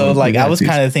also, like I was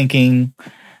kind of thinking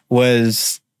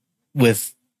was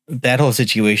with that whole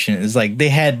situation is like they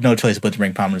had no choice but to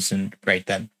bring prominence in right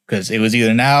then because it was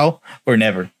either now or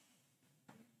never.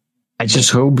 I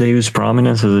just hope they use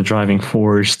prominence as a driving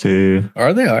force to.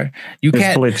 Or they are. You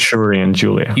can't split Shuri and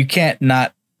Julia. You can't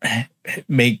not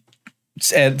make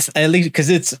at least because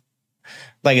it's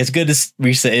like as good as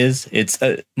Risa is. It's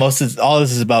all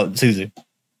this is about Suzu.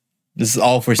 This is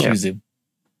all for Suzu.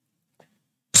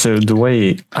 So the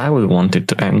way I would want it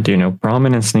to end, you know,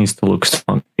 prominence needs to look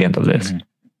strong at the end of this.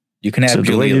 You can have so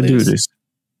Julia the way you lose. do this.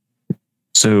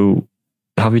 So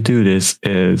how we do this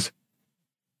is,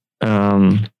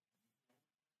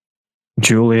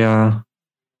 Julia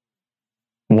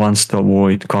wants to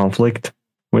avoid conflict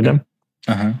with them.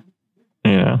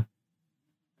 Yeah,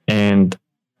 and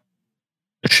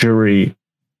Shuri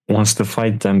wants to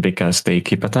fight them because they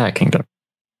keep attacking them.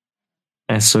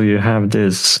 And so you have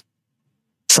this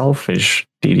selfish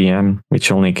DDM,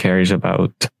 which only cares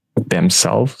about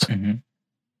themselves,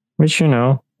 which, you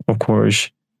know, of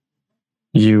course,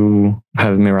 you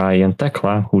have Mirai and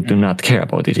Tekla who do not care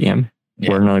about DDM.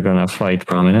 We're not going to fight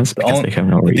prominence because they have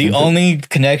no reason. The only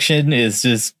connection is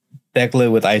just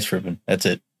Tekla with Ice Ribbon. That's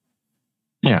it.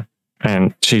 Yeah.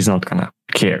 And she's not going to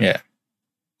care. Yeah.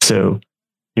 So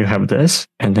you have this,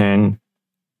 and then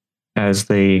as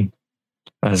the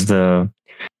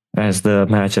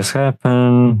matches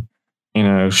happen, you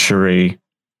know, Shuri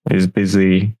is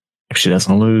busy. If she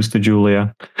doesn't lose to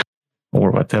Julia or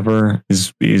whatever,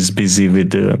 is busy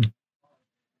with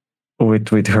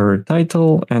her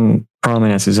title, and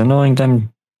prominence is annoying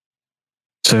them.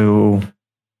 So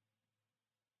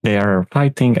they are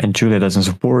fighting, and Julia doesn't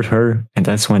support her, and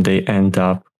that's when they end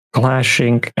up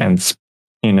clashing, and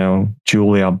you know,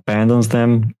 Julia abandons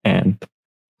them, and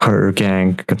her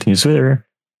gang continues with her,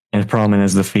 and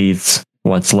prominence defeats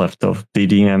what's left of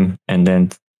DDM, and then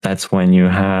that's when you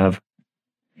have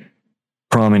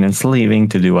prominence leaving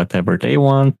to do whatever they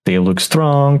want. They look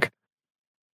strong,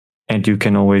 and you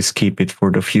can always keep it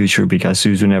for the future because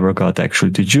Suzu never got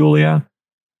actually to Julia.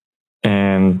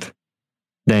 And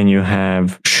then you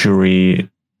have Shuri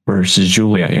versus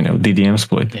Julia, you know, DDM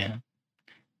split. Yeah.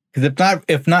 Because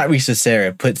if not Risa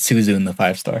Sarah, put Suzu in the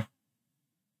 5-star.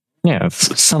 Yeah,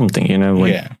 it's something, you know,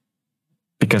 like,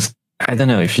 because I don't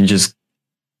know, if you just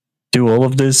do all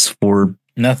of this for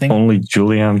nothing, only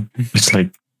Julia, it's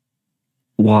like,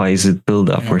 why is it built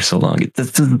up for so long?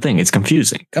 That's the thing. It's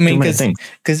confusing. I mean,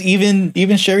 because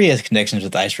even Shuri has connections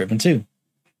with Ice Ribbon too.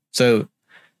 So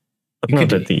not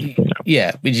deep, you know.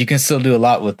 Yeah, but you can still do a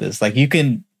lot with this. Like you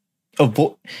can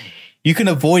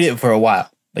avoid it for a while.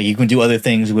 Like you can do other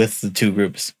things with the two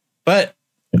groups. But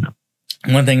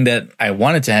one thing that I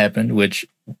wanted to happen, which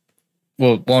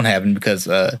won't happen because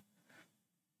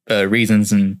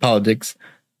reasons and politics,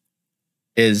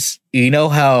 is you know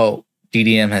how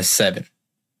DDM has 7.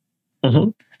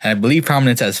 And I believe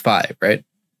Prominence has 5, right?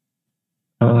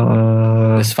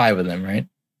 There's 5 of them, right?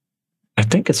 I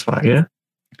think it's 5, yeah.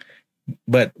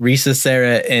 But Risa,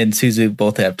 Sarah, and Suzu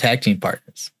both have tag team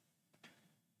partners.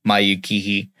 Mayu,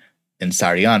 Kihi, and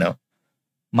Sariano.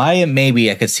 Maya,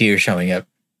 maybe I could see her showing up.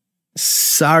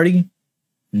 Sari,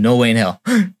 no way in hell.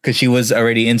 Because she was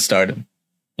already in Stardom.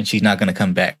 And she's not going to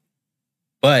come back.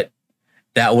 But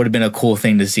that would have been a cool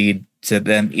thing to see, to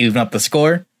them even up the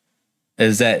score,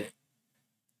 is that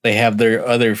they have their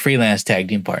other freelance tag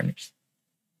team partners.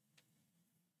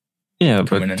 Yeah,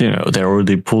 but you know, they're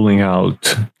already pulling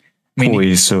out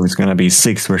poise, so it's gonna be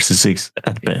 6 versus 6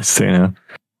 at best, you know.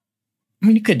 I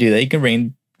mean, you could do that. You can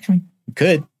reign. You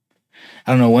could.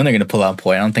 I don't know when they're gonna pull out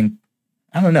Poi. I don't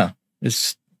know. We'll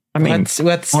have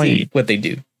to see what they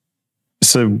do.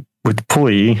 So with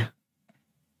Poi,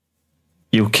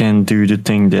 you can do the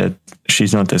thing that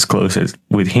she's not as close as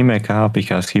with Himeka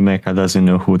because Himeka doesn't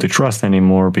know who to trust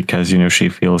anymore because she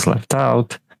feels left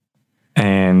out,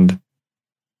 and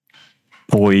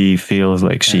Poi feels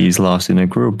like she's lost in a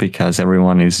group because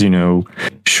everyone is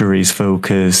Shuri's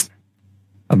focused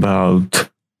about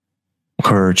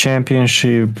her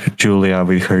championship, Julia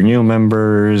with her new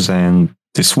members, and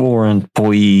this war, and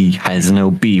Poi has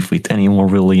no beef with anyone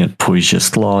really, and Poi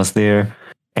just lost there.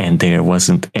 And there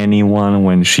wasn't anyone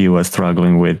when she was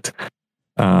struggling with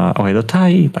Oedo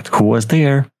Tai, but who was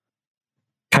there?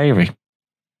 Kairi.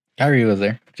 Kairi was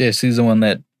there. Yeah, she's the one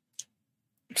that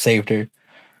saved her.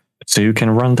 So you can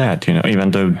run that,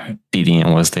 even though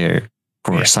DDM was there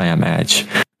for Saya match.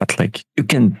 But you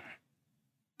can,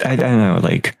 I don't know,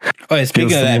 Oh, yeah,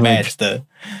 speaking of that match, the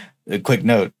quick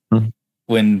note,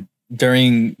 when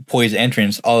during Poi's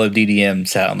entrance, all of DDM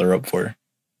sat on the rope for her.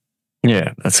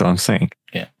 Yeah, that's what I'm saying.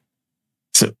 Yeah.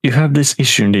 So you have this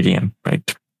issue in DDM,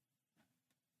 right?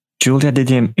 Julia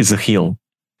DDM is a heel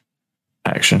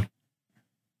faction.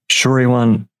 Shuri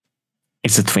one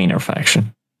is a tweener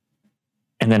faction.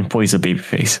 And then Poi is a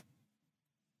babyface.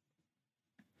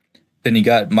 Then you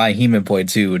got My Human Poi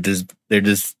too. They're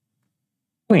just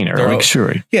tweener,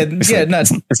 Shuri. Yeah,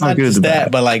 it's not just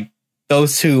that, but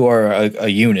those two are a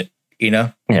unit,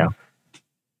 Yeah.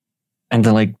 And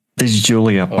then this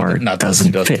Julia part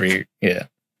doesn't fit. Three. Yeah.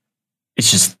 It's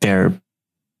just they're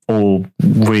all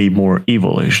way more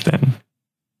evilish than,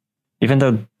 even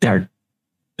though they're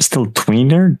still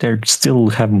tweener, they still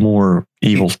have more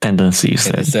evil tendencies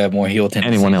than have more heel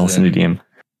tendencies anyone else in the game.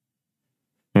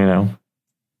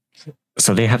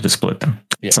 So they have to split them.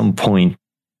 Yeah. At some point,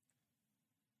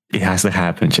 it has to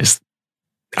happen. Just,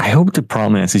 I hope the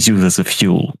prominence is used as a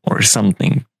fuel or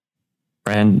something,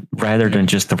 rather than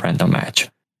just a random match,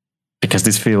 because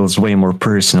this feels way more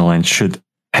personal and should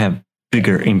have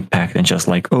bigger impact than just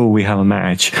we have a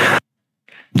match,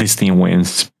 this team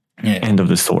wins, end of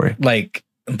the story.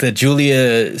 The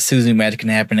Julia Suzu match can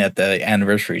happen at the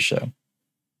anniversary show.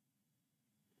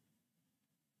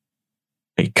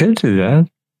 They could do that.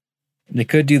 They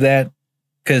could do that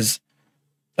because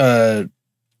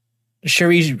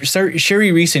Shuri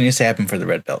recently needs to happen for the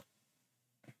red belt.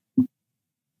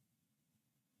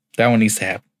 That one needs to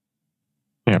happen.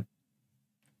 Yeah.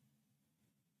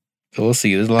 So we'll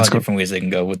see. There's a lot of different ways they can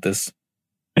go with this.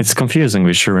 It's confusing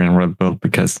with Shuri and Red Belt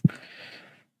because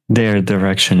their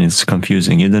direction is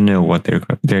confusing. You don't know what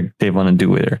they want to do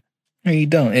with her. No, you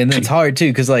don't, and it's hard too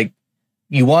because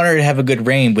you want her to have a good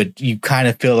reign, but you kind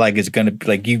of feel like it's gonna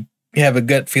you have a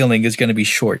gut feeling it's gonna be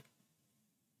short.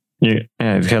 Yeah,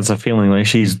 it has a feeling like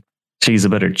she's a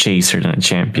better chaser than a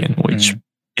champion, which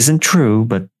isn't true,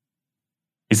 but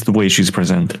it's the way she's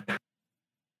presented.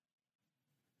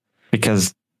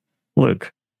 Because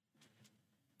look,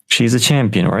 she's a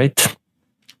champion, right?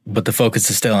 But the focus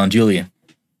is still on Julia.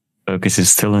 Focus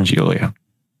is still on Julia.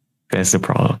 That's the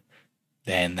problem.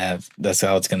 And that's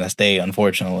how it's gonna stay,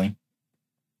 unfortunately.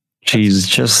 She's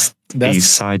just a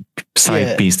side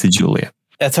piece to Julia.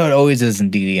 That's how it always is in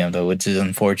DDM, though, which is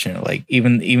unfortunate.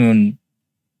 Even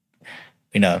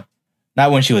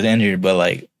not when she was injured,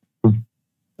 but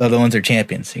other ones are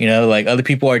champions. Other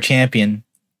people are champion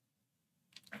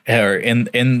or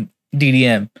in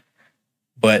DDM,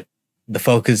 but the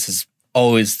focus is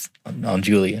always on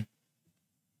Julia.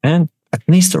 And at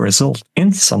least the result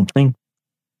in something,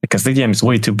 because DDM is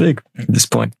way too big at this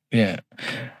point. Yeah.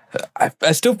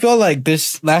 I still feel like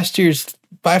this last year's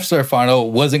 5-star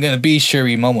final wasn't going to be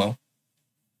Shuri Momo.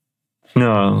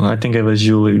 No, I think it was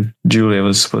Julia. Julia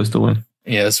was supposed to win.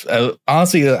 Yes.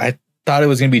 Honestly, I thought it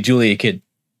was going to be Julia Kidd.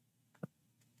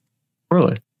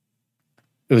 Really?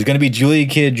 It was going to be Julia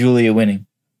Kidd, Julia winning.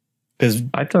 Because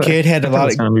Kidd had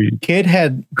Kidd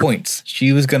had points.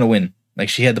 She was going to win.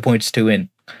 She had the points to win.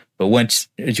 But once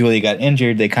Julia got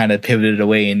injured, they kind of pivoted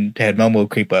away and had Momo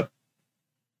creep up.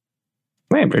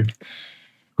 Maybe.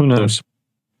 Who knows?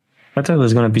 I thought it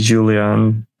was going to be Julia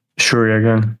and Shuri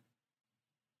again.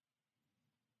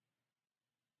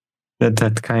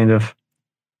 That kind of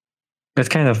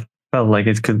felt like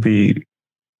it could be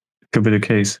the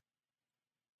case.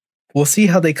 We'll see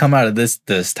how they come out of this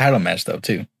title match though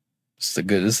too.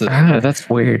 That's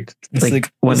weird.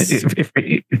 If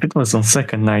it was on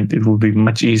second night, it would be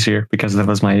much easier because that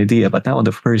was my idea. But now on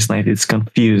the first night, it's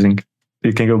confusing.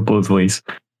 It can go both ways.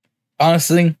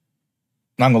 Honestly,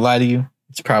 not gonna lie to you,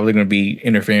 it's probably gonna be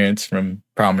interference from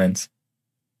Prominence.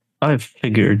 I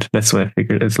figured. That's what I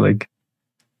figured. It's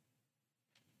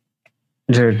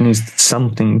there needs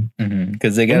something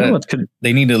because they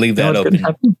need to leave that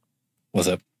open. What's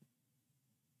up?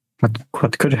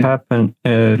 What could happen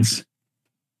is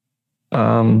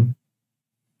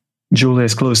Julia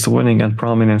is close to winning and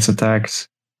Prominence attacks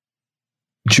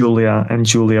Julia and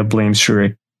Julia blames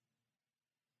Shuri.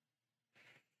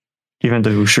 Even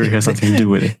though Shuri has nothing to do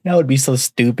with it. That would be so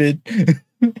stupid.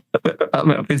 I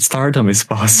mean, in Stardom is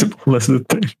possible. That's the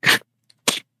thing.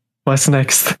 What's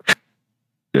next?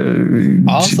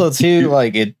 Also, too,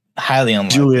 like it highly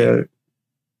unlikely. Julia,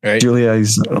 right? Julia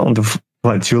is on the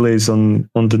Julia is on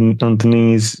the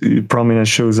knees. Prominence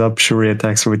shows up. Shuri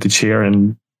attacks her with the chair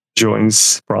and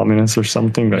joins Prominence or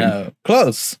something. Like, no,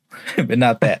 close, but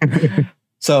not that.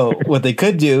 So what they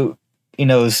could do, it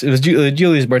was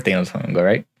Julia's birthday not so long ago,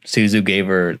 right? Suzu gave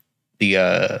her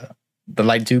the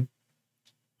light tube.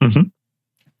 Mm-hmm.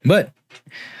 But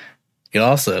you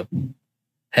also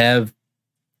have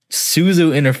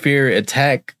Suzu interfere,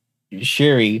 attack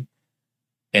Shuri,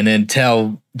 and then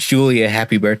tell Julia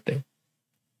happy birthday.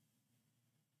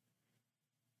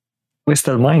 With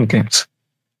the mind games.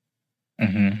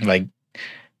 Mm-hmm. Like,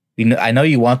 I know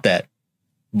you want that,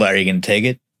 but are you gonna take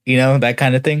it? That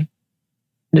kind of thing.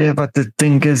 Yeah, but the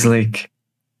thing is, like,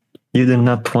 you do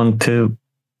not want to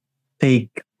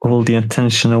take all the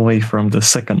attention away from the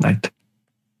second night.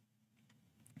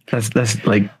 That's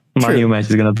like Mario match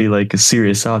is gonna be like a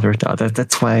serious afterthought.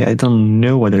 That's why I don't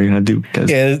know what they're gonna do.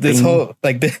 Because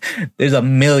there's a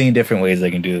million different ways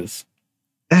they can do this.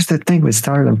 That's the thing with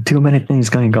Stardom. Too many things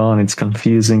going on. It's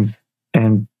confusing,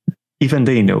 and even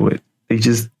they know it. They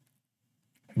just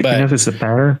notice the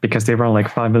pattern because they run like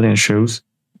 5 million shows.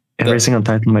 Every single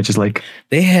title match is like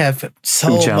they have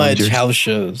so much house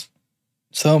shows,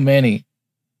 so many.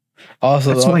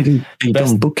 Also, that's why they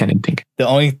don't book anything. The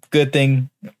only good thing,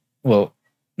 well,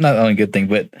 not the only good thing,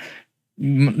 but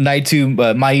night 2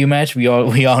 Mayu match. We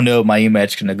all know Mayu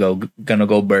match gonna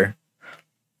go burr.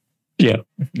 Yeah,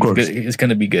 of course. It's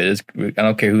gonna be good. I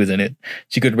don't care who's in it.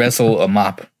 She could wrestle a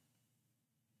mop.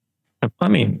 I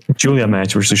mean, Julia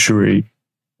match versus Shuri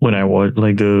when I watched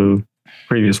like the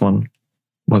previous one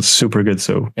was super good.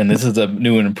 So, and this is a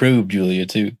new and improved Julia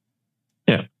too.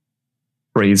 Yeah,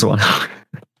 braids one.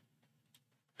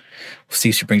 We'll see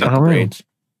if she brings up the braids.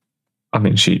 I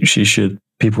mean, she should.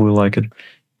 People will like it.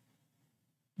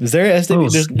 Is there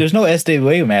there's no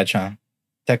SWA match, huh?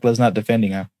 Tekla's not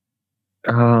defending, huh?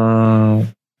 I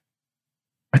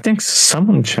think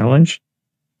someone challenged.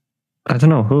 I don't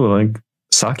know who. Like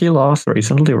Saki lost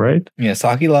recently, right? Yeah,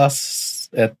 Saki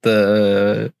lost at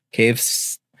the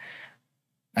KFC.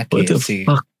 Not KFC.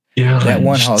 Yeah, that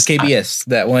one hall, KBS.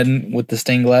 That one with the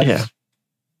stained glass. Yeah.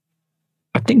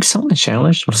 I think someone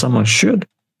challenged, or someone should.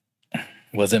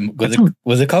 Was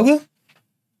it Koga?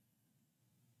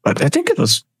 But I think it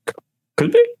was.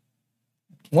 Could be.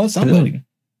 Well, somebody.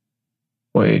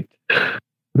 Wait.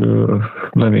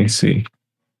 Let me see.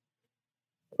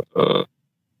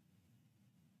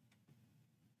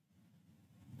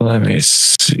 Let me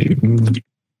see.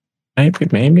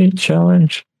 Maybe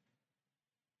challenge.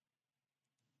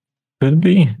 Could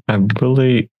be. I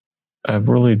really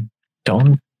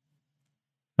don't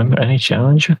remember any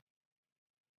challenge.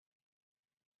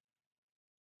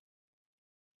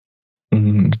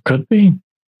 Could be.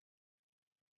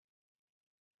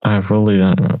 I really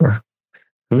don't remember.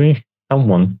 Could be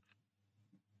someone.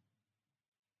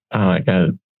 Oh my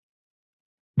god.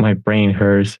 My brain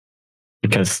hurts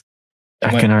because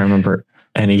I cannot remember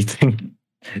anything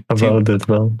about that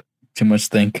belt. Too much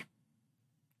think.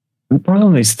 The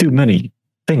problem is too many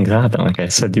things happen. Like I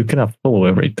said, you cannot follow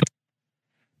everything.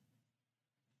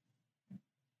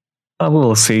 I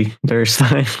will see. There's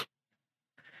time.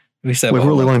 We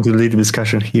really wanted to lead the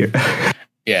discussion here.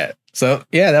 Yeah. So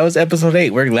yeah, that was episode 8.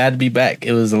 We're glad to be back.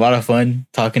 It was a lot of fun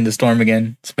talking to Storm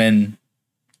again. It's been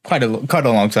quite a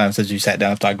long time since you sat down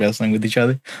and talked wrestling with each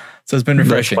other. So it's been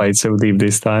refreshing. That's why it's so deep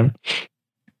this time.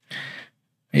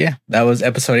 Yeah, that was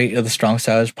episode 8 of the Strong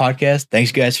Stylers podcast.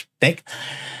 Thanks, guys.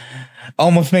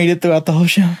 Almost made it throughout the whole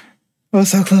show. It was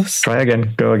so close. Try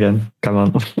again. Go again. Come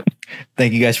on.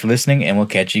 Thank you guys for listening, and we'll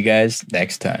catch you guys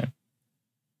next time.